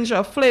wide range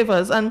of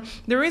flavors. And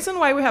the reason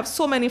why we have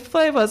so many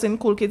flavors in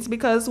Cool Kids,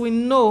 because we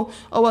know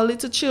our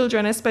little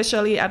children,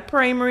 especially at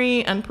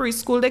primary and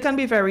preschool, they can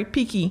be very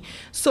picky.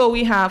 So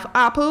we have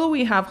apple,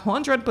 we have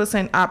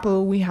 100%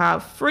 apple, we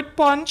have fruit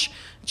punch,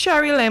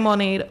 cherry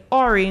lemonade,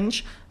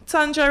 orange,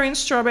 tangerine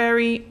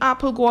strawberry,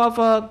 apple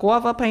guava,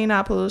 guava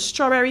pineapple,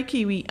 strawberry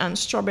kiwi, and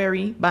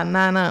strawberry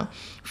banana.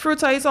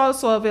 Fruta is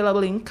also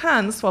available in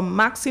cans for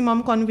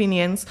maximum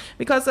convenience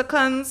because the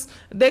cans,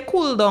 they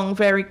cool down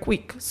very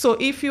quick. So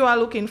if you are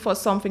looking for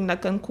something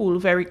that can cool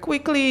very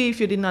quickly, if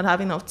you did not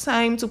have enough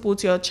time to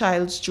put your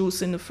child's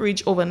juice in the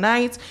fridge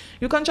overnight,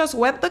 you can just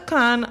wet the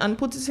can and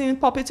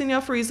pop it in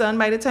your freezer, and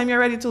by the time you're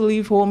ready to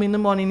leave home in the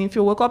morning, if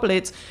you woke up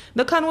late,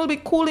 the can will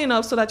be cool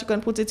enough so that you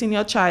can put it in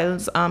your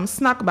child's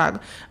snack bag.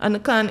 And the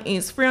can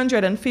is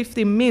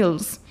 350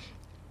 mils.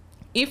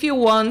 If you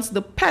want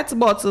the PET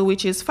bottle,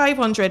 which is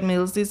 500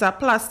 mils, these are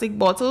plastic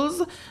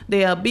bottles.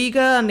 They are bigger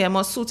and they are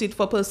more suited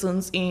for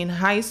persons in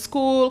high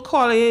school,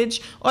 college,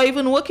 or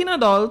even working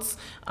adults.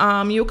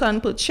 You can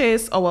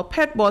purchase our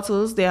PET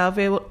bottles. They are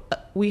available.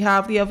 We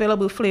have the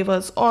available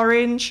flavors: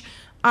 orange,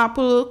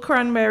 apple,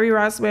 cranberry,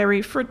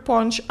 raspberry, fruit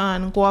punch,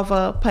 and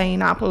guava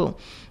pineapple.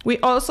 We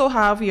also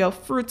have your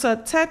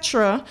Fruta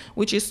Tetra,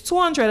 which is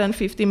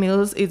 250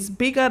 mils. It's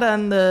bigger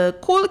than the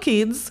Cool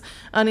Kids,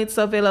 and it's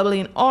available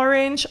in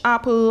orange,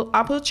 apple,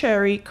 apple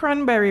cherry,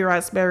 cranberry,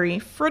 raspberry,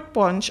 fruit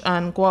punch,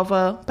 and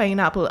guava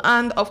pineapple.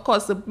 And of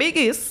course, the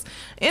biggest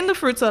in the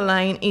Fruta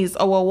line is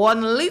our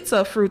 1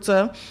 liter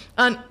Fruta.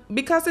 And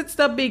because it's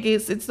the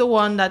biggest, it's the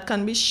one that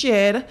can be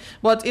shared.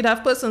 But it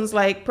have persons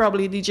like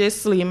probably DJ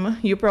Slim.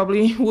 You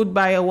probably would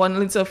buy a 1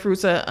 liter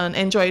Fruta and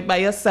enjoy it by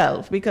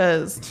yourself,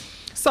 because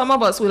some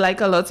of us, we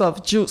like a lot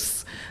of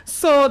juice.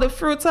 So the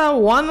Fruta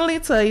 1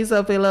 liter is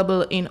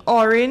available in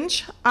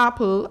orange,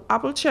 apple,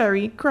 apple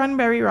cherry,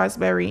 cranberry,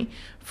 raspberry,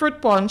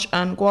 fruit punch,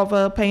 and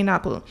guava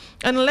pineapple.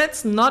 And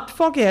let's not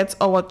forget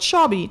our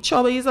Chubby.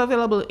 Chubby is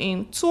available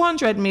in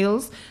 200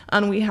 mils,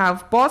 and we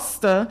have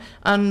Buster,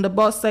 and the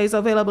Buster is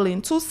available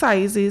in 2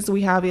 sizes.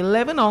 We have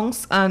 11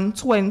 ounce and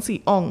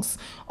 20 ounce.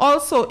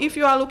 Also, if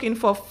you are looking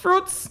for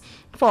fruits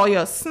for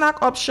your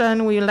snack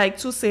option, we like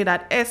to say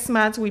that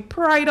SMAT, we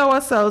pride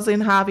ourselves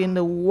in having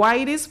the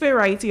widest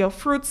variety of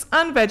fruits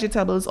and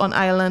vegetables on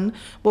island,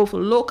 both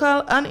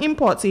local and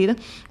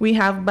imported. We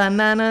have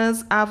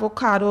bananas,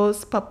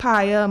 avocados,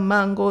 papaya,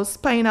 mangoes,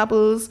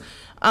 pineapples,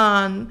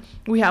 and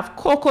we have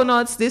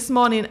coconuts. This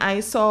morning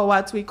I saw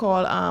what we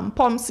call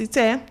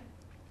pomsite.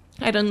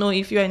 I don't know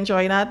if you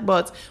enjoy that,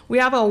 but we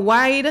have a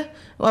wide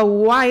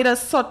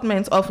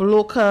assortment of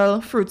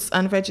local fruits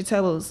and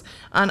vegetables.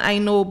 And I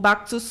know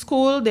back to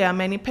school, there are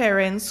many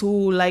parents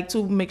who like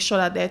to make sure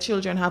that their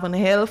children have a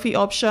healthy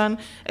option,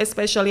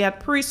 especially at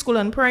preschool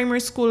and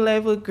primary school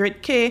level,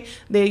 grade K.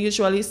 They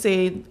usually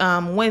say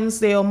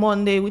Wednesday or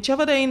Monday,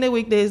 whichever day in the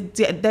week, they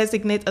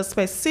designate a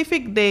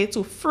specific day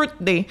to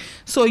fruit day.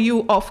 So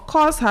you, of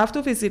course, have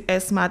to visit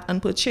SMAT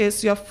and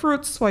purchase your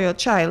fruits for your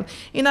child.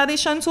 In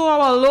addition to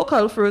our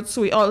local fruits,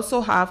 we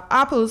also have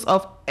apples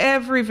of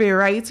every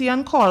variety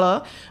and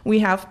color. We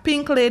have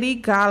Pink Lady,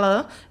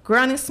 Gala,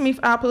 Granny Smith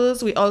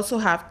apples. We also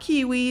have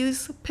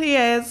kiwis,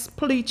 pears,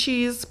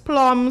 peaches,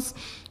 plums.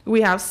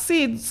 We have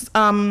seeds,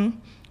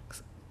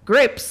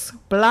 grapes,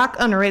 black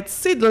and red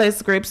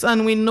seedless grapes,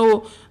 and we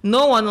know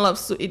no one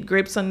loves to eat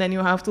grapes, and then you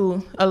have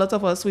to, a lot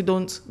of us, we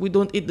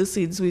don't eat the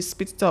seeds, we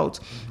spit it out.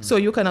 So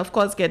you can of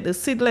course get the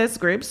seedless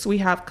grapes. We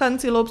have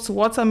cantaloupes,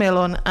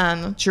 watermelon,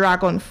 and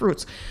dragon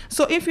fruit.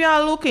 So if you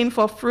are looking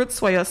for fruits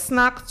for your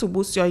snack to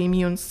boost your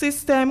immune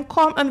system,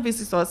 come and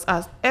visit us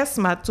at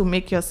SMAT to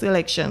make your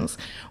selections.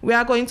 We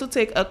are going to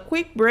take a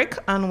quick break,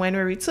 and when we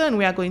return,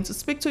 we are going to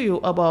speak to you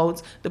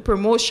about the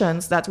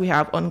promotions that we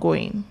have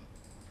ongoing.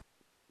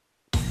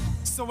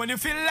 So when you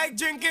feel like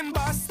drinking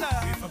Buster,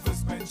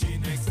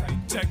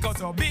 check out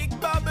our big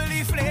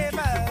bubbly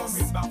flavors.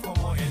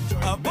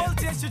 A bold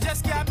taste you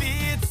just can't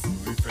beat.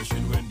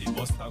 Refreshing when the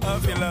Buster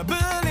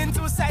available in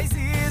 2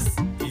 sizes,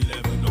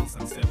 11 ounce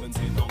and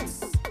 17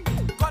 ounce.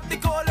 Got the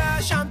cola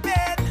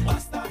champagne,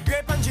 Buster.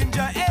 Grape and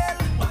ginger ale,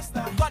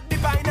 Buster. Got the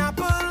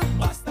pineapple,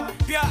 Buster.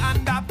 Pure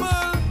and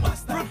apple,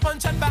 Buster. Fruit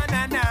punch and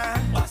banana,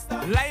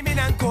 Buster. Lime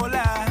and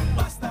cola,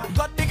 Buster.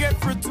 Got the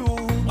grapefruit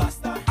too,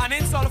 Buster. And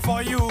it's all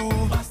for you,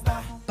 Buster.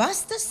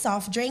 Buster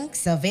soft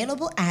drinks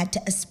available at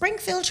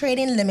Springfield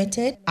Trading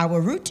Limited, our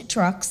route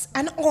trucks,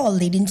 and all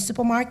leading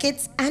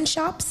supermarkets and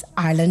shops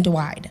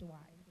island-wide.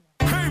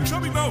 Hey,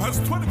 Chubby now has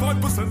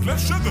 25%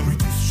 less sugar.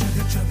 Reduce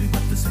sugar, Chubby,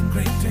 but the same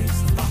great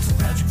taste. A box of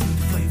magic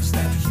fruity flavors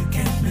that you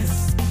can't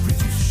miss.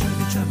 Reduce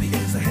sugar, Chubby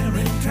is a here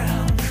in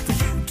town for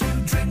you to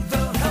drink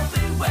the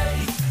healthy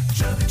way.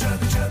 Chubby,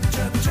 Chubby, Chubby,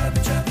 Chubby,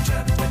 Chubby, Chubby,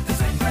 Chubby, with the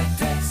same great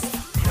taste.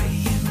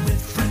 Playing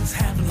with friends,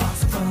 having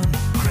lots of fun.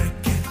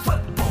 Cricket,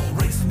 football,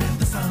 racing in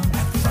the sun.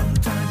 At fun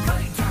time,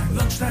 playtime,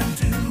 lunchtime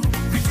too.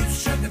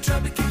 Reduce sugar,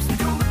 Chubby keeps me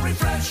cool and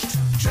refreshed.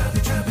 Chubby,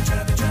 Chubby,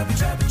 Chubby, Chubby,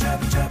 Chubby,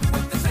 Chubby, Chubby,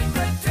 with the same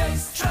great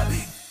taste.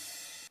 Chubby.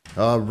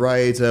 All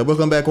right,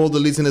 welcome back all the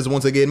listeners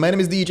once again. My name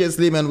is DJ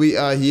Slim, and we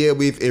are here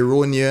with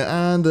Eronia,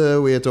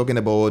 and we are talking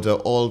about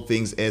all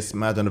things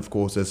SMAT and of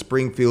course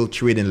Springfield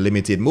Trading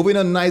Limited. Moving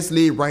on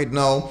nicely right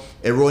now,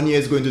 Eronia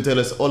is going to tell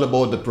us all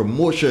about the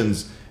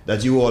promotions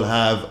that you all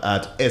have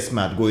at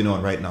SMAT going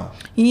on right now.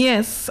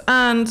 Yes,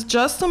 and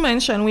just to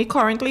mention, we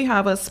currently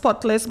have a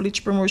spotless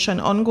bleach promotion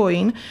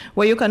ongoing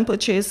where you can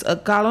purchase a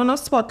gallon of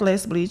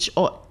spotless bleach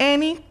or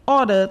any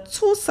other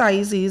 2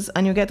 sizes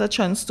and you get a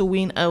chance to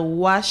win a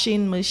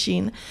washing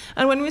machine.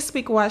 And when we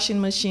speak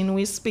washing machine,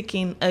 we're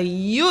speaking a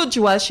huge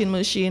washing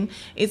machine.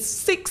 It's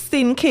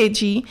 16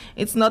 kg.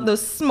 It's not the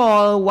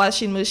small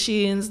washing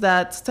machines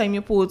that time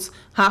you put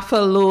half a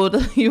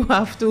load, you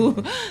have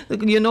to,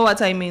 you know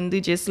what I mean,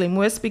 DJ Slim.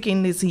 We're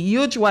speaking this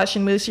huge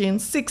washing machine,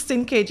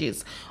 16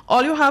 kgs.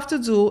 All you have to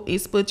do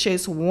is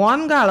purchase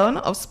 1 gallon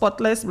of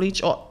spotless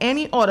bleach or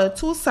any other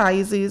 2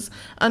 sizes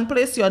and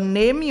place your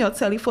name, your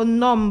telephone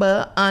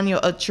number, and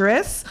your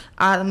address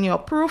and your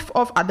proof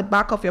of at the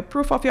back of your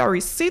proof of your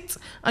receipt,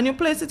 and you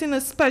place it in a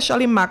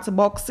specially marked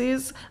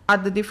boxes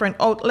at the different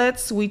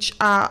outlets which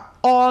are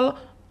all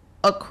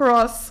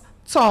across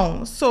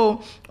town.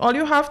 So all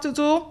you have to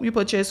do, you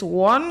purchase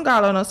 1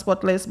 gallon of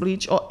spotless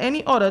bleach or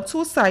any other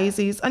 2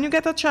 sizes and you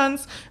get a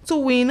chance to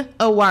win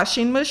a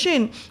washing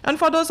machine. And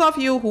for those of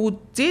you who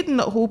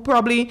who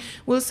probably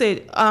will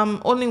say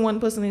only one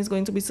person is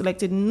going to be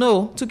selected,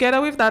 no, together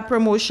with that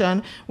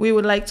promotion, we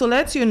would like to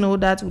let you know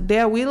that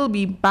there will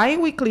be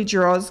bi-weekly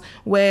draws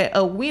where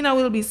a winner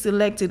will be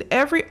selected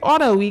every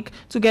other week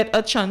to get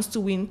a chance to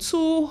win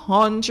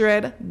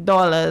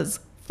 $200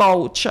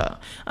 voucher.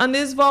 And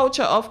this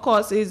voucher of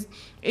course is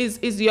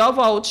your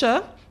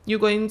voucher.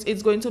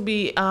 It's going to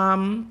be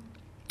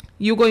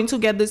you're going to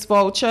get this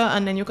voucher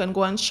and then you can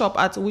go and shop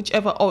at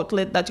whichever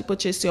outlet that you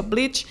purchase your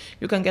bleach.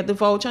 You can get the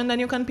voucher and then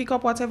you can pick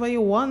up whatever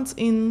you want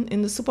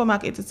in the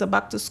supermarket. It's a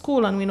back to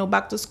school, and we know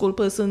back to school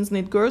persons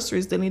need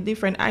groceries, they need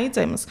different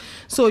items.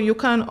 So you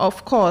can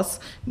of course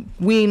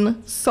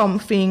win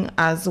something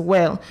as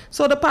well.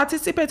 So the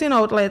participating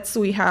outlets,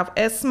 we have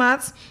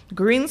SMAT,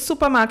 Greens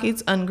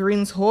Supermarkets and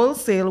Greens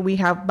Wholesale, we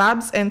have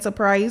Babs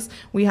Enterprise,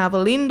 we have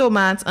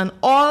Lindomat, and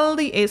all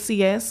the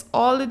ACS,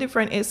 all the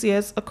different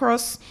ACS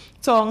across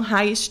Tong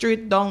High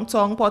Street,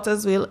 downtown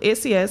Pottersville,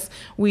 ACS,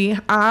 we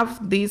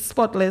have this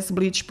spotless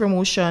bleach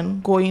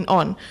promotion going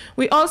on.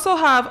 We also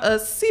have a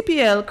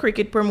CPL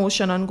cricket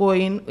promotion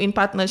ongoing in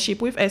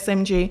partnership with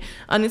SMJ,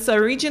 and it's a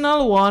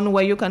regional one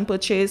where you can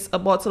purchase a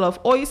bottle of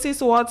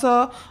Oasis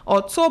water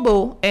or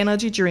Tobo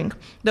energy drink.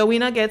 The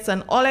winner gets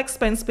an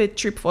all-expense paid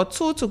trip for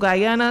 2 to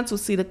Guyana to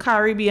see the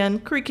Caribbean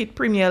Cricket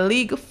Premier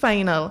League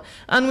final.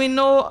 And we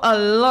know a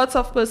lot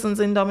of persons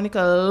in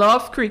Dominica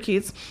love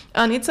cricket,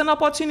 and it's an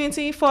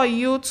opportunity for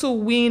you to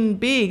win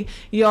big.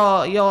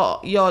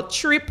 Your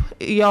trip,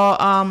 your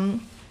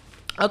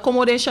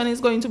accommodation is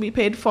going to be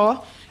paid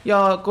for.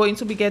 You're going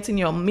to be getting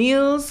your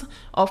meals.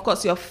 Of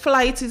course, your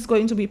flight is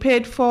going to be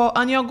paid for,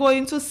 and you're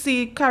going to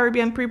see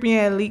Caribbean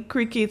Premier League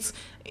cricket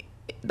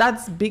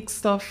that's big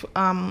stuff,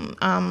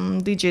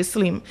 DJ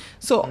Slim.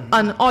 So,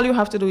 and all you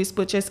have to do is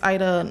purchase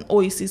either an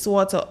Oasis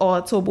water or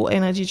a Turbo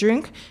energy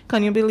drink.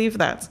 Can you believe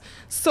that?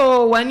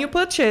 So when you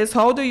purchase,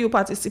 how do you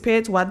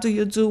participate? What do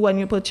you do when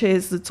you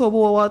purchase the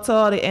Turbo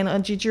water, the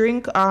energy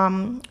drink,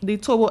 the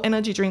Turbo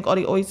energy drink or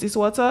the Oasis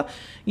water?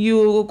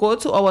 You go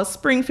to our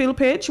Springfield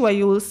page where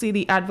you will see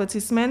the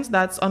advertisement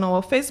that's on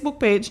our Facebook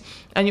page,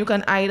 and you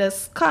can either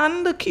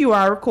scan the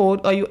QR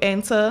code or you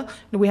enter.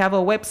 We have a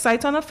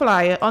website on the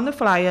flyer,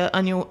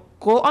 and you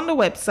go on the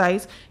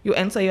website, you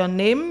enter your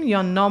name,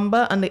 your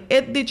number, and the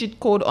 8-digit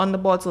code on the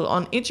bottle.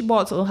 On each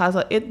bottle has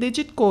a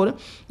 8-digit code.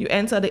 You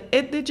enter the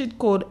 8-digit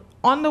code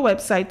on the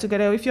website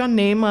together with your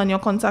name and your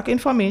contact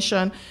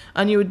information,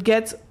 and you'd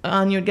get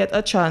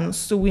a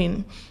chance to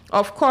win.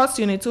 Of course,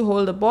 you need to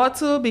hold the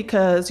bottle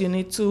because you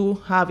need to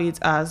have it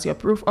as your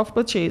proof of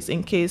purchase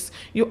in case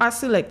you are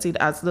selected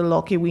as the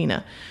lucky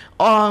winner.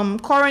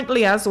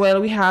 Currently as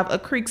well, we have a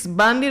Creeks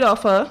Bandit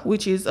offer,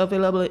 which is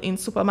available in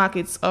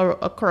supermarkets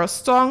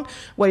across town,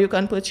 where you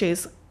can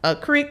purchase a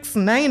Creeks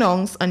 9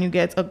 ounce and you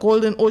get a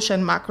Golden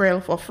Ocean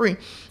mackerel for free.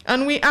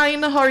 And we are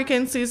in the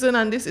hurricane season,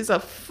 and this is a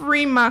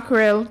free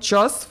mackerel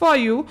just for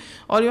you.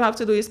 All you have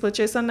to do is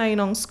purchase a 9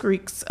 ounce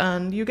Creeks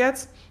and you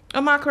get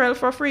a mackerel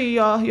for free.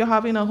 You're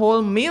having a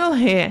whole meal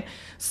here.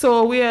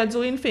 So we are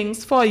doing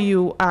things for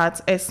you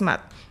at SMAT.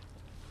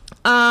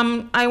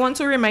 I want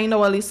to remind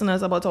our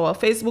listeners about our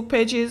Facebook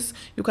pages.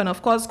 You can,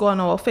 of course, go on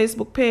our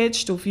Facebook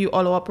page to view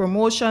all our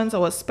promotions,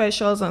 our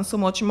specials, and so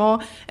much more.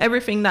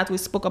 Everything that we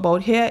spoke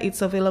about here,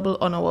 it's available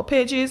on our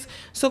pages.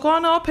 So go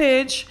on our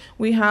page.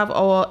 We have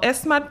our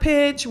SMAT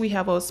page. We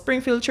have our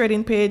Springfield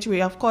Trading page. We,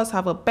 of course,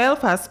 have a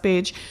Belfast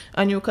page,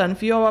 and you can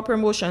view our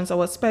promotions,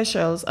 our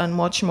specials, and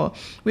much more.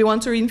 We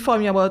want to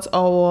inform you about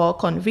our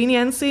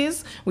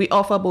conveniences. We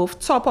offer both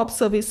top-up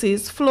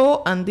services,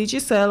 Flow and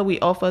Digicel. We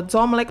offer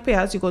Domlec Pay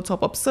as you go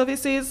top-up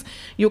services.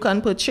 You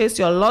can purchase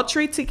your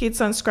lottery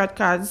tickets and scratch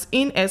cards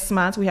in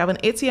SMAT. We have an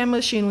ATM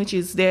machine which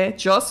is there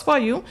just for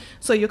you,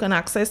 so you can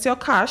access your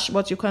cash,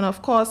 but you can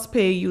of course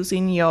pay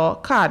using your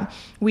card.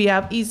 We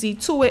have easy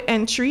two-way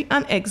entry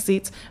and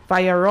exit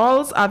via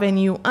Rawls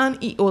Avenue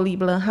and E.O.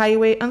 Liebler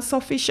Highway, and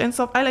sufficient.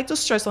 I like to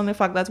stress on the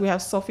fact that we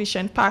have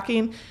sufficient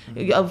parking.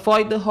 You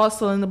avoid the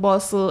hustle and the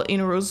bustle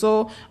in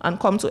Roseau and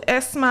come to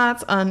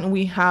SMAT, and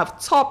we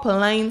have top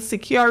line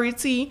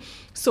security.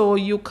 So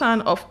you can,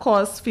 of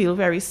course, feel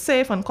very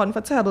safe and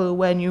comfortable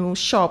when you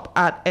shop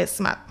at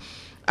SMAT.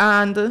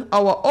 And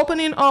our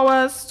opening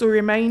hours, to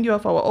remind you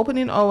of our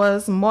opening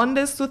hours,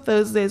 Mondays to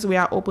Thursdays, we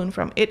are open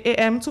from 8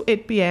 a.m. to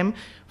 8 p.m.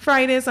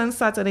 Fridays and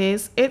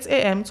Saturdays, 8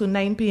 a.m. to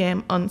 9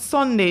 p.m. On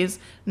Sundays,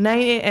 9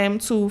 a.m.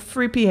 to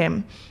 3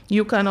 p.m.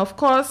 You can, of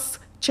course,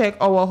 check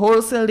our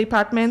wholesale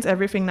department.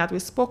 Everything that we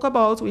spoke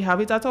about, we have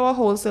it at our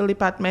wholesale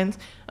department,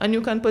 and you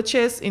can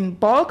purchase in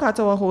bulk at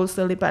our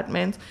wholesale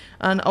department.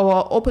 And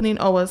our opening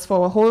hours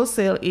for our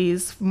wholesale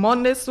is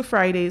Mondays to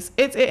Fridays,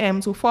 8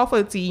 a.m. to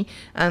 4:30,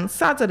 and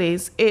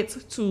Saturdays,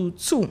 8 to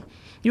 2.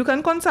 You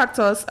can contact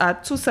us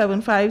at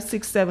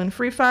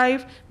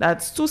 275-6735.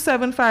 That's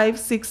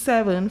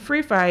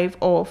 275-6735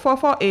 or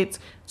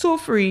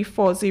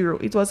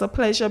 448-2340. It was a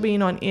pleasure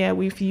being on air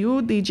with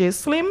you, DJ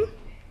Slim.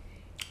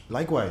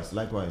 Likewise,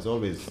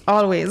 always.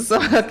 Always.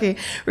 Okay.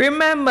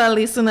 Remember,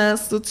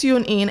 listeners, to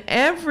tune in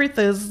every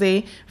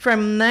Thursday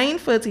from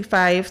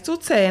 9:45 to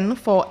 10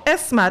 for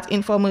SMAT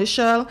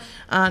infomercial.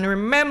 And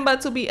remember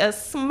to be a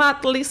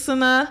smart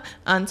listener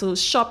and to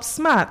shop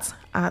smart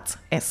at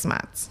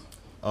SMAT.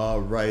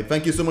 All right.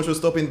 Thank you so much for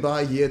stopping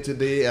by here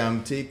today.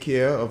 Take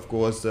care, of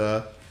course.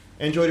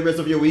 Enjoy the rest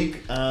of your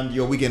week and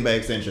your weekend by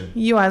extension.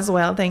 You as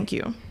well. Thank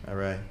you. All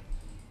right.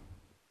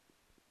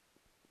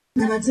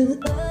 Never too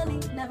early,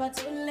 never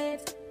too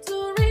late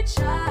to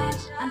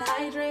recharge and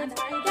hydrate.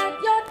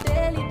 Get your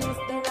daily dose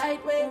the right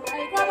way.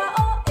 Grab an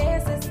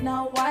Oasis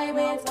now. Why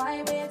wait?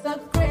 The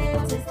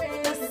greatest,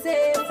 the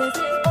safest.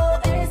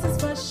 Oasis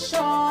for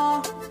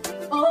sure.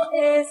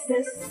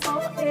 Oasis.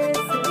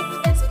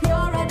 It's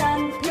purer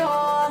than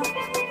pure.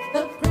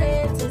 The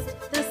greatest,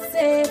 the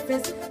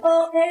safest.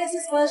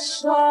 Oasis for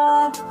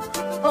sure.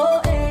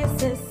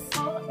 Oasis.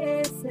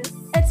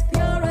 It's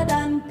purer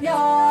than pure.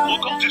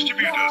 Local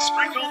distributor,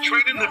 Springfield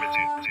Trading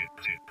Limited.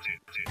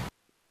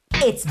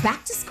 It's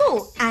back to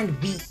school, and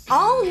we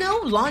all know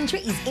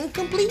laundry is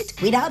incomplete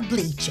without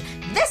bleach.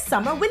 This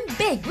summer, win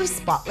big with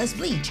Spotless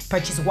Bleach.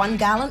 Purchase 1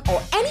 gallon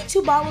or any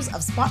 2 bottles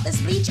of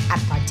Spotless Bleach at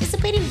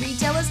participating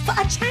retailers for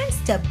a chance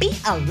to be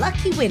a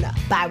lucky winner.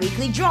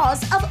 Bi-weekly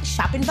draws of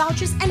shopping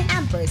vouchers and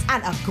hampers,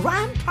 and a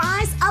grand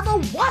prize of a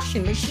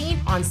washing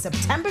machine on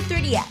September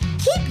 30th.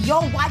 Keep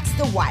your whites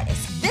the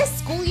whitest this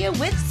school year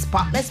with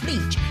Spotless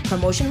Bleach.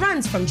 Promotion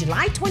runs from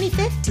July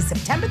 25th to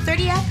September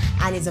 30th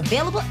and is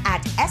available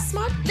at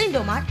S-Mart,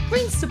 Lindomart,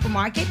 Greens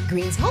Supermarket,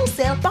 Greens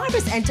Wholesale,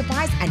 Barbers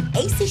Enterprise, and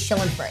AC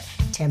Schillenford.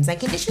 Terms and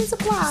conditions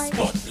apply.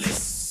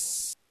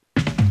 Spotless.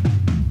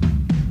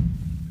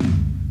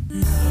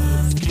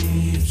 Love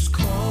keeps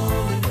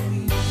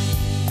calling me,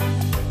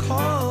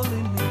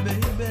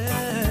 baby.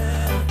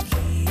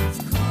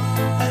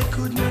 I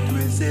could not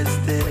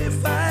resist it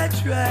if I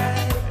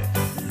tried.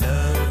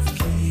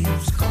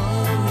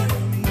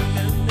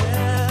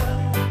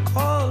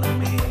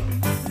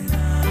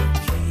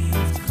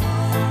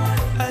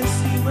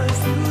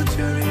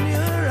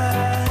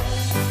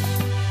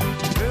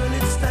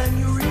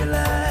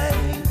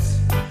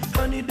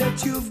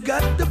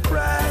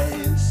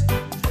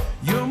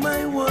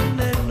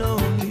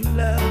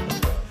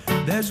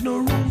 there's no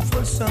room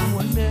for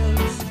someone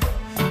else.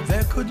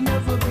 There could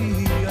never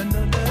be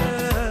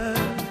another,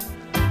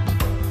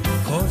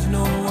 'cause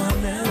no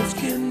one else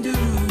can do,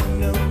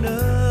 no.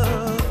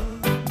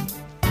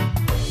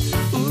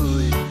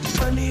 Ooh,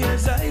 honey,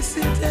 as I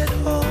sit at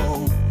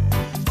home,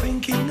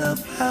 thinking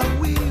of how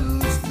we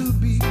used to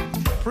be,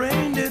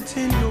 praying that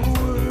in your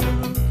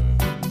world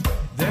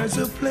there's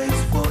a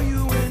place for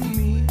you and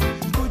me.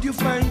 Could you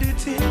find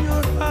it in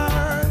your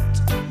heart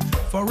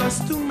for us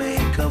to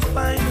make a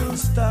final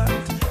start?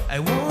 I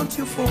want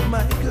you for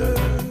my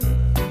girl.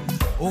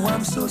 Oh,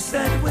 I'm so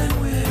sad when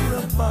we're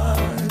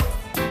apart.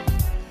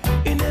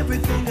 In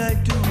everything I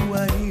do,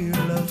 I hear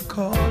love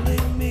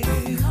calling me.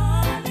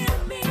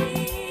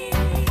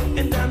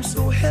 And I'm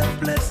so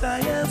helpless, I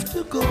have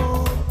to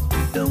go,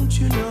 don't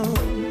you know?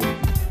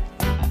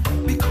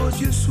 Because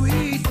your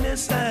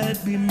sweetness I'd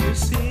be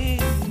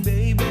missing,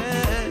 baby.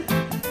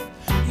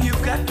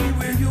 You've got me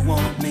where you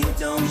want me,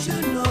 don't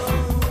you know?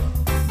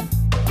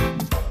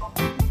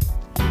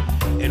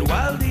 And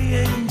while the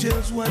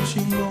angels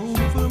watching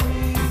over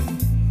me,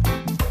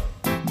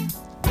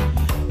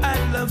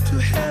 I'd love to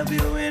have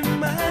you in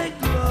my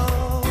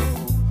glow.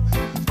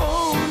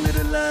 Only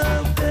the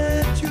love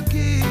that you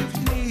give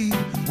me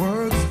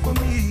works for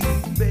me,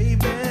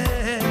 baby.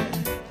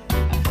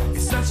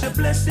 It's such a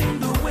blessing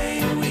the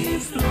way we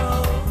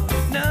flow.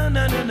 No.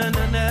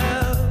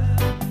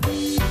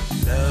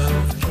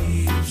 Love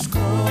keeps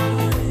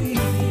calling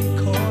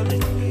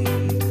me.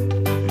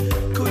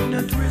 Could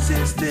not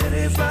resist it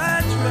if I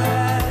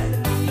tried.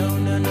 No.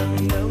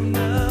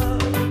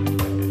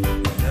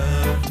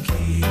 Love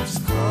keeps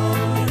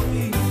calling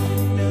me.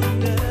 No.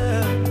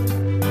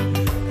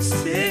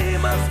 See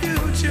my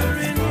future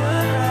in your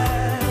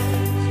eyes.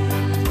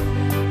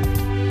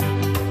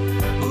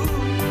 Ooh,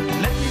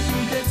 let me be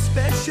that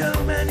special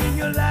man in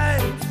your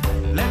life.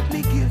 Let me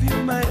give you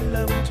my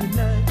love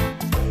tonight.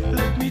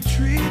 Let me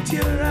treat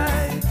you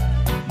right.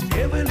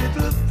 Every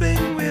little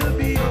thing will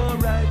be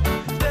alright.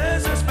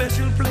 There's a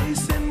special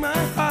place in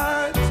my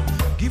heart,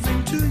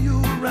 given to you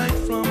right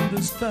from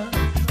the start.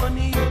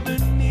 Honey, you're the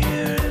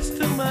nearest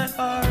to my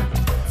heart.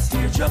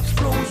 Teardrops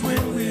flows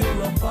when we're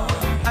apart.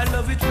 I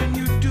love it when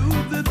you do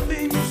the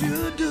things you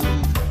do.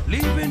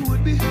 Leaving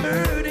would be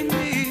hurting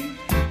me.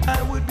 I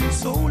would be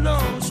so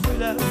lost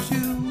without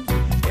you.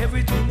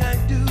 Everything I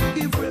do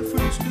give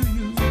reference to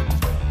you.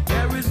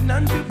 There is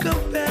none to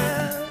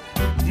compare.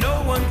 No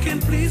one can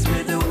please me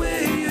the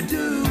way you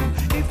do.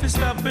 If you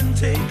stop and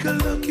take a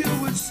look, you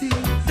would see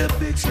the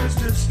picture's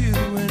just you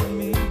and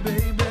me,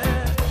 baby.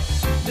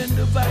 Then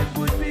the vibe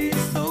would be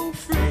so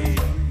free.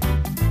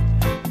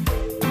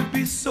 Would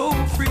be so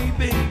free,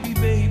 baby.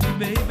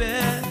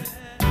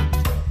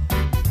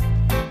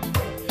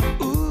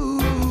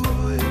 Ooh,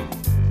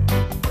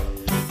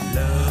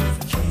 love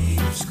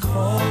keeps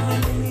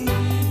calling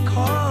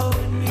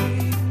me.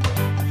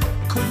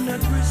 Could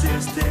not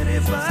resist it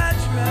if I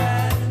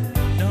tried.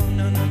 No.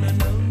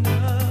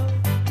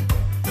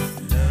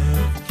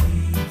 Love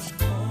keeps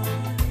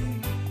calling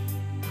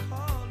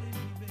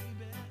me,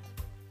 baby.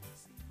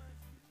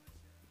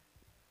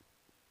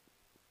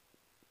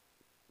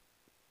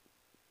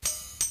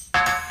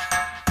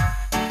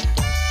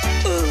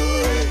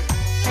 Ooh,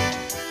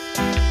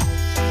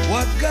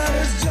 what God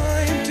has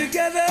joined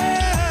together,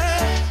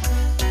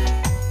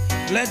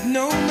 let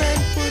no man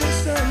put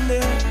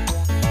asunder.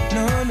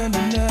 No.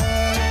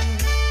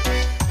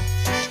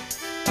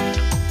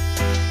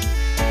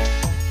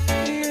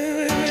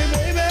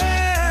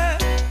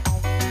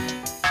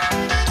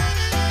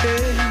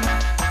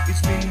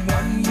 It's been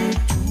 1 year,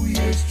 2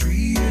 years,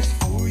 3 years,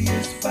 4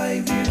 years,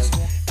 5 years.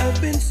 I've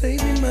been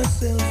saving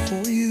myself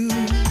for you.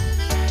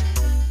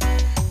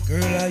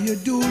 Girl, I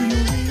adore you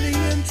really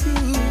and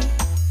true.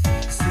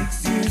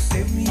 6 years,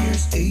 7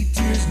 years, 8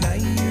 years,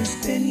 9 years,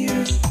 10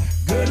 years.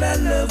 Girl, I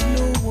love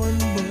no one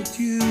but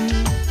you.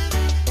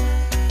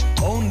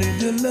 Only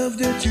the love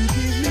that you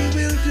give me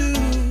will do.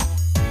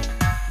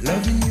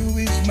 Loving you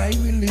is my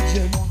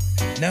religion.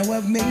 Now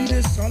I've made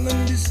a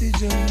solemn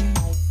decision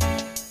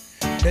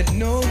that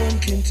no one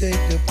can take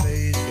the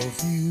place of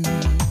you,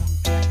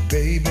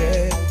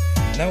 baby.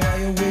 Now I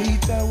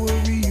await our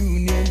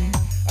reunion.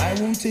 I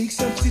won't take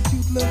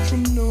substitute love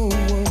from no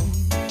one.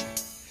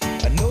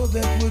 I know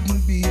that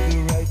wouldn't be the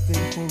right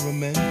thing for a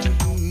man to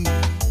do.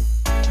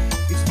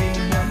 It's been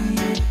 1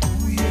 year,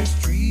 2 years,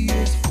 3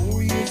 years,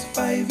 4 years,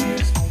 5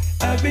 years.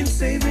 I've been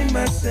saving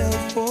myself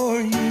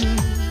for you.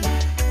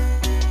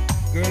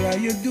 Girl, I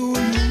adore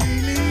you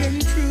really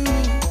and true.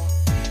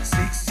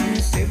 6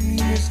 years, 7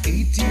 years,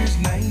 8 years,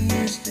 9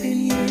 years, 10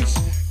 years.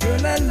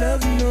 Girl, I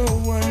love no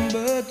one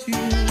but you.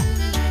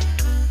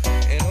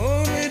 And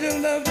only the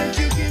love that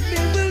you give me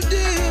will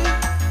do.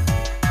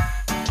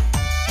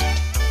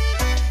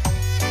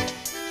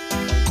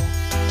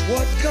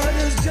 What God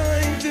has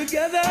joined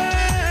together,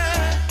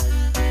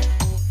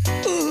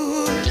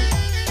 ooh,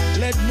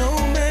 let no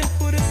man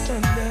put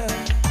asunder.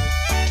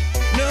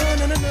 No.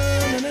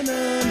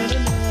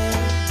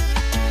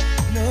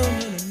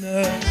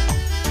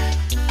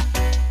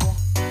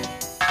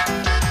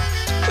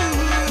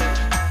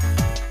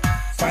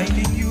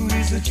 Finding you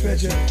is a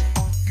treasure.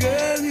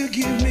 Girl, you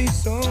give me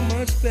so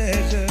much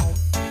pleasure.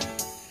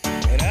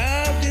 And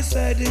I've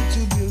decided to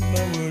build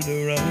my world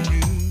around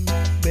you,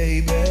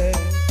 baby.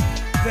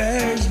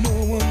 There's no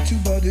one to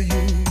bother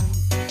you.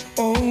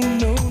 Oh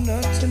no,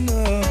 not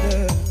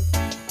another.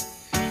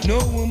 No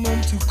woman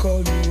to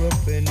call you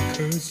up and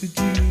curse at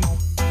you.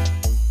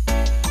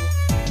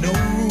 No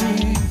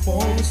room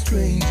for a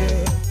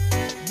stranger.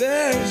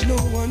 There's no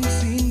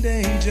unseen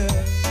danger.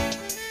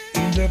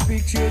 In the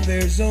picture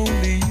there's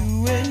only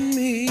you and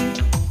me,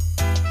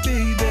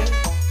 baby.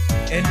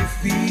 And if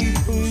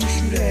people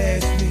should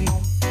ask me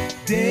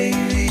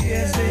daily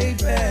as they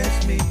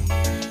pass me,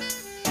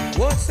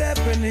 what's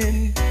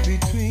happening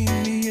between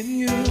me and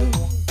you,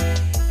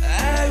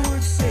 I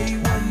would say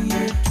 1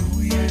 year,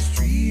 2 years,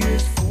 3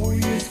 years, 4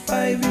 years,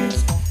 5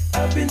 years.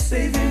 I've been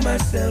saving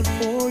myself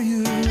for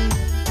you.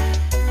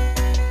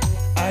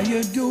 I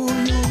adore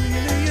you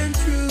really and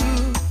true.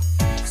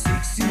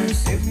 6 years,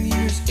 7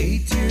 years,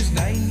 8 years,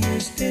 9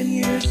 years, 10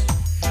 years.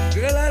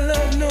 Girl, I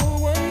love no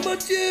one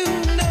but you.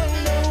 No,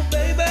 no,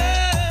 baby.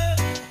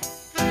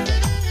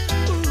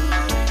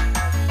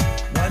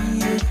 1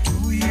 year,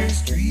 2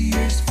 years, 3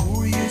 years,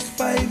 4 years,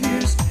 5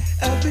 years.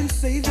 I've been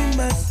saving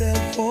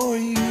myself for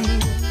you.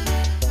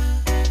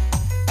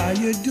 I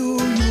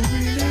adore you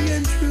really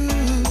and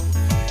true.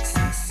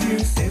 6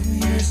 years,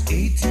 7 years,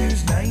 8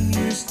 years, 9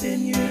 years,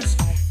 10 years.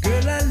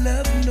 Girl, I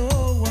love no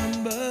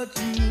one but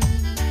you.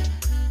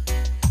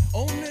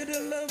 Only the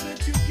love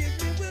that you give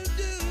me will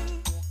do.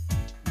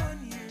 1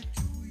 year,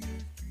 2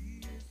 years, 3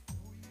 years,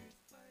 4 years,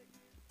 5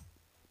 years.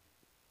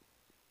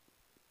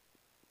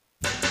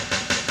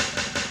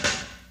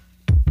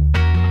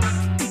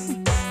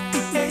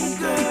 Hey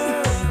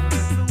girl,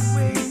 the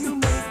way you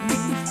make me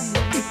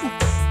feel,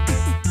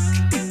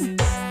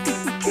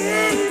 I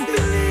can't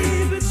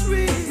believe it's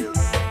real.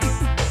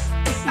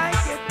 I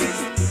get this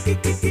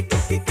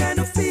kind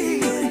of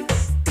feeling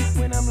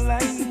when I'm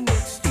lying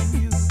next to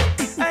you.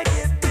 I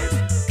get this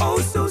oh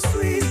so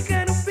sweet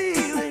kind of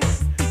feeling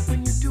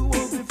when you do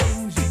all the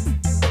things you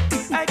do.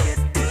 I get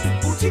this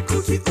oochie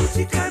coochie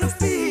oochie kind of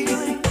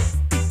feeling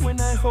when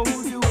I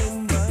hold you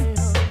in my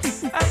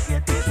arms. I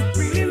get this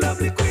really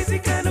lovely crazy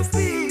kind of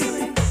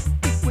feeling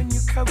when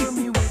you cover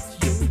me with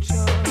your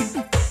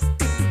charm.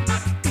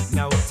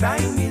 Now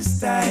time is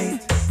tight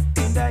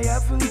and I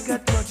haven't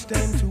got much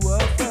time to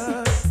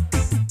offer.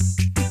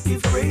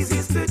 Give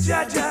praises to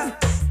Jaja,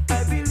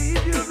 I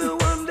believe you're the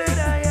one that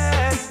I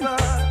asked for.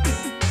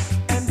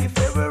 And if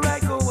ever I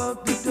go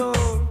out the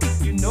door,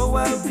 you know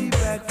I'll be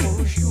back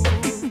for sure.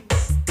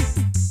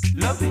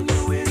 Loving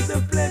you is a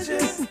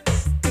pleasure,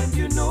 and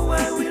you know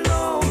I will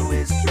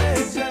always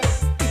treasure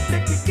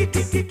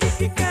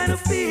the kind of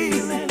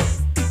feeling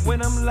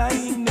when I'm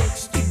lying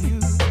next to you.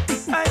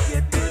 I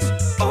get this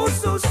oh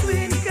so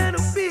sweet kind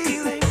of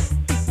feeling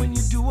when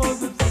you do all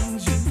the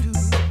things you do.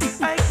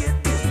 I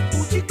get this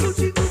oochie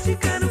coochie oochie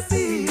kind of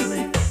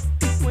feeling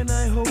when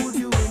I hold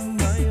you in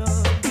my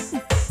arms.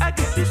 I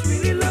get this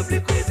really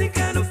lovely crazy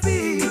kind of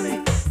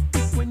feeling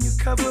when you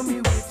cover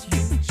me with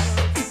your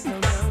charms.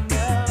 Now,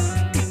 now, now.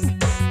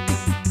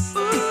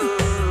 Ooh.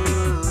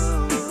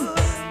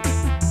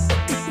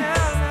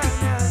 Now, now,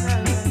 now,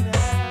 now, now,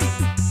 now.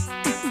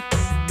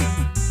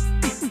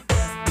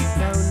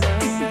 Now, now,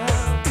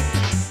 now.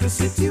 The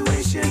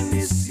situation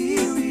is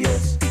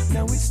serious.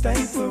 Now it's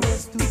time for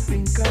us to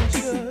think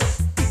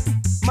conscious.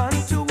 Man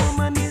to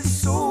woman is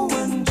so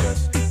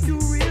unjust. You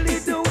really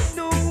don't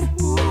know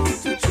who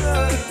to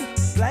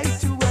trust. Like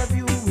to have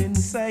you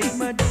inside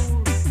my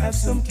door. Have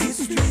some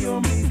history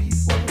or maybe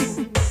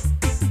four.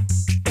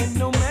 And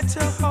no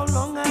matter how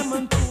long I'm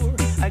on tour,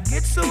 I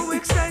get so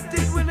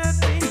excited when I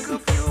think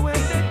of you.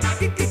 And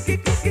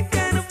that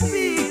kind of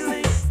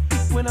feeling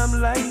when I'm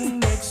lying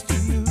next to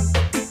you.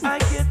 I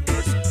get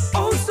this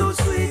oh so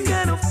sweet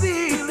kind of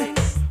feeling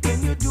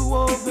when you do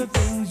all the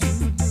things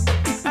you do.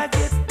 I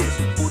get this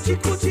oochie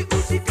coochie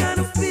oochie kind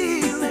of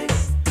feeling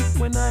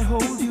when I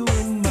hold you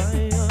in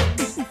my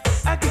arms.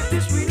 I get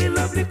this really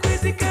lovely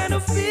crazy kind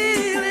of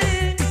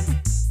feeling,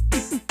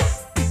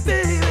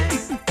 baby.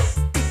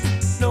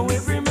 Now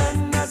every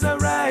man has a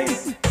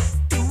right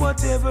to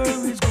whatever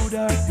his good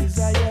heart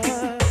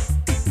desire.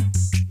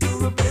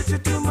 You're a pleasure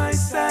to my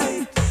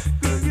sight,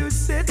 girl. You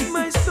set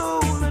my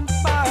soul on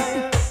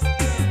fire.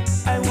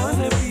 I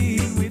wanna be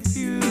with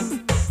you,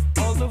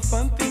 all the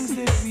fun things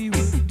that we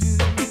would do.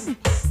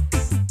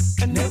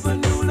 I never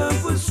knew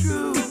love was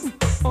true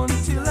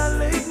until I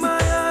laid my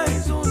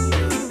eyes on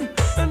you.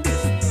 And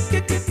this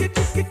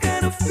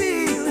kind of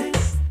feeling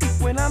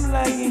when I'm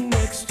lying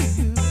next to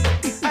you.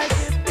 I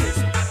get this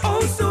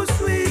oh so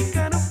sweet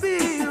kind of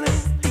feeling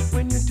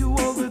when you do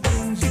all the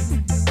things you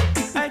do.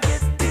 I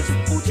get this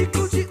oochie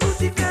coochie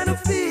oochie kind of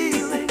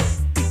feeling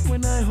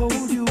when I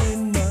hold you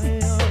in my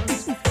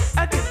arms.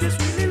 I get this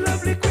really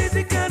lovely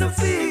crazy kind of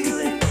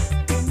feeling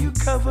when you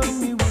cover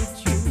me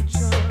with your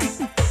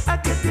charms. I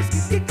get this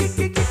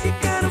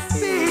kind of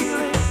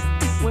feeling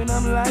when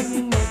I'm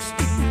lying next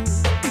to you.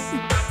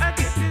 I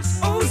get this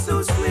oh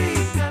so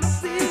sweet kind of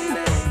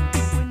feeling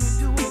when you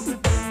do all the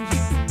things you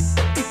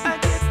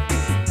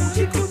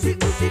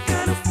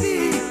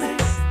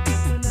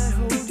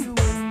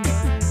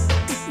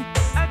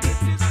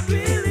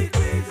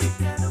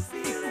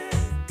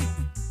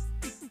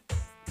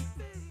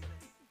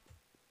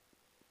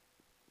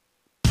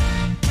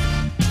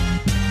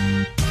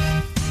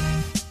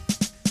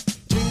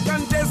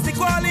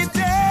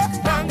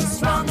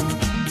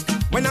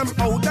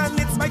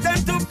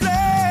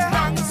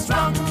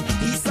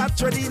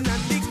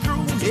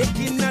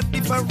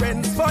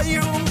difference for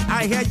you.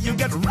 I hear you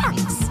get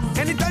ranks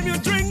anytime you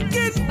drink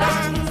it.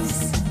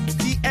 Banks.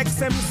 The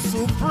XM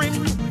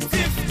Supreme,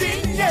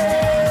 15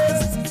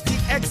 years. The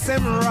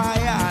XM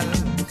Royal,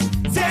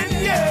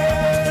 10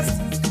 years.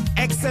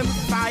 XM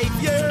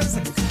 5 years.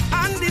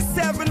 And the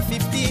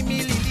 750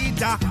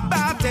 milliliter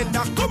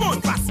bartender. Come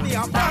on, pass me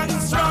a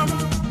Banks rum.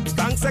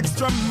 Banks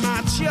Extra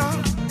Matcha,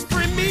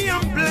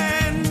 premium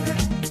blend.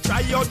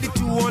 Try out the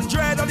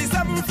 200 or the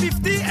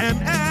 750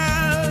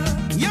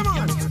 ml. Yeah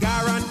man,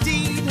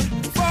 guaranteed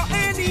for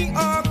any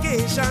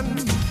occasion.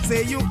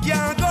 Say you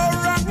can't go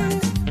wrong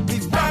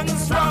with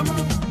Banks rum.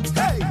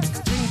 Hey,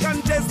 drink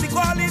and taste the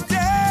quality.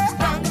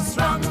 Banks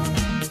rum.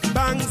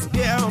 Banks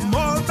beer,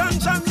 malt and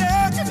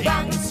Chardonnay.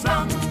 Banks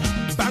rum.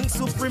 Banks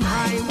Supreme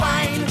High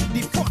Wine,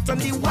 the pot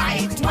and the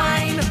white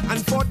wine.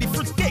 And for the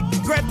fruitcake,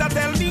 Greta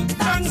tell me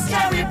Banks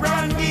Cherry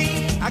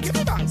Brandy. I give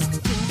me Banks.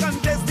 Drink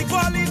and taste the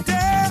quality.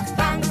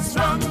 Banks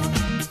rum.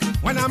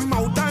 When I'm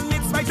out and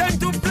it's my time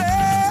to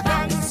play.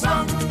 Banks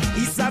rum.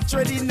 It's a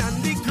trading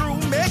and the crew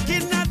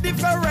making a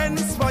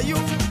difference for you.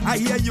 I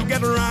hear you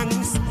get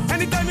ranks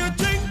anytime you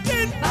drink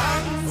it.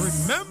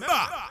 Banks.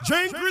 Remember,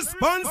 drink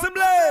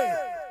responsibly.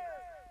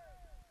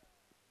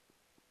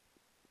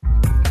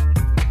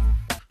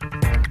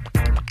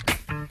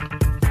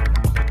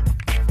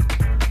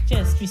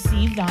 Just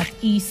received at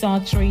ESA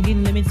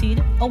Trading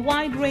Limited a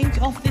wide range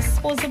of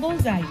disposable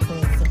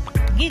diapers,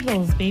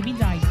 Giggles baby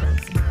diapers,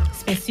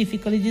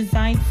 specifically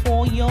designed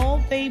for your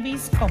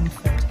baby's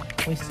comfort,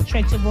 with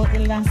stretchable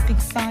elastic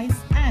sides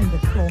and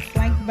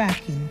cloth-like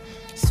backing,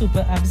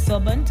 super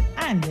absorbent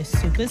and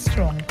super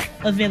strong,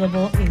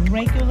 available in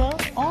regular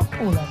or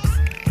pull-ups,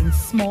 in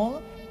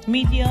small,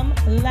 medium,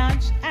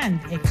 large and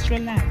extra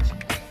large.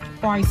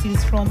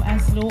 Prices from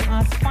as low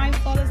as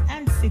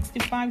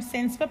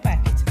 $5.65 per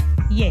packet.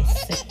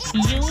 Yes,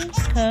 you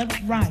heard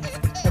right.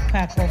 A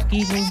pack of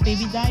Giggles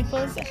baby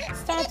diapers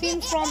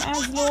starting from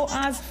as low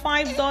as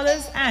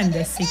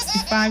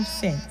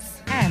 $5.65.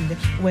 And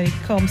when it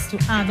comes to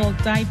adult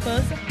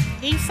diapers,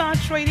 ESA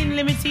Trading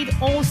Limited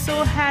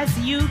also has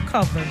you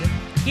covered.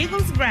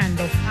 Giggles brand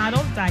of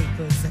adult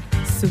diapers,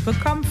 super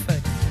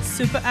comfort,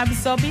 super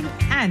absorbing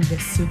and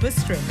super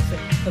strength.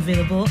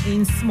 Available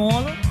in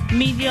small,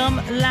 medium,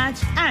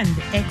 large and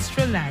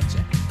extra large.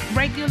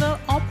 Regular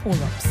or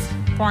pull-ups.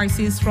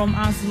 Prices from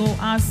as low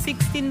as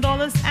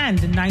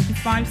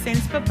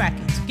 $16.95 per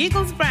packet.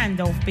 Giggles brand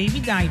of baby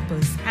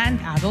diapers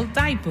and adult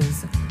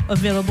diapers.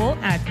 Available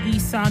at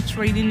ESA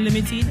Trading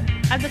Limited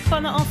at the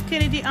corner of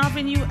Kennedy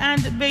Avenue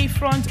and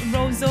Bayfront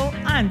Roseau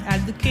and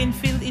at the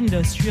Kenfield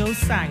Industrial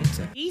Site.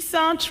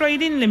 ESA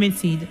Trading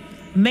Limited,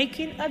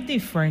 making a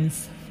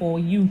difference for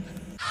you.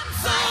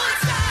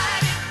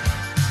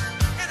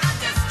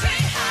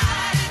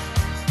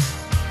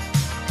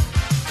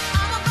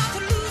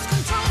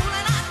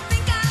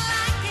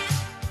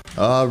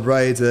 All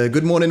right,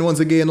 good morning once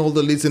again, all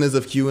the listeners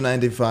of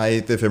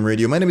Q95 FM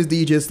Radio. My name is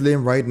DJ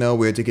Slim. Right now,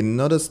 we're taking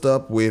another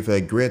stop with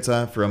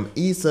Greta from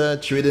ESA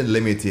Trading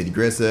Limited.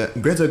 Greta,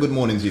 good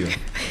morning to you.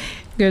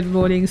 Good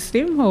morning,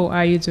 Slim. How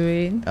are you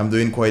doing? I'm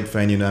doing quite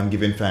fine. You know, I'm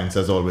giving thanks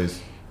as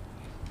always.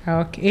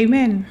 Okay,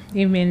 amen.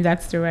 Amen.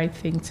 That's the right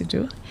thing to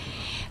do.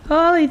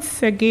 Well,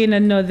 it's again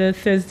another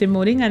Thursday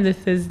morning, and the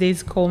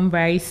Thursdays come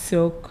by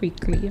so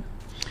quickly.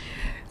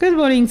 Good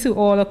morning to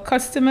all our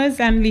customers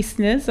and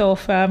listeners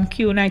of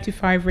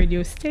Q95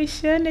 radio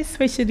station,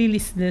 especially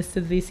listeners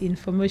to this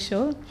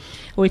infomercial,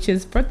 which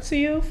is brought to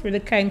you through the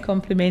kind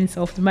compliments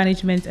of the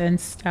management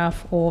and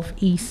staff of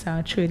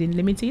ESA Trading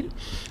Limited.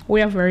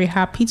 We are very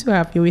happy to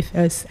have you with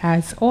us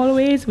as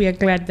always. We are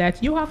glad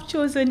that you have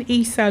chosen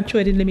ESA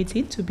Trading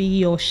Limited to be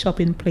your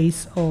shopping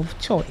place of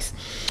choice.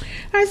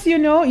 As you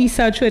know,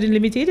 ESA Trading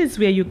Limited is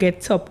where you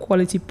get top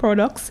quality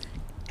products,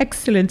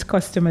 excellent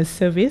customer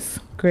service,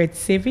 great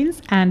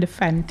savings, and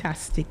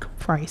fantastic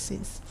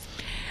prices.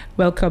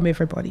 Welcome,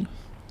 everybody.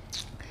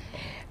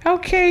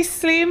 Okay,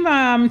 Slim,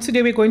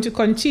 today we're going to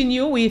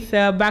continue with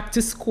Back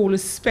to School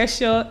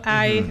special.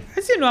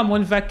 As you know, I'm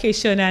on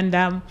vacation and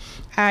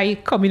I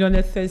come in on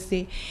a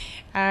Thursday.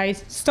 I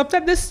stopped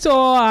at the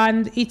store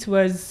and it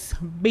was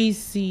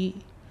busy.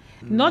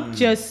 Not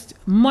just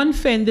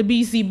month-end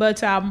busy,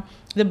 but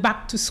the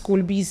Back to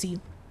School busy.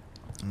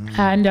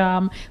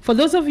 And for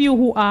those of you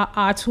who are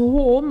at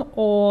home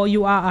or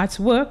you are at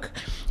work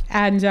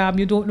and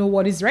you don't know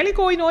what is really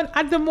going on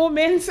at the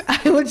moment,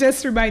 I will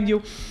just remind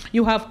you,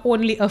 you have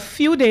only a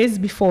few days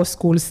before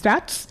school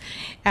starts.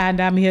 And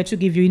I'm here to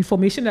give you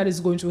information that is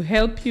going to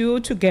help you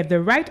to get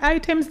the right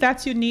items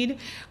that you need.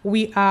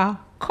 We are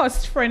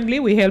cost friendly.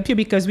 We help you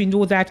because we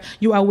know that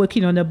you are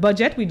working on a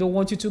budget. We don't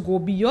want you to go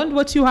beyond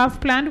what you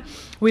have planned.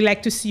 We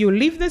like to see you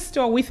leave the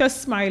store with a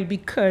smile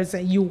because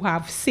you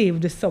have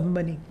saved some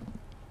money.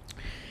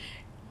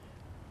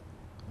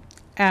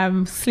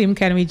 Slim,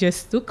 can we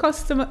just do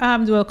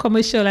a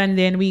commercial and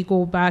then we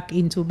go back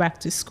into Back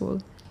to School?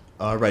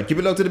 All right, keep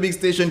it locked to the big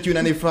station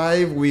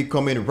Q95. We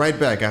coming right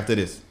back after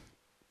this.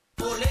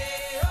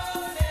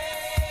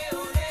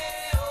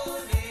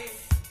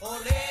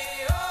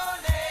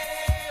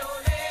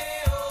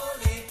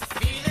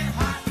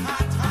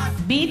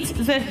 Beat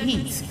the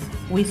heat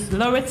with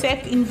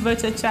Loratec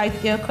inverter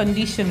type air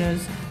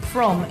conditioners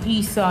from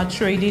ESA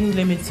Trading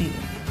Limited.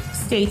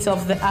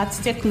 State-of-the-art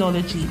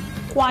technology,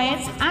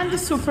 quiet and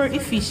super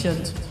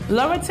efficient.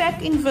 Loratec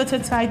inverter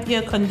type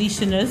air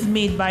conditioners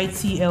made by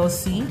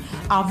TLC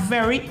are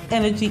very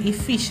energy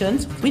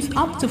efficient with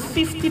up to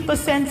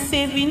 50%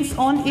 savings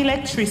on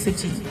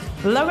electricity.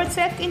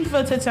 Loratec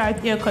inverter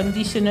type air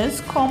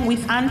conditioners come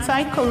with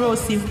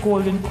anti-corrosive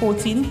golden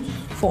coating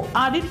for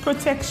added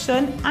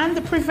protection and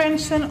the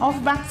prevention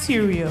of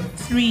bacteria.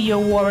 3-year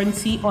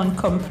warranty on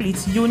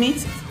complete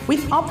unit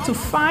with up to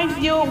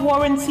 5-year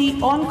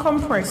warranty on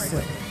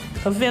compressor.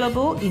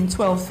 Available in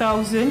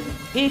 12,000,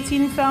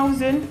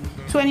 18,000,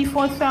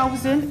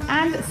 24,000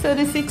 and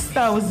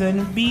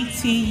 36,000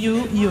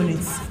 BTU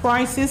units.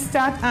 Prices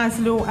start as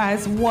low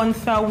as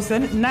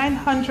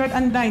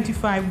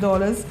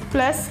 $1,995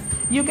 plus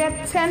you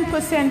get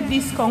 10%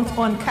 discount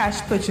on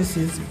cash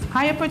purchases.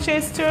 Higher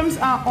purchase terms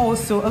are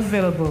also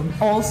available.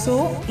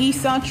 Also,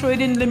 ESA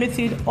Trading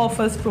Limited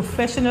offers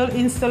professional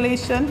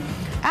installation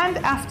and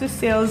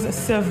after-sales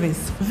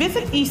service.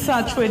 Visit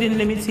ESA Trading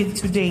Limited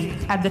today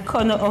at the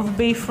corner of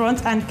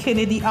Bayfront and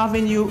Kennedy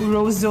Avenue,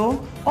 Roseau,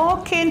 or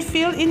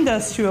Canefield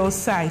Industrial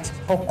Site,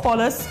 or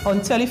call us on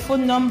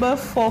telephone number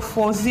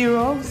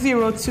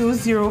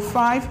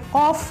 440-0205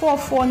 or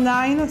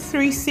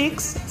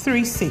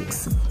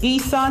 449-3636.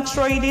 ESA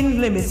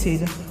Trading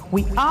Limited.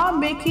 We are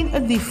making a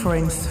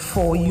difference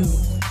for you.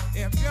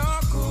 If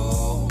you're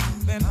cool,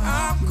 then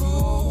I'm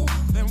cool,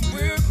 then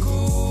we're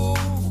cool.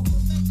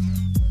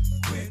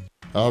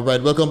 All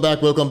right, welcome back.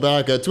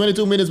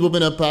 22 minutes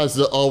moving up past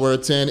the hour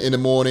 10 in the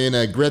morning.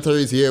 Greta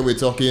is here. We're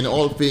talking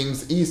all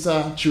things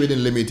ESA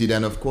Trading Limited.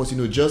 And of course,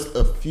 just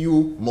a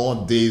few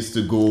more days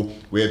to go.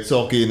 We're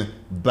talking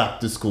back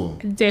to school.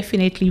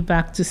 Definitely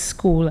back to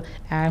school,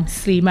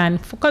 Sleeman.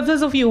 For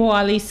those of you who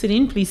are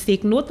listening, please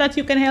take note that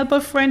you can help a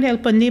friend,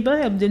 help a neighbor,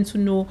 help them to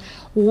know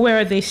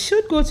where they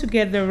should go to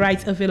get the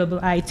right available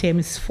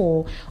items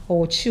for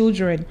our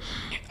children.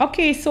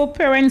 Okay, so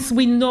parents,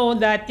 we know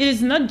that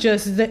it's not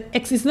just the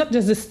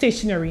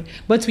stationery,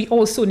 but we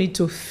also need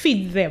to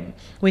feed them.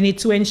 We need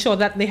to ensure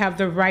that they have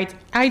the right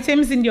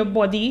items in their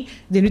body.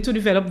 They need to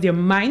develop their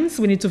minds.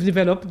 We need to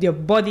develop their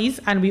bodies,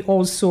 and we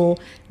also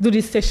do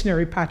the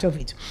stationery part of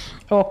it.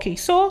 Okay,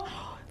 so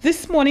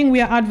this morning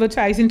we are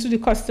advertising to the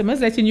customers,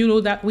 letting you know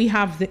that we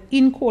have the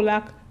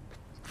Incolac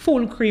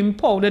full cream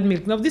powdered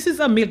milk. Now, this is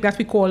a milk that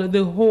we call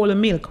the whole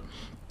milk.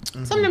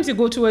 Mm-hmm. Sometimes you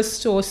go to a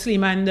store,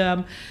 Slim,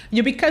 and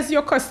because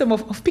you're accustomed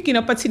of picking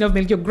up a tin of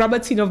milk, you grab a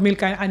tin of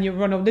milk and you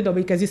run out the door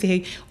because you say,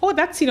 hey, oh,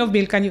 that tin of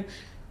milk. And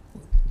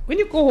when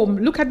you go home,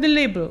 look at the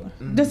label.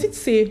 Mm-hmm. Does it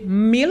say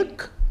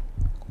milk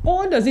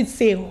or does it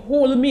say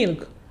whole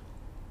milk?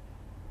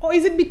 Or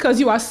is it because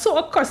you are so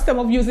accustomed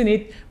of using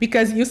it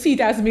because you see it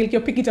as milk, you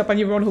pick it up and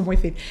you run home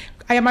with it?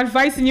 I am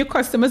advising you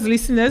customers,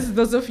 listeners,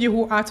 those of you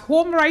who are at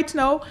home right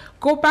now,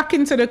 go back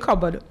into the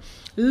cupboard.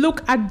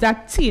 Look at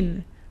that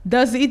tin.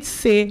 Does it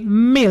say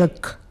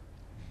milk?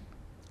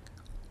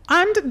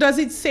 And does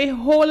it say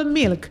whole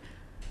milk?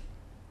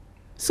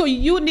 So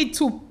you need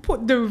to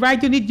put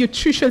you need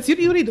nutrition.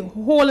 You need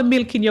whole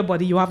milk in your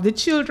body. You have the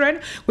children.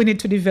 We need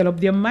to develop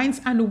their minds.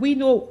 And we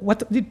know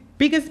what the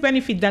biggest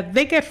benefit that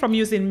they get from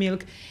using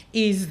milk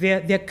is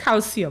their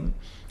calcium.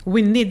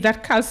 We need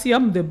that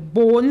calcium, the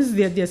bones,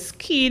 their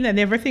skin and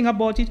everything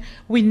about it.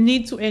 We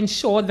need to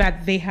ensure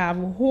that they have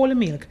whole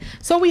milk.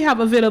 So we have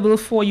available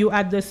for you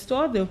at the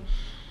store the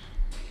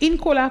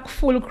Incolac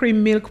full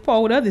cream milk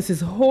powder. This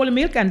is whole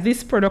milk, and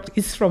this product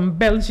is from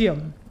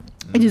Belgium.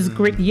 It is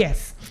great,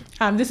 yes.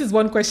 This is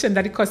one question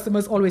that the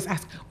customers always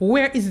ask.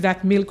 Where is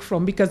that milk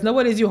from? Because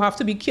nowadays you have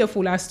to be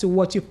careful as to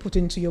what you put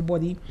into your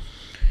body.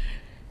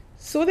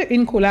 So the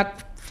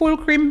Incolac full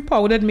cream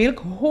powdered milk,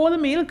 whole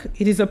milk,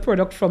 it is a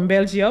product from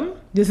Belgium.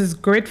 This is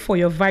great for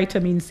your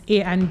vitamins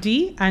A and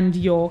D and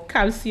your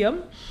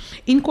calcium.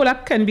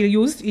 Incolac can be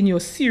used in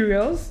your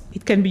cereals.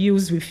 It can be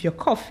used with your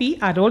coffee.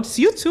 Adults,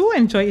 you too,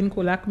 enjoy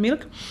Incolac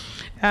milk.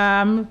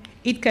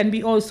 It can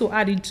be also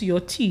added to your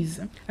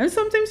teas. And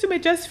sometimes you may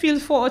just feel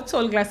for a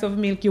tall glass of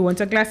milk. You want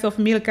a glass of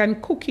milk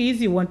and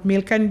cookies. You want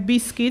milk and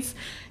biscuits.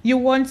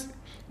 You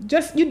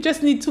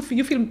just need to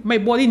feel my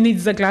body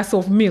needs a glass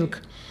of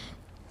milk.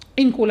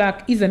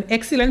 Incolac is an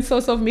excellent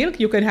source of milk.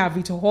 You can have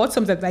it hot.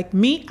 Sometimes, like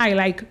me, I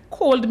like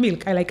cold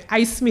milk. I like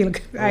ice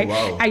milk.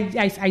 Wow.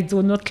 I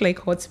do not like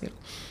hot milk.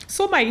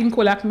 So my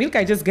Incolac milk,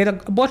 I just get a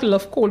bottle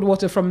of cold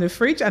water from the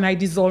fridge and I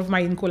dissolve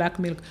my Incolac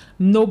milk.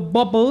 No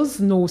bubbles,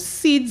 no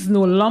seeds,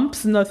 no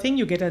lumps, nothing.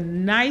 You get a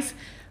nice,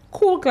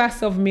 cool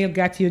glass of milk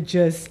that you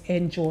just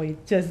enjoy,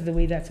 just the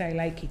way that I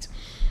like it.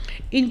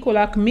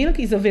 Incolac milk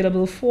is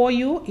available for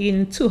you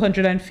in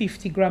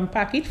 250-gram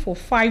packet for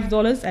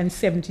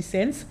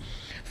 $5.70.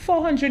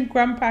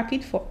 400-gram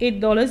packet for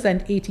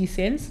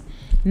 $8.80.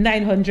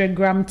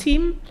 900-gram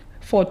tin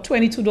for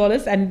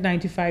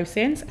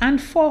 $22.95, and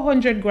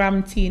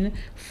 400-gram tin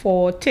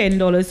for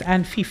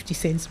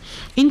 $10.50.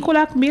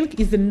 Incolac milk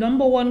is the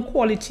 #1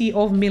 quality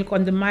of milk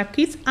on the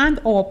market, and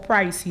our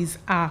prices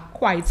are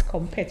quite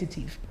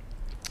competitive.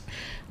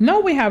 Now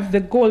we have the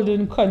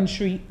Golden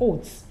Country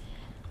Oats.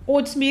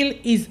 Oatmeal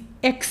is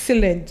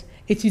excellent.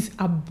 It is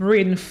a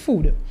brain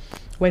food.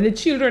 When the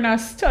children are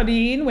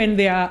studying, when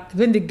they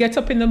get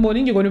up in the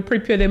morning, you're going to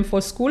prepare them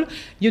for school,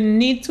 you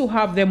need to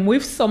have them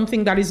with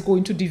something that is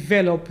going to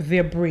develop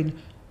their brain.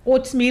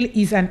 Oatmeal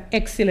is an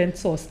excellent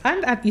source.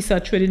 And at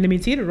Issa Trading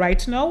Limited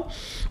right now,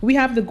 we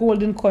have the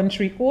Golden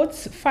Country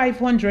Oats,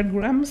 500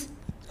 grams,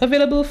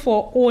 available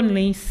for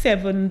only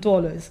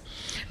 $7.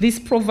 This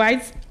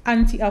provides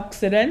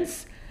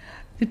antioxidants,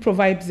 it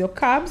provides your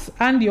carbs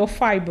and your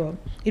fiber.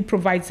 It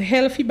provides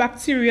healthy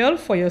bacterial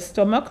for your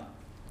stomach.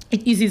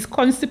 It eases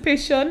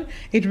constipation,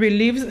 it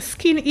relieves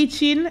skin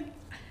itching,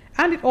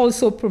 and it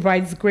also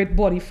provides great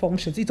body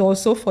functions. It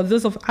also, for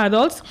those of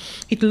adults,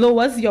 it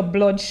lowers your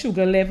blood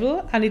sugar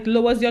level and it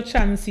lowers your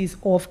chances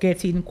of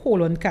getting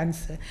colon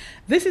cancer.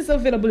 This is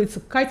available. It's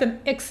quite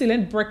an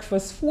excellent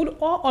breakfast food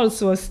or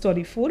also a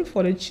study food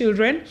for the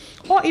children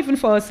or even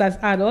for us as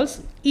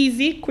adults.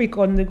 Easy, quick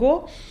on the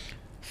go.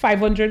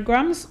 500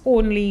 grams,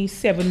 only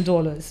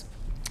 $7.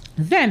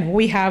 Then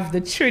we have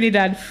the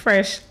Trinidad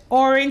Fresh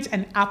Orange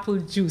and Apple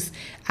Juice.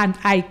 And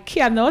I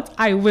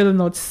will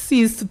not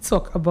cease to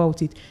talk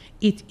about it.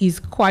 It is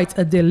quite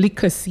a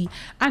delicacy.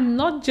 And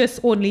not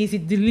just only is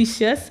it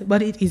delicious,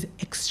 but it is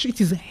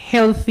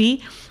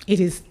healthy, it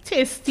is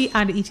tasty,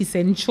 and it is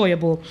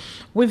enjoyable.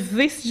 With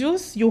this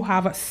juice, you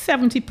have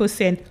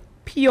 70%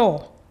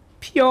 pure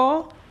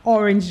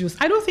orange juice.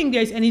 I don't think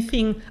there is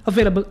anything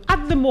available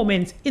at the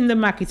moment in the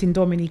market in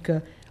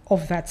Dominica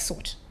of that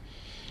sort.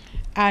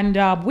 And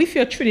with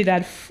your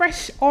Trinidad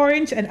Fresh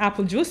Orange and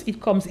Apple Juice, it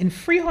comes in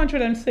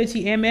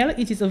 330 ml.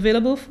 It is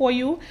available for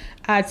you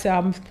at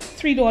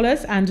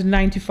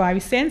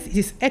 $3.95. It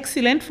is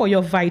excellent for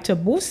your Vita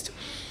Boost,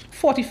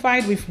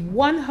 fortified with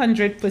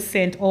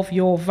 100% of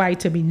your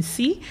vitamin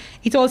C.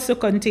 It also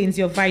contains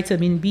your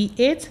vitamin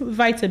B8,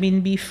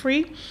 vitamin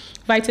B3,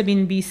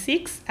 vitamin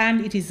B6,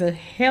 and it is a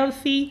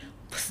healthy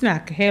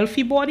snack.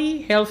 Healthy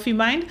body, healthy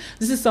mind.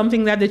 This is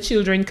something that the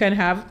children can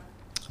have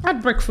at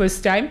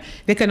breakfast time.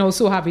 They can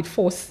also have it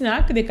for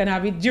snack. They can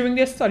have it during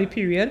their study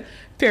period.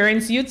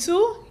 Parents, you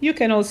too, you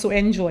can also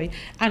enjoy.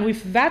 And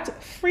with that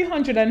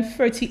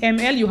 330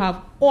 ml, you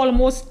have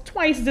almost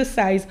twice the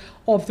size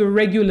of the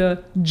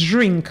regular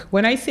drink.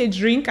 When I say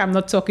drink, I'm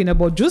not talking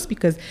about juice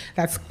because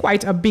that's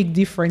quite a big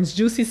difference.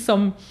 Juice is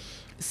some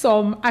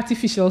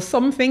artificial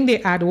something.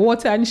 They add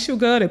water and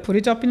sugar. They put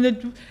it up in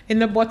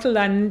the bottle,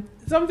 and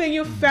something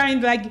you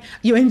find like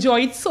you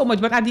enjoy it so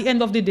much, but at the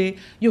end of the day,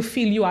 you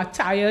feel you are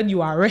tired,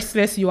 you are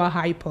restless, you are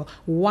hyper.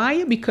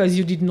 Why? Because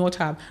you did not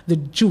have the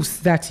juice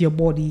that your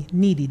body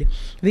needed.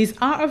 These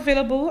are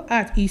available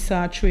at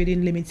Issa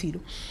Trading Limited.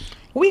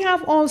 We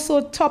have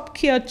also Top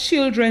Care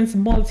Children's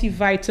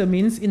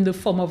multivitamins in the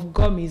form of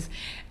gummies.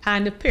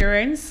 And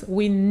parents,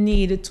 we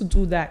need to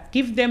do that.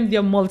 Give them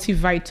their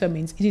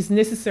multivitamins. It is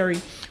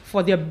necessary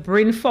for their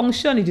brain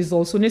function. It is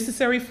also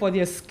necessary for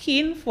their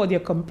skin, for their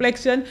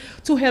complexion,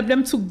 to help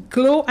them to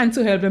glow and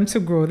to help them to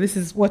grow. This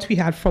is what we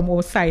had from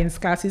our science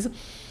classes.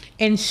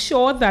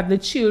 Ensure that the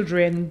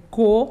children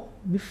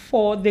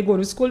before they go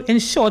to school,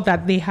 ensure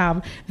that they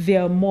have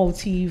their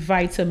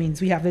multivitamins.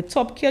 We have the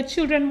Top Care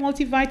Children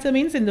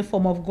multivitamins in the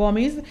form of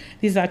gummies.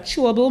 These are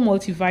chewable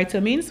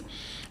multivitamins.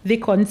 They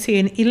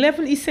contain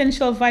 11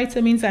 essential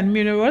vitamins and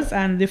minerals,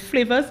 and the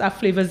flavors are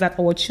flavors that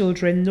our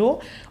children know: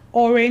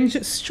 orange,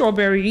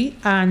 strawberry,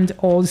 and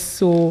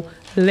also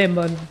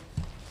lemon.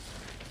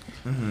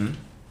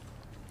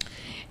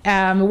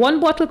 One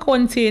bottle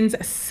contains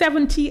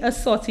 70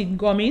 assorted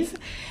gummies.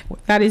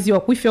 That is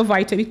with your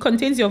vitamin. It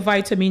contains your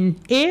vitamin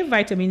A,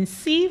 vitamin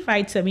C,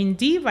 vitamin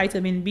D,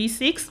 vitamin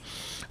B6,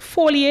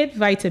 folate,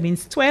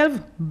 vitamins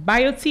 12,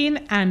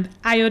 biotin, and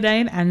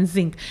iodine and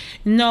zinc.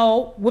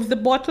 Now, with the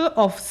bottle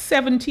of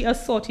 70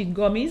 assorted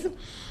gummies,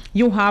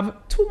 you have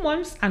 2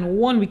 months and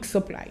 1 week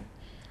supply.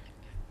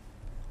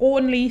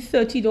 Only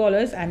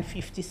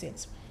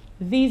 $30.50.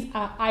 These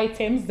are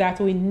items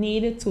that we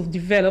need to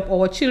develop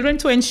our children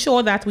to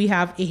ensure that we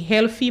have a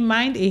healthy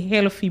mind, a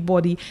healthy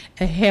body,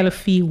 a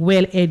healthy,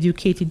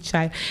 well-educated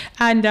child.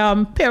 And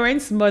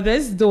parents,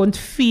 mothers, don't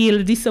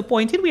feel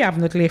disappointed. We have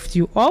not left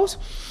you out.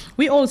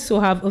 We also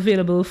have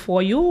available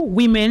for you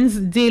Women's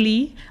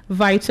Daily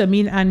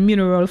Vitamin and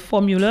Mineral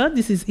Formula.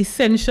 This is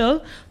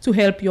essential to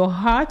help your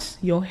heart,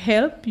 your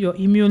health, your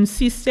immune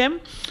system,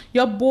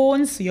 your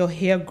bones, your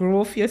hair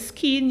growth, your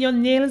skin, your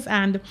nails,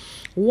 and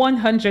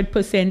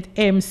 100%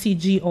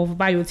 mcg of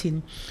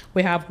biotin.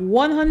 We have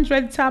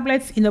 100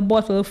 tablets in a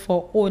bottle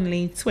for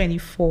only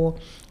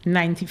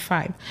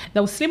 $24.95.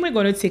 Now, Slim, we're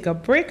going to take a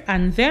break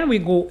and then we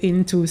go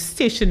into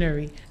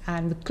stationery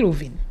and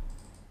clothing.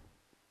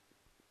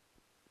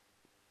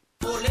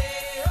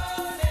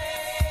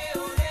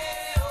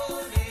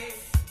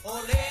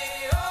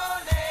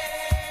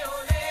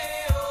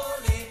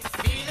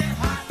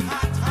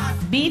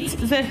 Beat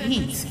the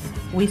heat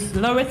with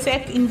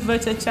Loratec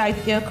inverter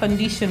type air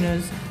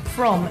conditioners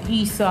from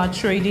Issa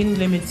Trading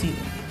Limited.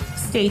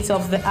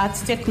 State-of-the-art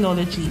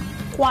technology,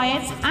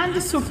 quiet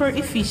and super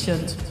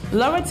efficient.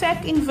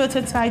 Loratec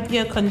inverter type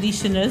air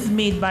conditioners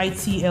made by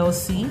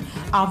TLC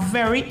are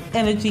very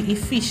energy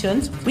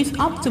efficient with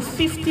up to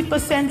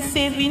 50%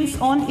 savings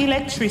on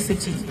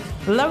electricity.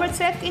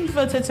 Loratec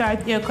inverter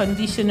type air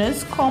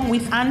conditioners come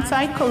with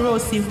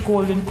anti-corrosive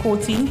golden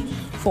coating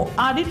for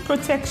added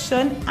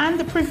protection and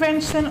the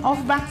prevention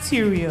of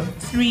bacteria.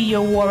 3-year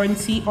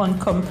warranty on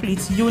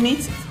complete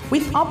unit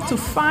with up to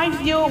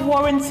 5-year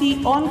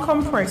warranty on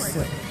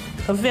compressor.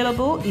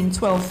 Available in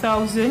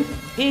 12,000,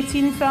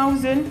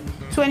 18,000,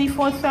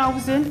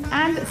 24,000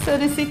 and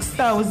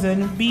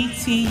 36,000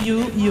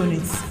 BTU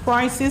units.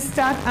 Prices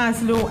start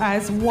as low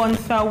as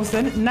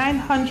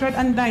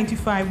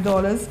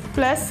 $1,995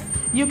 plus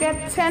you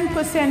get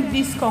 10%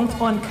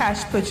 discount on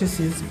cash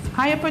purchases.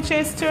 Higher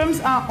purchase terms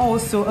are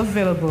also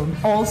available.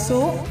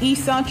 Also,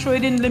 ESA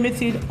Trading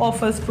Limited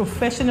offers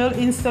professional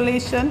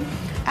installation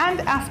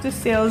and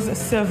after-sales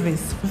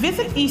service.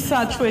 Visit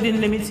ESA Trading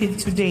Limited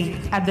today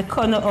at the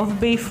corner of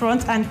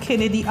Bayfront and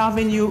Kennedy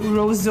Avenue,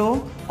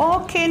 Roseau,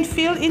 or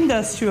Canefield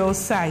Industrial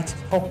Site,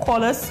 or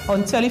call us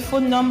on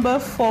telephone number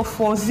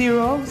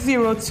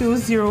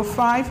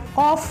 440-0205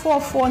 or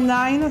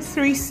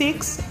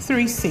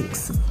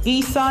 449-3636.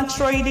 ESA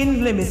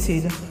Trading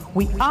Limited.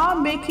 We are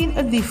making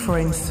a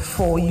difference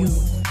for you.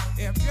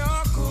 If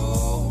you're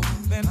cool,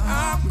 then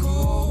I'm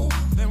cool,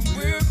 then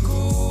we're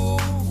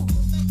cool.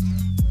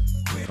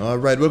 All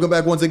right, welcome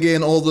back once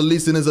again, all the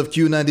listeners of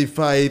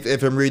Q95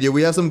 FM radio.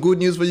 We have some good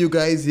news for you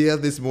guys here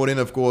this morning.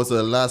 Of course,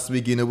 last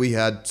week, we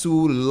had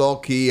 2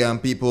 lucky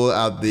people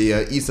at the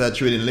ESA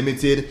Trading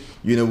Limited.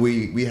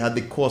 We had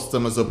the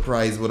customer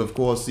surprise, but of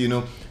course,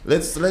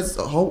 let's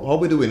how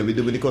we doing? Are we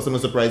doing the customer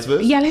surprise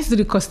first? Yeah, let's do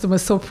the customer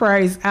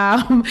surprise.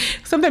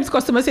 Sometimes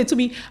customers say to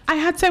me, I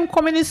had time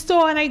come in the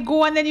store and I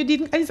go and then you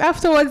didn't, and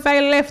afterwards I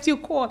left, you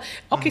call.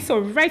 Okay, so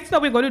right now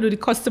we're going to do the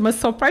customer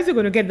surprise. We're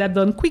going to get that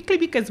done quickly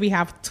because we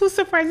have 2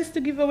 surprises to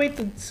give away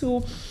to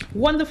 2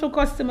 wonderful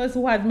customers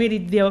who have made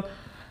it their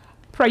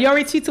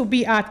priority to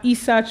be at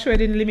ESA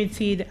Trading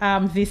Limited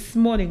this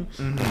morning.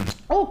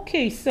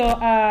 Okay, so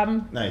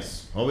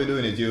nice. How are we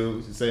doing it?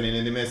 You sending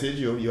in the message?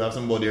 You have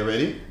somebody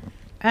already?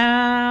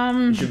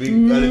 Should we a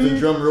little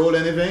drum roll,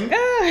 anything?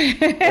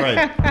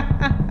 Right.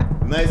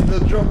 Nice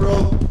little drum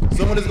roll.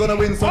 Someone is gonna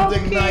win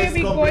something nice.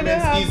 We're going to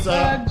have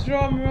a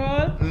drum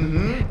roll.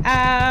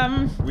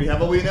 We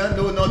have a winner?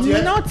 No, not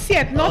yet. Not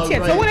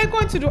yet. Right. So what I'm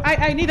going to do,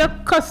 I need a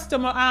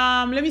customer.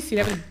 Let me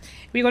see.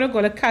 We're going to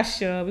call a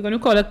cashier. We're going to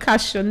call a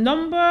cashier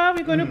number.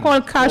 We're going to call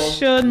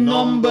cashier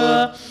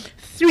number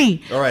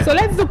 3. All right. So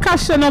let's do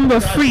cashier number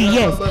 3.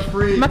 Yes. Number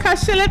 3. My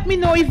cashier, let me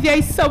know if there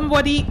is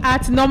somebody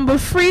at number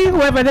 3.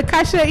 Whoever the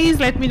cashier is,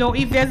 let me know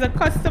if there's a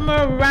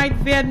customer right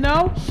there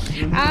now.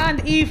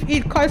 And if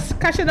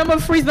cashier number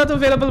 3 is not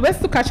available, let's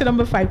do cashier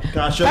number 5.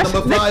 Cashier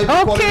number 5.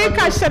 Okay,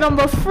 cashier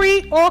number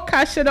 3 or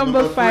cashier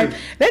number 5.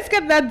 Let's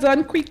get that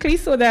done quickly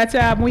so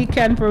that we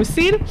can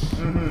proceed.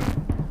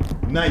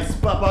 Nice.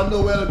 Papa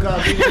Noel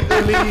coming in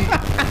the lead.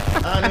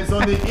 And it's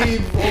on the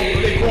eve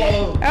of the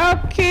call.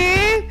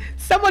 Okay.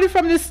 Somebody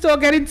from the store,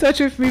 get in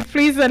touch with me,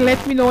 please, and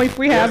let me know if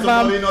we have.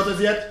 Somebody not as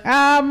yet?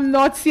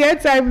 Not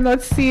yet. I'm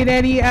not seeing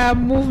any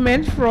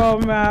movement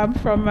from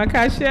my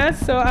cashier.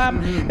 So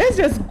let's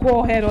just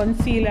go ahead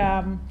until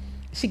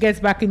she gets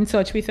back in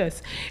touch with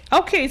us.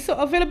 Okay, so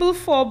available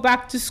for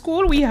back to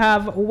school, we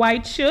have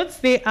white shirts.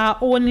 They are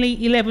only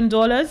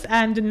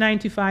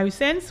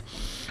 $11.95.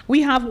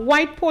 We have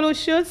white polo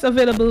shirts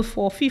available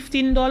for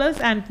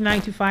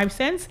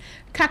 $15.95.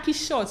 Khaki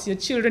shorts, your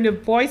children, your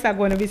boys are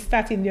going to be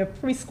starting their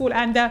preschool,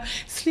 and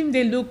Slim,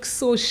 they look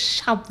so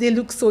sharp, they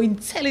look so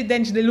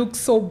intelligent, they look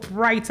so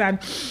bright. And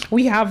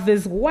we have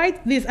these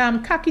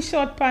khaki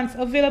short pants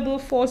available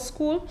for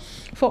school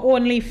for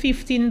only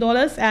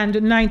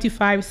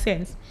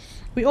 $15.95.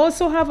 We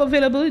also have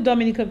available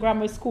Dominica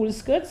Grammar School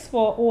skirts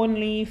for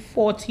only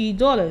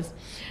 $40.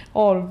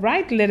 All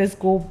right, let us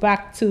go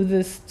back to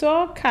the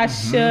store.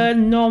 Cashier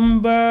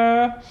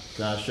number 4.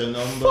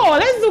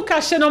 Let's do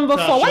cashier number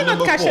 4. Why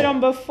not cashier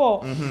number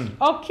 4?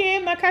 Okay,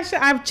 my cashier,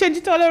 I've changed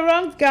it all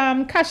around.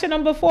 Cashier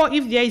number 4,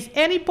 if there is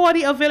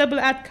anybody available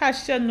at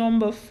cashier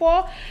number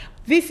 4,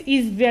 this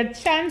is their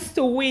chance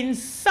to win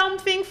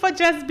something for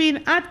just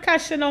being at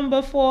cashier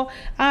number 4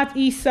 at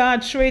ESA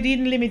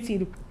Trading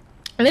Limited.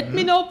 Let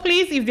me know,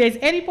 please, if there's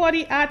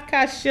anybody at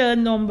cashier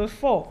number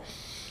 4.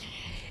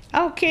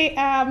 Okay,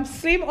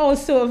 Slim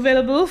also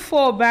available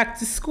for back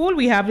to school.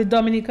 We have the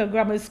Dominica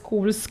Grammar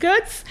School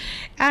skirts,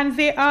 and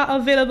they are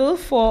available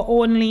for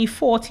only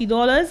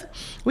 $40.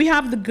 We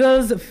have the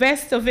girls'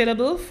 vest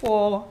available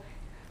from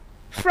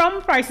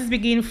prices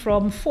begin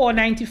from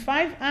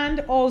 $4.95 and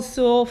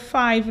also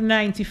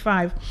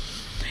 $5.95.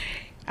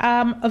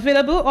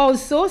 Available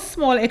also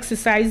small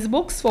exercise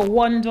books for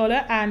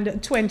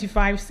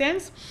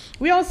 $1.25.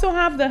 We also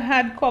have the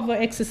hardcover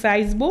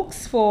exercise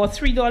books for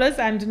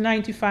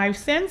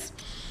 $3.95.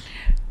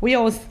 We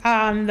also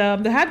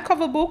the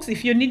hardcover books,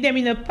 if you need them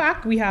in a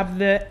pack, we have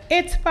the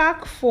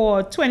 8-pack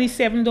for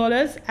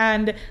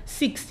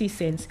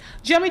 $27.60.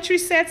 Geometry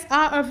sets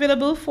are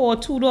available for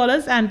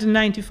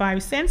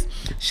 $2.95.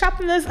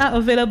 Sharpeners are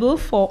available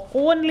for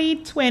only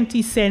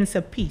 20 cents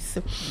a piece.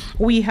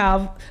 We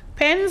have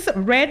pens,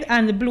 red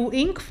and blue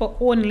ink for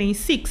only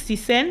 60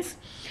 cents.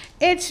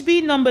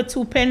 HB number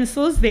 2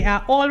 pencils, they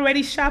are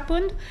already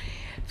sharpened.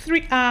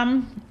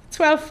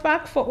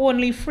 12-pack for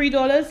only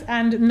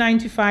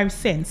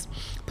 $3.95.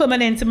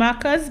 Permanent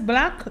markers,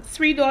 black,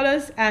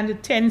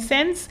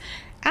 $3.10.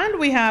 And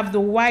we have the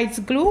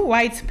white glue,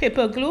 white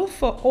paper glue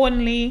for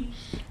only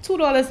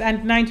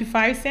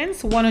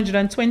 $2.95,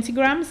 120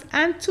 grams,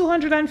 and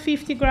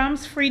 250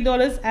 grams,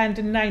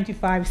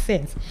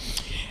 $3.95.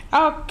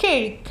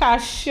 Okay,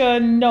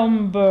 cashier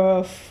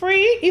number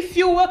 3. If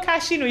you were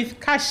cashing with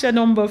cashier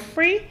number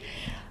 3,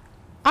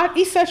 at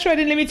Issa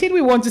Trading Limited, we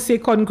want to say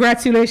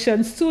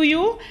congratulations to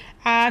you,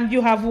 and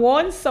you have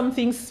won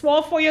something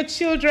small for your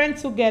children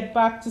to get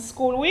back to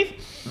school with.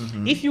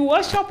 If you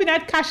were shopping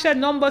at cashier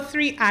number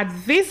 3 at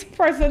this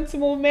present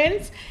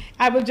moment,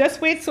 I will just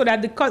wait so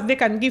that they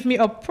can give me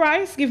a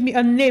price, give me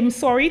a name,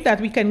 that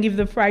we can give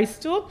the price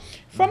to.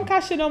 From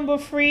cashier number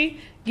 3,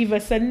 give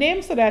us a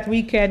name so that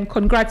we can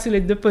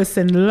congratulate the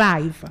person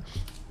live.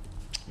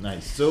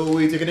 Nice. So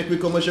we're taking a quick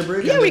commercial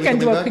break? Yeah, we can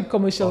do a quick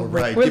commercial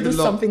break. Right. We'll do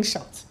something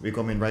short. We're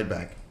coming right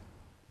back.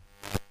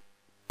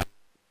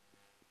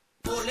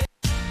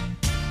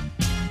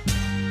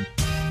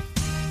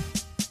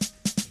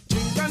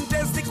 Drink and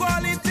taste the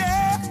quality.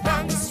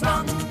 Bang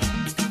strong.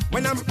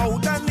 When I'm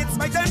out and it's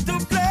my time to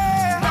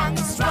play. Bang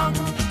strong.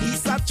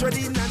 He's a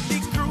trading and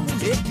the crew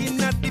making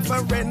a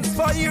difference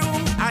for you.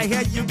 I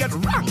hear you get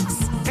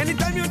ranks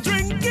anytime you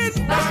drink it.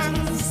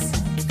 Bangs.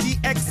 The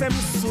XM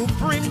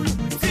Supreme.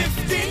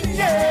 15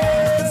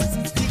 years,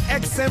 the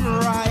XM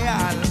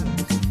Royal,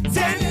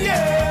 10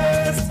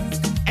 years,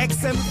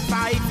 XM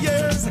 5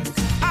 years,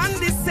 and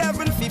the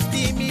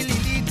 750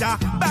 milliliter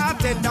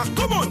bartender.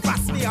 Come on,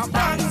 pass me a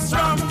Banks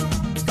rum,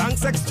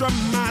 Banks Extra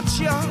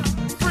Matcha,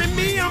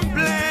 premium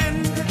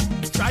blend.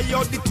 Try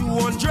out the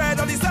 200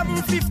 or the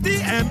 750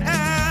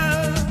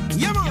 ml.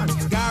 Yeah man,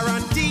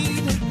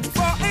 guaranteed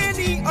for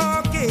any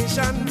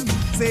occasion.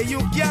 Say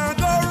you can't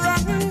go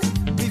wrong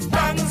with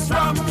Banks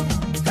rum.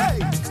 Hey.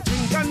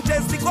 And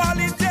taste the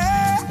quality.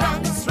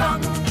 Banks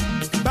rum,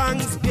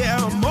 Banks beer,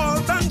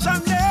 malt and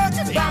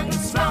Chardonnay.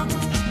 Banks rum,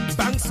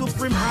 Banks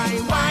Supreme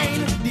high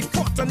wine, the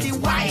pot and the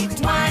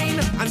white wine,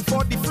 and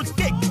for the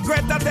fruitcake,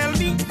 Greta tell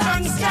me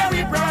Banks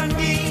cherry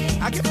brandy.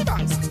 I give me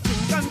Banks.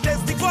 Drink and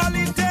taste the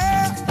quality.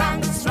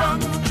 Banks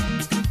rum,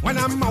 when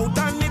I'm out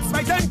and it's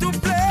my time to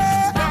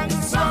play.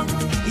 Banks rum,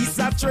 it's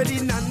a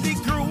trading and the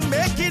crew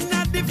making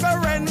a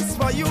difference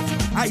for you.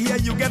 I hear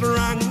you get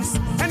ranks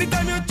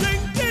anytime you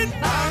drink it.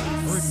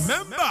 Banks.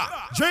 Remember,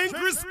 drink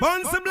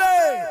responsibly.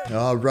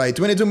 All right,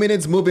 22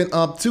 minutes moving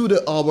up to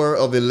the hour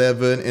of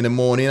 11 in the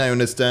morning. I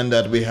understand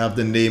that we have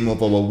the name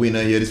of our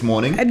winner here this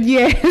morning.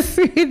 Yes,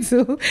 we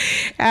do.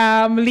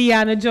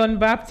 Leanna John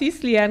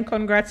Baptist. Leanne,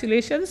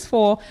 congratulations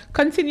for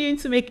continuing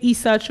to make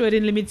Issa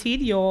Trading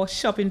Limited your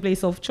shopping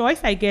place of choice.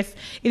 I guess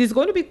it is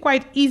going to be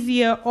quite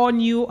easier on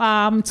you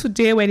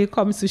today when it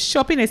comes to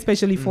shopping,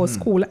 especially for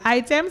school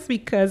items,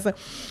 because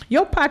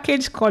your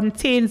package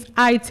contains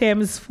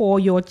items for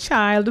your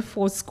child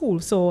for school.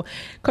 So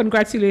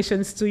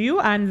congratulations to you,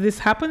 and this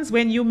happens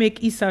when you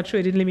make Issa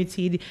Trading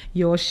Limited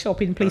your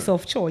shopping place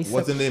of choice.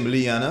 What's the name?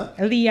 Leanna?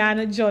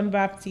 Leanna John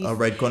Baptist. All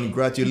right,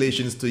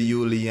 congratulations to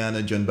you,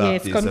 Leanna John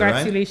Baptist. Yes,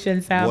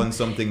 congratulations. Right? Won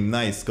something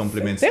nice.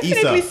 Compliments.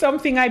 Definitely Issa.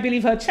 something I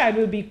believe her child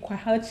will be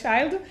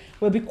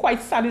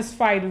quite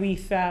satisfied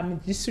with.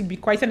 This should be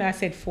quite an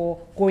asset for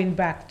going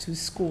back to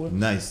school.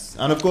 Nice.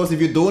 And of course,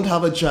 if you don't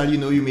have a child,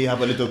 you may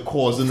have a little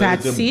cousin,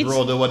 That's a little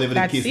brother, whatever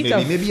the case may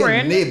be. Maybe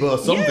a neighbor or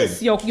something.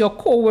 Yes, your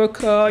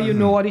co-worker, you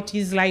know what it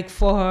is like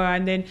for her,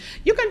 and then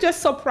you can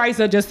just surprise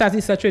her, just as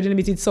Issa Trading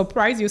Limited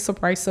surprise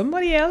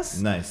somebody else.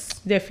 Nice.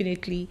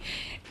 Definitely.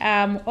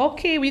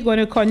 Okay, we're going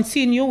to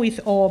continue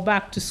with our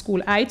back to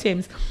school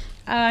items.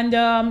 And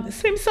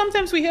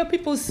sometimes we hear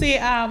people say,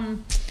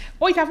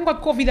 oh, if you haven't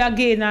got COVID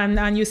again,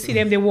 and you see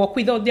them, they walk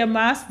without their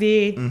mask,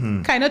 they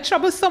kind of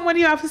trouble someone.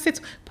 You have to say,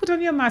 put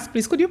on your mask,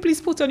 please. Could you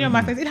please put on your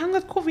mask? I said, I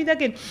haven't got COVID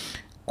again.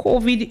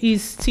 COVID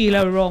is still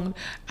around.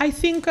 I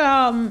think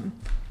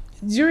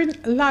during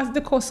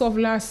the course of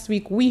last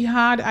week, we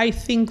had, I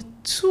think,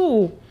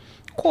 2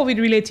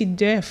 COVID-related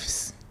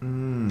deaths.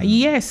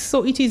 Yes,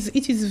 so it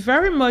is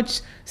very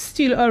much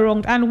still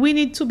around, and we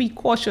need to be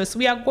cautious.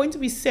 We are going to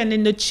be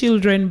sending the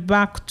children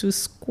back to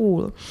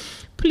school.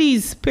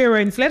 Please,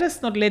 parents, let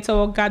us not let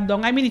our guard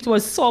down. I mean, it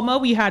was summer.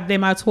 We had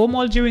them at home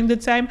all during the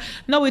time.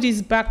 Now it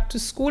is back to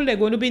school. They're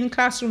going to be in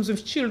classrooms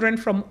with children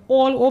from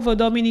all over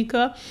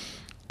Dominica.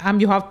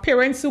 You have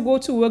parents who go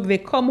to work. They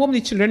come home.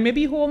 The children may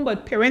be home,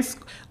 but parents,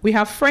 we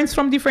have friends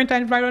from different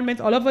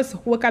environments. All of us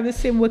work at the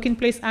same working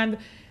place, and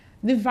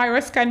the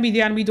virus can be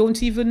there, and we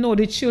don't even know.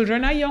 The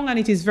children are young, and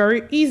it is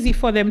very easy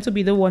for them to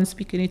be the ones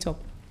picking it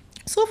up.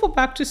 So for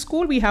back to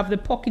school, we have the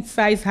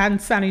pocket-sized hand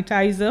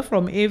sanitizer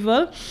from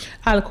Avel,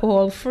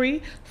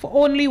 alcohol-free, for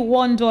only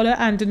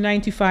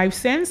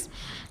 $1.95.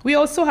 We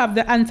also have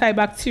the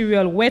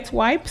antibacterial wet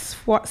wipes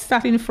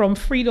starting from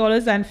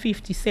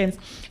 $3.50.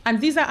 And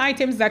these are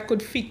items that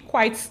could fit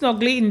quite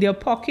snugly in their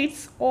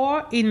pockets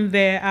or in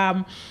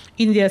their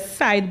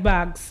side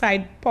bags,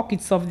 side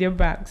pockets of their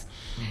bags.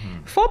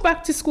 For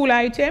back to school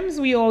items,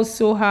 we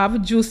also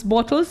have juice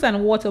bottles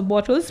and water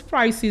bottles.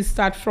 Prices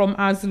start from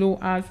as low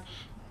as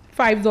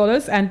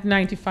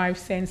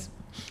 $5.95.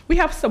 We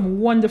have some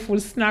wonderful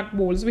snack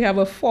bowls. We have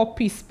a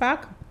 4-piece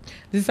pack.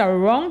 These are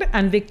round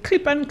and they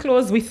clip and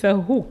close with a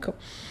hook.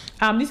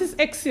 This is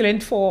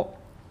excellent for,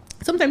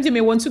 sometimes you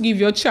may want to give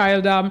your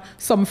child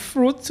some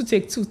fruit to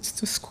take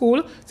to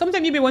school.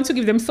 Sometimes you may want to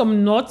give them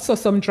some nuts or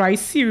some dry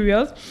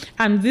cereals.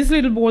 And these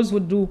little bowls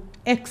would do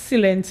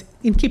excellent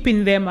in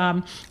keeping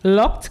them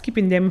locked,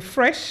 keeping them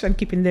fresh and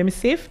keeping them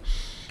safe.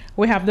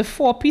 We have the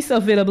 4-piece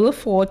available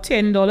for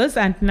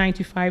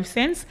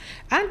 $10.95.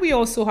 And we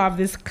also have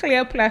these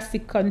clear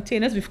plastic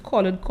containers with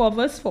colored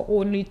covers for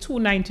only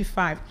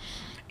 $2.95.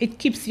 It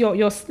keeps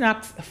your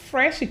snacks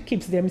fresh, it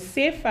keeps them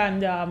safe,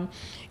 and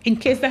in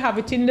case they have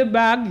it in the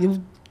bag,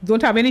 you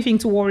don't have anything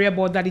to worry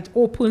about that it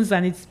opens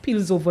and it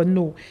spills over.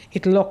 No,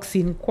 it locks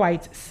in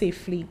quite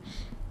safely.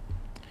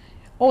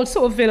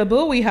 Also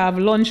available, we have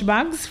lunch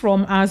bags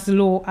from as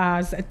low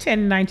as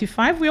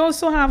 $10.95. We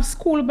also have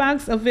school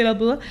bags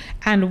available,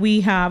 and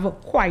we have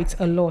quite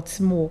a lot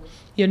more.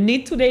 You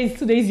need today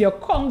is your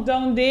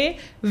countdown day.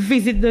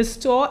 Visit the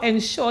store,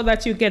 ensure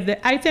that you get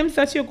the items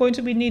that you're going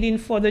to be needing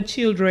for the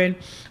children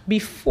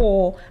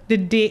before the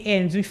day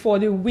ends, before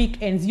the week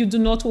ends. You do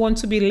not want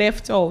to be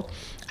left out.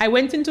 I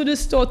went into the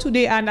store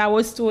today and I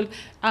was told,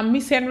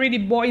 Miss Henry, the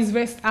boys'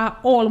 vests are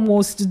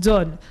almost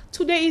done.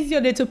 Today is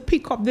your day to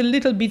pick up the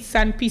little bits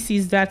and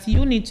pieces that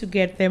you need to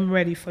get them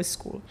ready for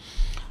school.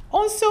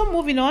 Also,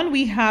 moving on,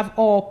 we have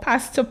our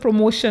pasta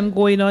promotion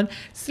going on.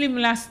 Slim,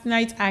 last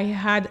night I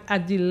had a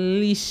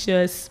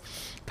delicious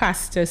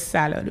pasta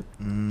salad.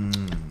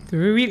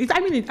 Really,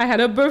 I had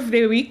a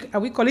birthday week.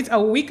 We call it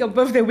a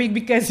birthday week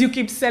because you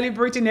keep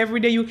celebrating every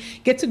day. You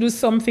get to do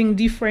something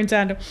different.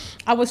 And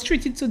I was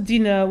treated to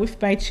dinner with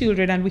my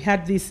children, and we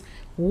had this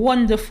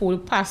wonderful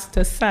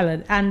pasta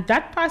salad, and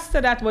that pasta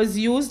that was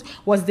used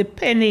was the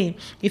penne.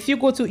 If you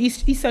go to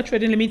Issa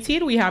Trading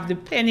Limited, we have the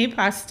penne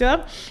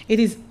pasta. It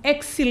is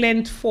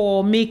excellent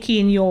for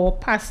making your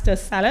pasta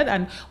salad,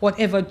 and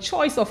whatever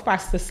choice of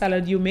pasta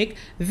salad you make,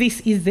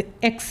 this is the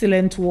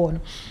excellent one.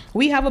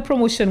 We have a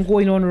promotion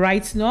going on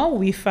right now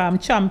with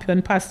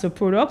Champion Pasta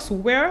products,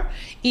 where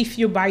if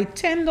you buy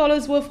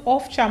 $10 worth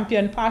of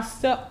Champion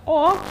Pasta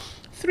or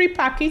 3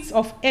 packets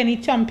of any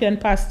Champion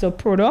Pasta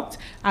product,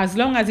 as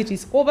long as it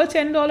is over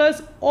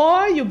 $10,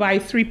 or you buy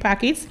 3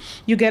 packets,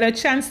 you get a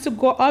chance to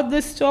go out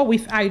the store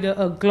with either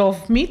a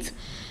glove mitt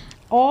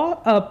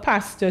or a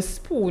pasta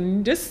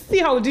spoon. Just see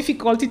how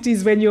difficult it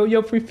is when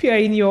you're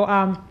preparing your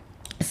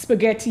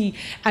spaghetti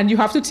and you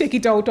have to take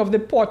it out of the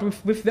pot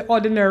with the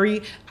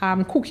ordinary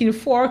cooking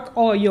fork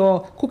or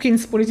your cooking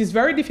spoon. It is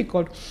very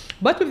difficult,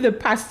 but with the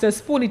pasta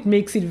spoon it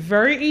makes it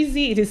very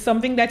easy. It is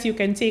something that you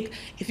can take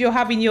if you're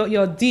having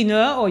your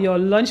dinner or your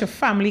lunch or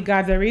family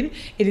gathering.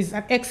 It is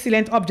an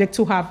excellent object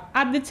to have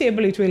at the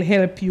table. It will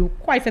help you.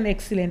 Quite an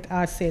excellent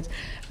asset.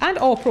 And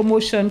our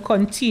promotion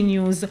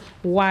continues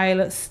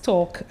while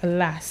stock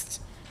lasts.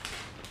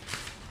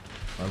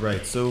 All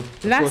right, so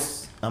of course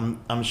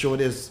I'm sure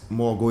there's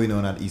more going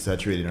on at Issa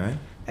Trading, right?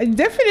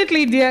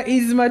 Definitely there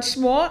is much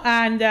more,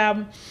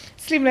 and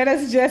Slim, let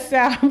us just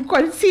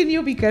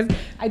continue because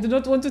I do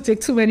not want to take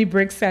too many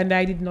breaks and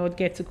I did not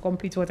get to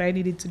complete what I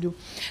needed to do.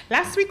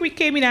 Last week we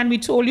came in and we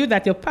told you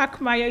that your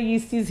Pachmeyer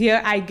yeast is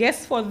here. I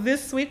guess for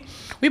this week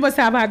we must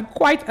have had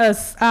quite a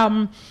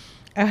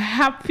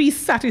happy,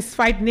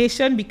 satisfied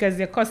nation because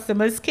your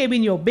customers came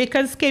in, your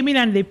bakers came in,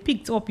 and they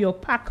picked up your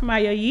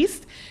Pachmeyer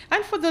yeast.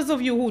 And for those of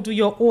you who do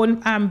your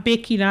own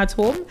baking at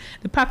home,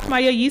 the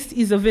Pachmeyer yeast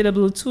is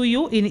available to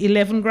you in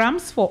 11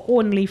 grams for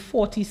only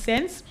 40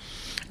 cents.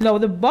 Now,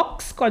 the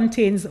box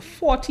contains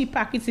 40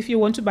 packets if you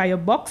want to buy a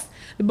box.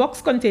 The box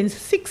contains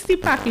 60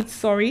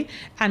 packets,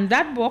 and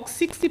that box,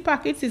 60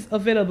 packets, is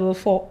available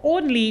for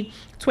only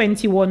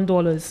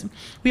 $21.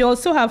 We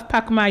also have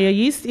Pachmeyer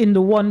yeast in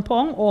the 1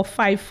 pound or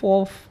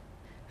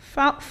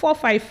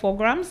 454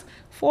 grams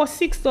for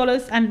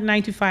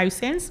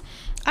 $6.95.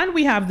 And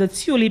we have the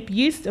tulip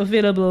yeast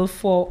available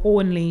for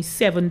only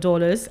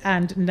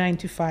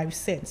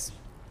 $7.95.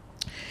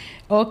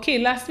 Okay,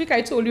 last week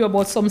I told you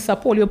about some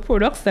Sapolio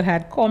products that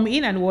had come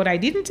in, and what I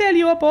didn't tell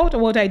you about, or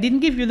what I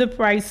didn't give you the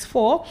price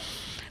for,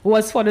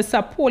 was for the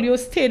Sapolio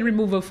stain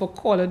removal for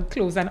colored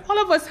clothes. And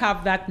all of us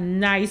have that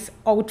nice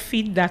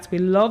outfit that we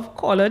love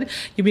colored.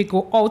 You may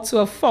go out to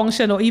a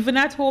function, or even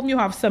at home you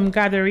have some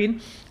gathering,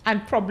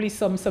 and probably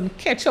some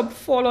ketchup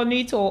fall on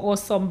it, or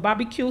some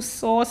barbecue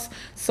sauce,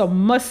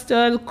 some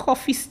mustard,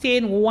 coffee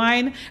stain,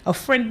 wine. A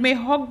friend may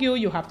hug you.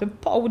 You have the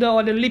powder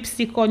or the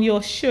lipstick on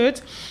your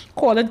shirt,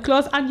 colored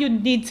clothes, and you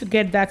need to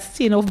get that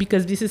stain off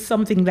because this is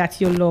something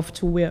that you love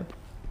to wear.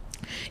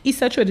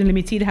 Issa Trading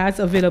Limited has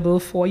available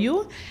for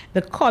you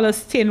the color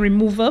stain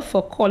remover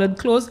for colored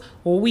clothes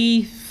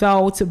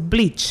without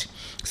bleach.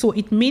 So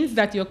it means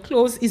that your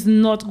clothes is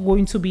not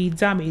going to be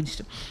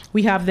damaged.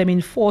 We have them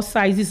in 4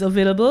 sizes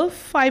available: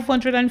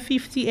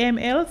 550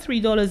 ml,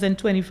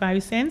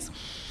 $3.25,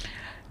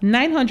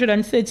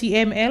 930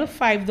 ml,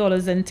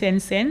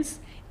 $5.10,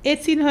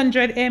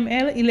 1800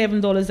 ml,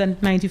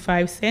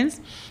 $11.95,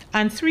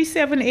 and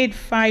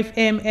 3785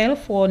 ml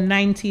for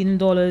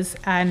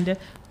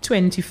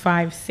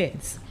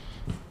 $19.25.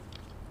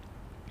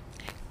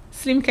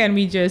 Slim, can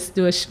we just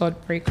do a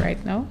short break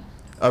right now?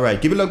 All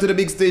right, keep it locked to the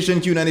big station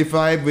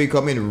Q95. We're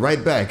coming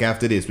right back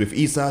after this with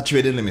Issa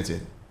Trading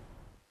Limited.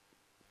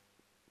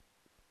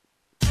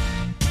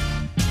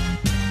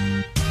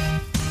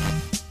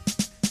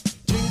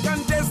 Drink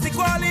and taste the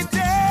quality.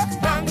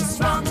 Bang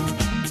strong.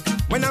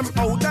 When I'm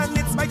out and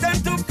it's my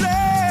time to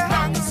play.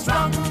 Bang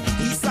strong.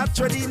 Issa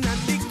Trading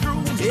and the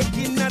crew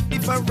making a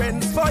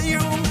difference for you.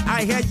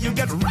 I hear you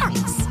get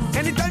ranks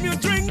anytime you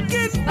drink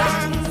it.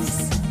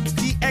 Bangs.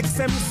 The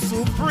XM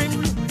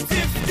Supreme,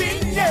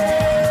 15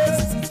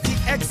 years. The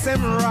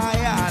XM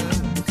Royal,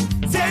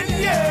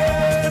 10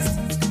 years.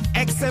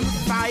 XM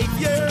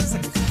 5 years.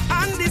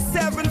 And the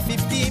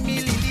 750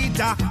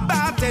 milliliter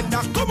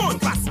bartender. Come on,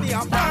 pass me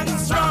a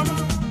Bangs rum.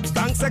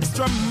 Bangs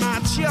Extra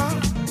Matcha,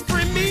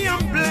 premium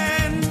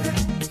blend.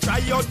 Try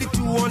out the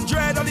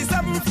 200 or the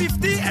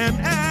 750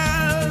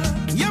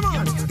 ml. Yeah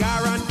man,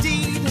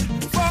 guaranteed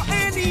for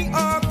any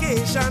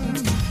occasion.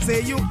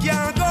 Say you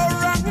can't go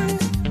wrong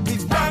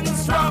with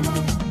Bangs rum.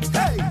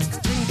 Hey,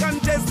 drink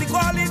and taste the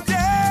quality.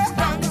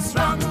 Bangs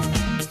rum.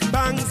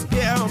 Bangs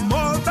beer,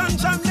 malt and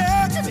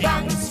Chardonnay.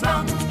 Bangs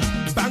rum.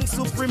 Bangs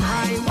Supreme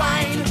High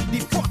Wine, the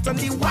pot and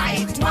the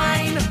white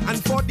wine.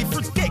 And for the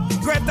fruitcake,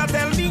 Greta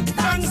tell me,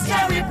 Bangs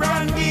Cherry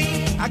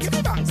Brandy. I give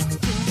me Bangs.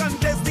 Drink and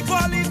taste the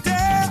quality.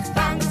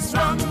 Bangs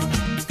rum.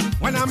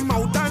 When I'm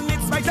out and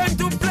it's my time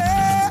to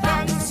play.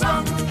 Bangs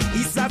rum.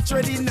 Issa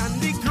Trading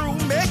and the crew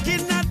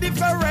making a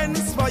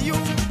difference for you.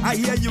 I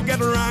hear you get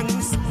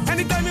ranks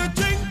anytime you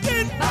drink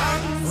it.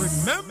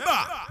 Bangs.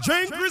 Remember,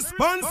 drink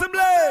responsibly.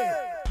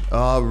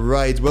 All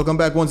right, welcome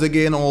back once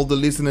again, all the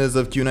listeners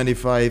of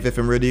Q95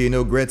 FM Radio. You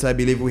know, Greta, I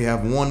believe we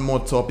have one more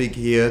topic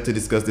here to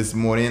discuss this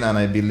morning, and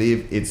I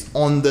believe it's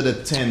Under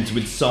the Tent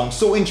with songs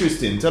so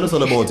interesting. Tell us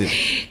all about it.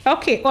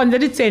 Okay, Under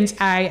the Tent,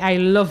 I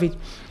love it.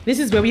 This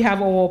is where we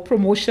have our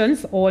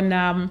promotions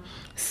on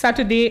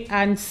Saturday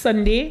and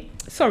Sunday.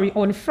 Sorry,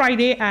 on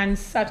Friday and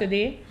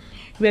Saturday,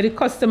 where the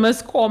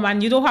customers come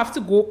and you don't have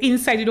to go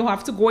inside, you don't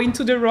have to go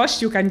into the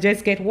rush. You can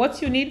just get what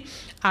you need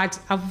at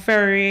a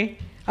very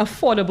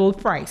affordable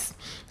price.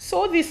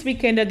 So this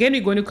weekend again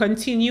we're going to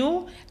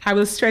continue. I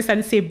will stress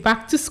and say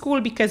back to school,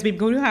 because we're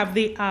going to have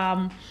the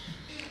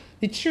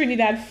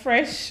Trinidad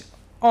Fresh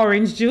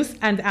orange juice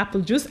and apple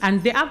juice,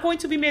 and they are going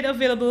to be made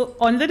available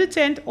under the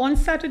tent on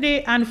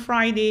Saturday and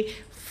Friday,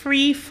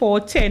 free for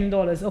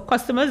 $10. Oh,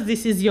 customers,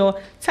 this is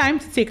your time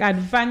to take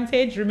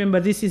advantage. Remember,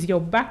 this is your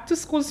back to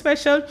school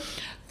special.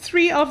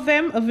 3 of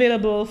them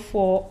available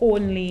for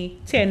only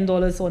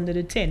 $10 under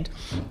the tent.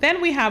 Then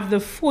we have the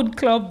Food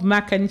Club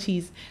mac and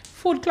cheese.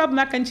 Food Club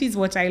mac and cheese,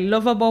 what I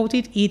love about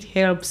it, it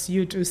helps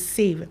you to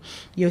save.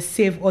 You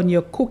save on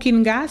your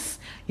cooking gas.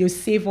 You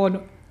save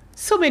on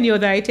so many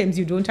other items.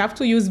 You don't have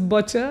to use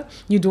butter.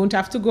 You don't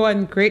have to go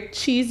and grate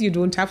cheese. You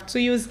don't have to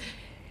use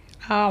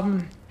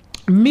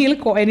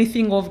milk or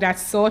anything of that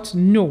sort.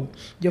 No.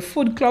 Your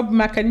Food Club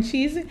mac and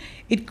cheese,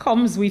 it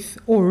comes with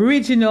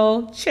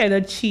original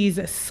cheddar cheese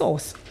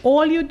sauce.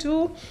 All you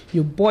do,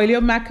 you boil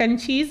your mac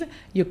and cheese,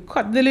 you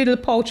cut the little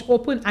pouch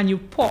open, and you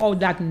pour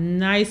out that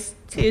nice,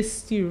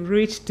 tasty,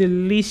 rich,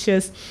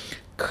 delicious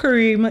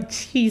cream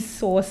cheese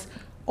sauce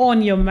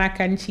on your mac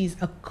and cheese,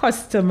 a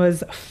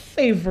customer's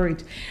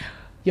favorite.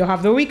 You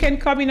have the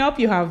weekend coming up.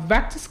 You have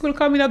back to school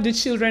coming up. The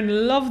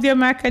children love their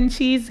mac and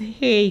cheese.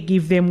 Hey,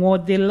 give them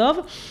what they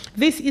love.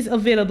 This is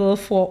available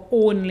for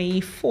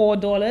only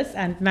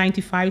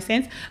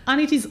 $4.95, and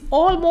it is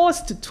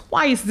almost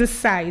twice the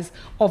size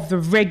of the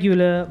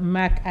regular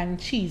mac and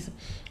cheese.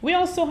 We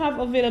also have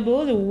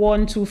available the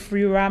 1, 2,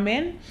 3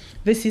 ramen.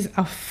 This is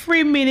a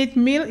 3-minute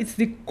meal. It's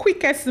the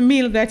quickest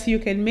meal that you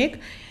can make.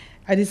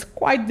 It is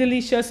quite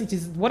delicious. It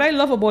is what I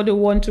love about the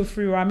 1, 2,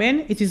 3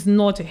 ramen. It is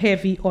not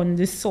heavy on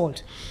the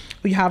salt.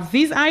 We have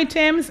these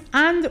items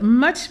and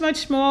much,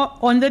 much more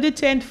under the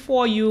tent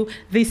for you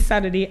this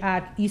Saturday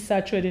at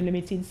Issa Trading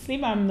Limited.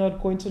 Slim, I'm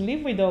not going to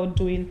leave without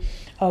doing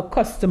a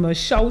customer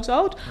shout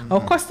out.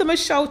 Our customer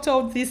shout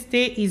out this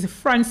day is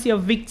Francia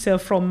Victor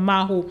from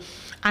Maho.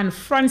 And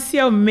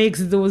Francia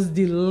makes those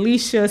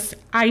delicious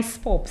ice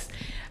pops.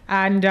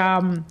 And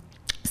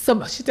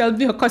she tells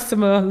me her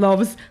customer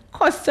loves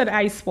custard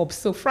ice pops.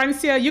 So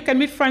Francia, you can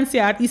meet Francia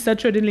at Issa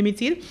Trading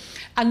Limited,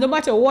 and no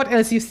matter what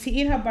else you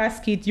see in her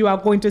basket, you are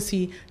going to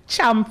see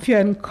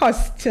Champion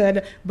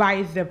custard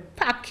by the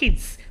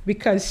packets,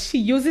 because she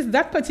uses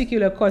that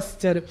particular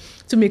custard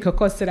to make her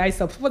custard ice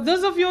pops. For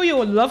those of you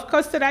who love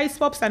custard ice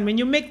pops, and when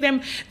you make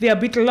them, they're a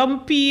bit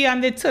lumpy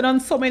and they turn on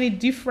so many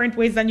different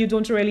ways and you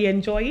don't really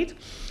enjoy it,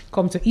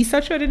 Come to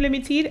Issa Trading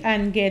Limited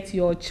and get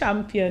your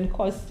champion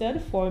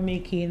custard for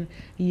making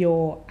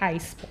your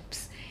ice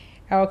pops.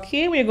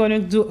 Okay, we're going to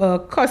do a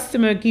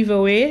customer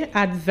giveaway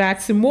at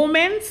that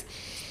moment.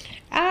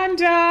 And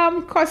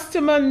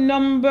customer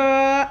number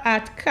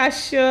at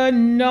cashier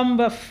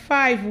number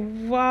 5.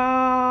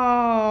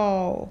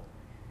 Wow.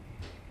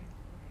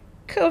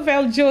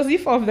 Covell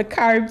Joseph of the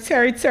Carib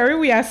Territory.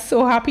 We are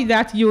so happy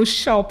that you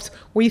shopped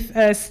with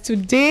us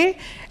today.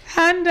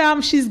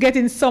 And she's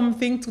getting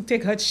something to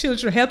take her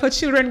children, help her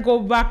children go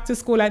back to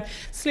school. And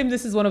Slim,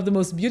 this is one of the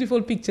most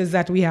beautiful pictures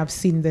that we have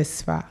seen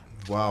this far.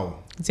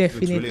 Wow.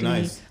 Definitely. Looks really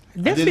nice.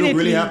 Definitely. They look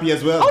really happy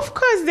as well. Of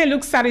course, they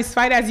look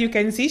satisfied. As you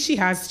can see, she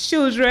has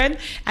children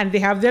and they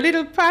have their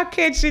little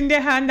package in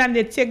their hand and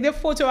they take their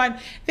photo and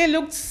they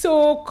look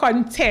so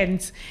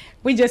content.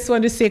 We just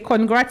want to say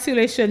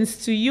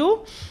congratulations to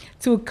you,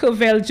 to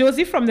Covell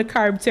Josie from the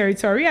Carib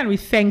Territory, and we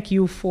thank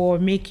you for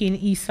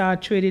making Issa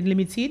Trading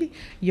Limited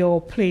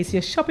your place,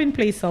 your shopping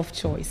place of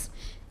choice.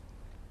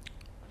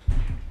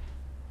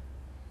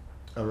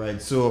 All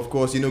right, so of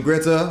course,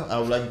 Greta, I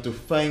would like to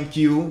thank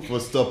you for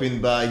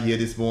stopping by here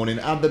this morning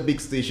at the big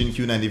station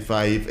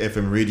Q95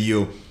 FM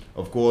radio.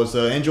 Of course,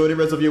 enjoy the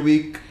rest of your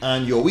week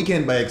and your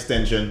weekend by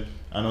extension.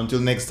 And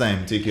until next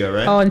time, take care,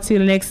 right?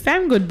 Until next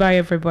time, goodbye,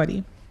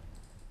 everybody.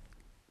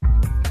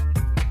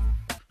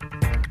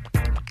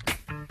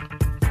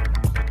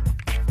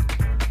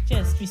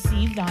 Just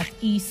received at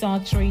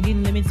Issa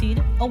Trading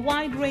Limited a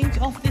wide range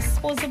of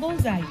disposable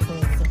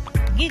diapers,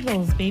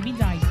 Giggles baby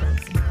diapers,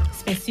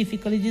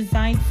 specifically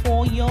designed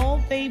for your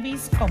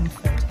baby's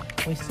comfort,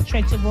 with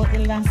stretchable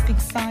elastic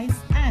sides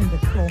and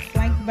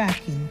cloth-like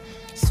backing,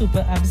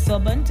 super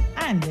absorbent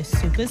and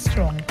super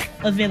strong,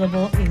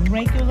 available in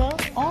regular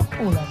or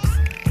pull-ups,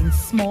 in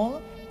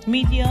small,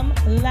 medium,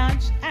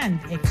 large and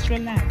extra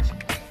large.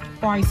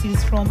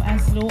 Prices from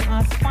as low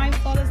as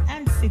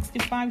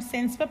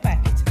 $5.65 per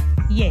packet.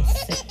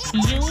 Yes,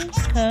 you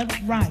heard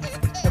right.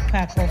 A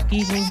pack of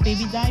Giggles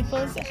baby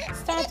diapers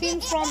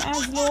starting from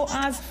as low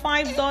as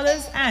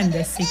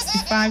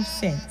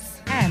 $5.65.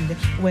 And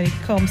when it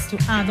comes to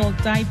adult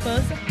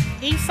diapers,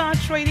 Issa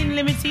Trading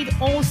Limited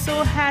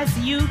also has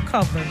you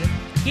covered.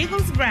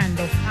 Giggles brand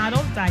of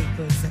adult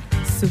diapers,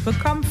 super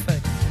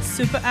comfort,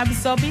 super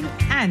absorbing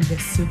and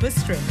super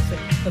strength.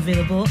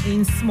 Available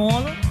in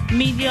small,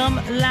 medium,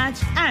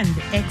 large and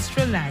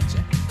extra large.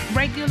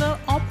 Regular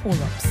or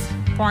pull-ups.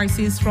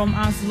 Prices from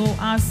as low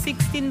as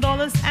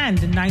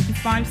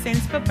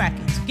 $16.95 per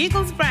packet.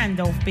 Giggles brand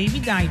of baby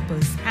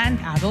diapers and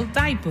adult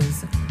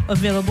diapers.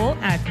 Available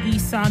at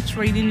Issa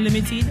Trading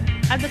Limited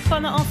at the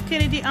corner of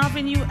Kennedy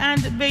Avenue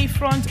and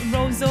Bayfront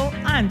Roseau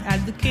and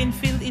at the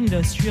Canefield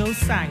Industrial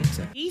Site.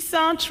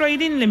 Issa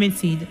Trading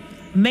Limited,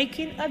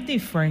 making a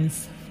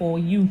difference for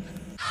you.